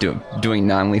Marie by doing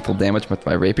non-lethal damage with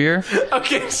my rapier,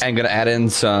 Okay. and gonna add in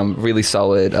some really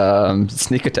solid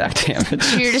sneak attack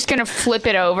damage. You're just gonna flip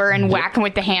it over and whack him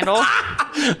with the handle.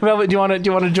 Velvet, do you want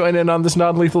to join in on this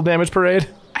non-lethal damage parade?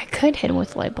 I could hit him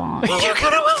with light bomb. You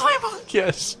could have with label.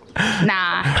 Yes.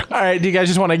 Nah, All right. Do you guys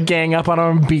just want to gang up on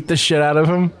him and beat the shit out of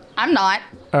him? I'm not.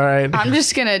 All right. I'm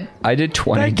just gonna. I did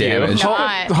 20 Thank you. damage.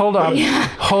 Not. Hold up.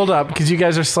 Hold up, because you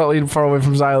guys are slightly far away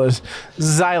from Xylus.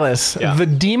 Xylus, the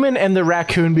demon and the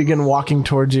raccoon begin walking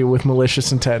towards you with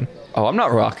malicious intent. Oh, I'm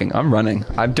not rocking. I'm running.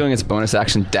 I'm doing its bonus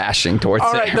action dashing towards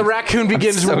All it. right, the raccoon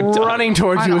begins so done. running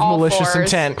towards On you with all malicious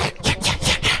fours. intent.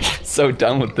 So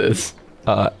done with this.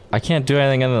 I can't do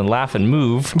anything other than laugh and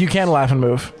move. You can laugh and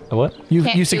move. What? You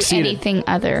Can't succeeded. do anything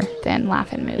other than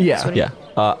laugh and move. Yeah. That's what it- Yeah.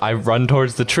 I run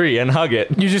towards the tree and hug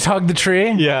it. You just hug the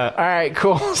tree? Yeah. All right,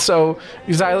 cool. So,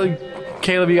 Xylus,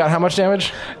 Caleb, you got how much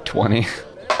damage? 20.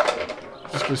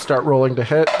 Just gonna start rolling to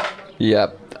hit.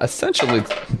 Yep. Essentially,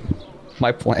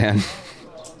 my plan.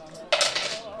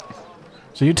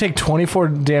 So you take 24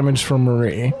 damage from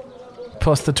Marie,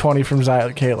 plus the 20 from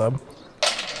Caleb.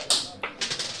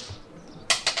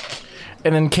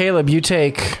 And then Caleb, you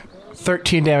take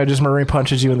 13 damage as Marie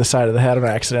punches you in the side of the head on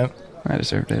accident. I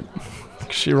deserved it.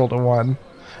 She rolled a 1.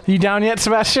 You down yet,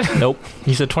 Sebastian? Nope.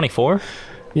 You said 24?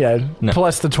 Yeah, No.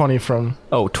 plus the 20 from...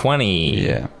 Oh, 20.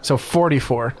 Yeah. So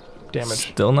 44 damage.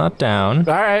 Still not down.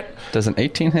 All right. Does an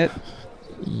 18 hit?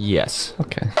 Yes.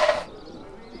 Okay.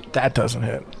 That doesn't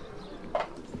hit.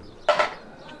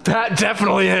 That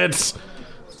definitely hits.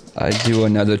 I do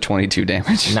another 22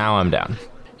 damage. Now I'm down.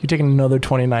 You take another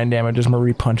 29 damage as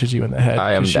Marie punches you in the head.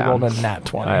 I am 'cause she down. rolled a nat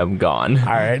 20. I am gone. All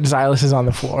right, Xylus is on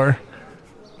the floor.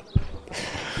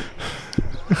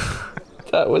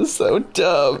 That was so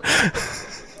dumb.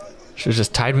 Should've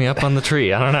just tied me up on the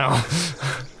tree. I don't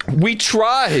know. We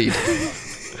tried.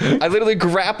 I literally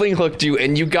grappling hooked you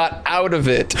and you got out of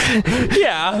it.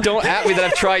 Yeah. Don't at me that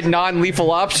I've tried non-lethal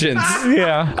options.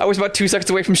 Yeah. I was about 2 seconds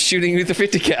away from shooting you with a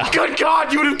 50 cal. Good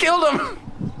God, you would have killed him.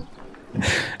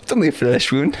 It's only a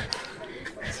flesh wound.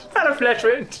 Not a flesh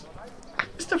wound.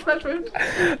 Just a flesh wound.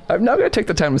 I'm not going to take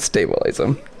the time to stabilize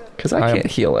him because I can't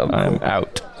heal him. I'm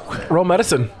out. Roll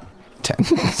medicine. 10.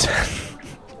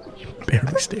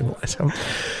 Barely stabilize him.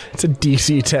 It's a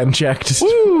DC 10 check.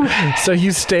 So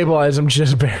you stabilize him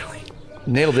just barely.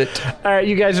 Nailed it. All right,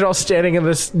 you guys are all standing in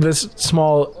this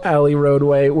small alley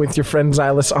roadway with your friend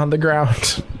Xylus on the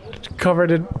ground,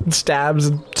 covered in stabs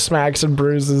and smacks and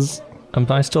bruises. Am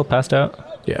I still passed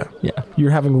out? Yeah. Yeah.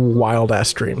 You're having wild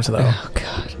ass dreams though. Oh,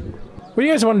 God. What do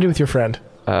you guys want to do with your friend?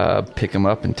 Pick him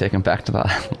up and take him back to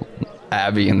the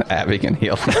Abbey, and the Abbey can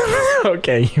heal him.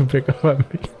 Okay, you pick him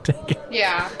up and take it.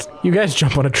 Yeah. You guys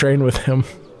jump on a train with him,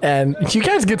 and you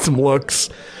guys get some looks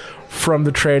from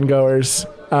the train goers,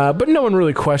 but no one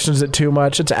really questions it too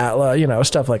much. It's Atla,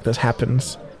 stuff like this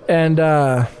happens. And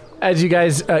As you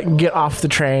guys get off the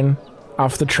tram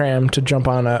to jump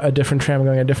on a different tram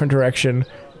going a different direction,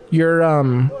 you're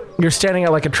standing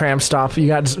at like a tram stop. You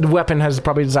got the weapon has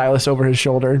probably Xylus over his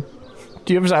shoulder.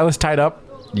 Do you have Xylus tied up?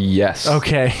 Yes.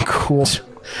 Okay, cool.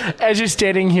 As you're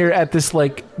standing here at this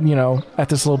at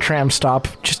this little tram stop,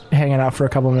 just hanging out for a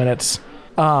couple minutes,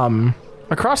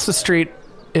 across the street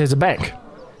is a bank.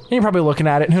 And you're probably looking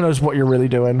at it, and who knows what you're really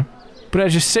doing. But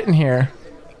as you're sitting here,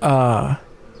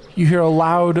 you hear a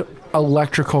loud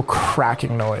electrical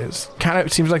cracking noise. Kind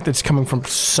of seems like it's coming from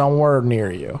somewhere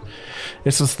near you.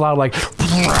 It's this loud like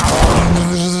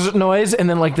noise, and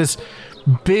then like this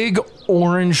big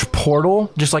orange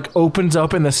portal just like opens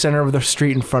up in the center of the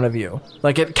street in front of you.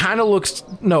 Like it kind of looks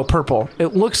purple.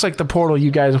 It looks like the portal you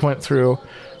guys went through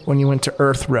when you went to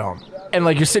Earth Realm. And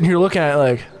like you're sitting here looking at it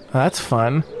like, oh, that's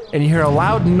fun. And you hear a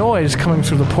loud noise coming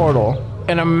through the portal,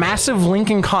 and a massive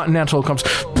Lincoln Continental comes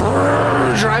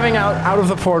driving out of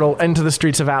the portal into the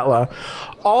streets of Atla.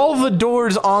 All the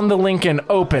doors on the Lincoln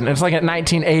open. It's like a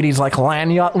 1980s like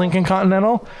land yacht Lincoln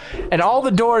Continental. And all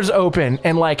the doors open,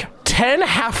 and like 10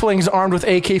 halflings armed with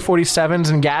AK-47s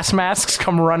and gas masks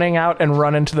come running out and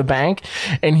run into the bank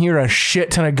and hear a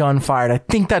shit ton of gunfire. I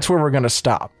think that's where we're going to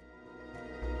stop.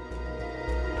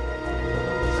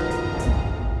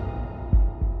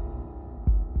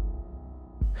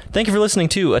 Thank you for listening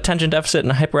to Attention Deficit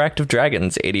and Hyperactive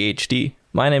Dragons, ADHD.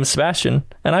 My name is Sebastian,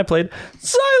 and I played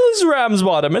Silas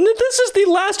Ramsbottom, and this is the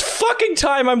last fucking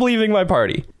time I'm leaving my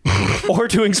party. Or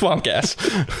doing Swamp Gas.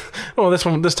 Well,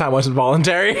 this time wasn't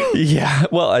voluntary. Yeah,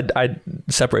 well, I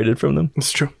separated from them.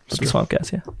 It's true. It's true. Swamp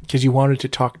Gas, yeah. Because you wanted to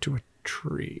talk to a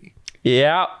tree.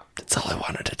 Yeah, that's all I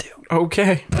wanted to do.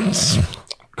 Okay.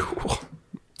 Cool.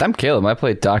 I'm Caleb. I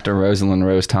played Dr. Rosalind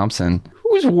Rose Thompson,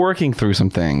 who was working through some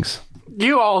things.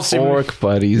 You all seem... Orc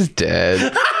buddy's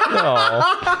dead.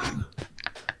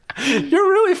 You're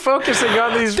really focusing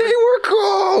on these... They were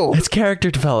cool! It's character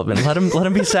development. Let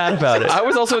him be sad about it.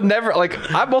 I'm also never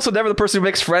the person who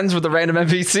makes friends with the random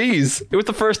NPCs. It was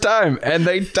the first time, and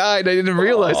they died. I didn't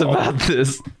realize about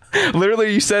this.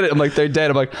 Literally, you said it. I'm like, they're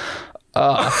dead. I'm like,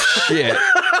 oh, shit.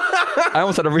 I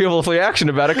almost had a real reaction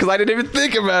about it because I didn't even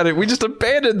think about it. We just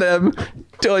abandoned them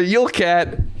to a Yule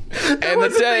Cat. It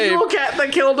wasn't the Yule Cat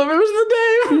that killed him. It was the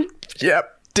Dave.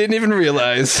 Yep. Didn't even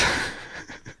realize.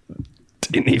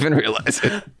 Didn't even realize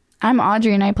it. I'm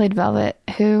Audrey, and I played Velvet,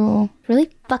 who really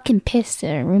fucking pissed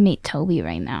at her roommate Toby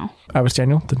right now. I was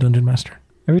Daniel, the Dungeon Master.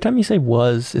 Every time you say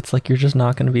was, it's like you're just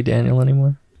not going to be Daniel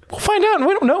anymore. We'll find out. We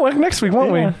don't know next week,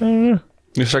 won't we?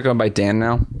 You start going by Dan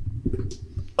now?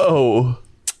 Oh.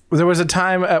 There was a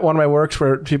time at one of my works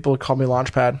where people called me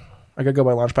Launchpad. I could go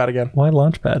by Launchpad again. Why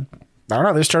Launchpad? I don't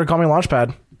know. They started calling me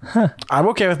Launchpad. Huh. I'm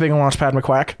okay with being a Launchpad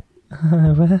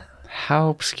McQuack. How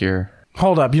obscure.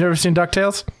 Hold up. You never seen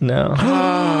DuckTales? No.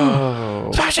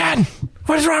 Oh. Sebastian!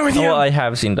 What is wrong with you? Well, I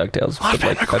have seen DuckTales, but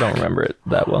like, I don't remember it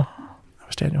that well. That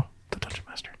was Daniel, the Dungeon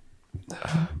Master.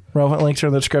 Relevant links are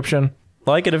in the description.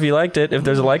 Like it if you liked it. If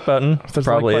there's a like button,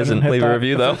 probably like isn't. Leave a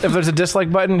review, though. If there's a dislike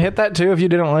button, hit that too. If you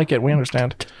didn't like it, we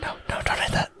understand. No, don't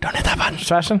hit that. Don't hit that button.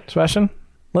 Sebastian,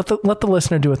 let the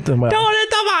listener do it well. Don't hit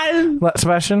the button.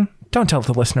 Sebastian, don't tell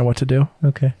the listener what to do.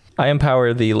 Okay. I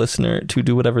empower the listener to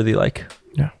do whatever they like.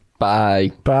 Yeah.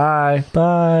 Bye. Bye.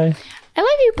 Bye. I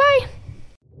love you. Bye.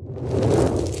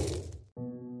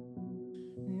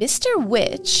 Mr.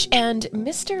 Witch and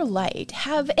Mr. Light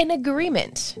have an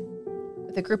agreement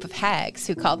with a group of hags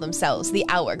who call themselves the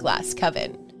Hourglass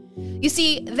Coven. You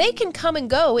see, they can come and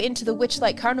go into the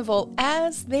Witchlight Carnival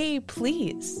as they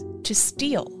please to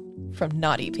steal from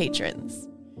naughty patrons.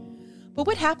 But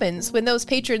what happens when those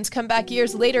patrons come back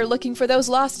years later looking for those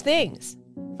lost things?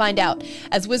 Find out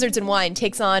as Wizards and Wine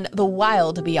takes on the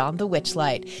wild beyond the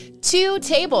Witchlight. 2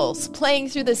 tables playing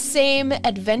through the same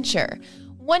adventure.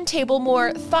 One table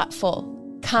more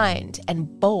thoughtful, kind,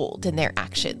 and bold in their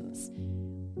actions.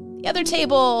 The other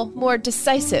table more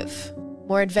decisive,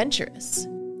 more adventurous, a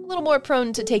little more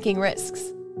prone to taking risks.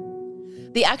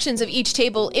 The actions of each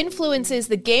table influences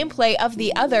the gameplay of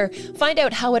the other. Find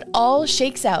out how it all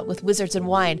shakes out with Wizards and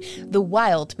Wine, the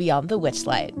wild beyond the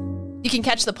Witchlight. You can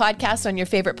catch the podcast on your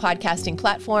favorite podcasting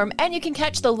platform, and you can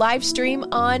catch the live stream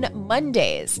on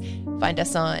Mondays. Find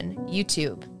us on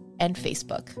YouTube and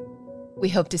Facebook. We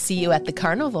hope to see you at the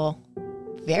carnival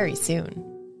very soon.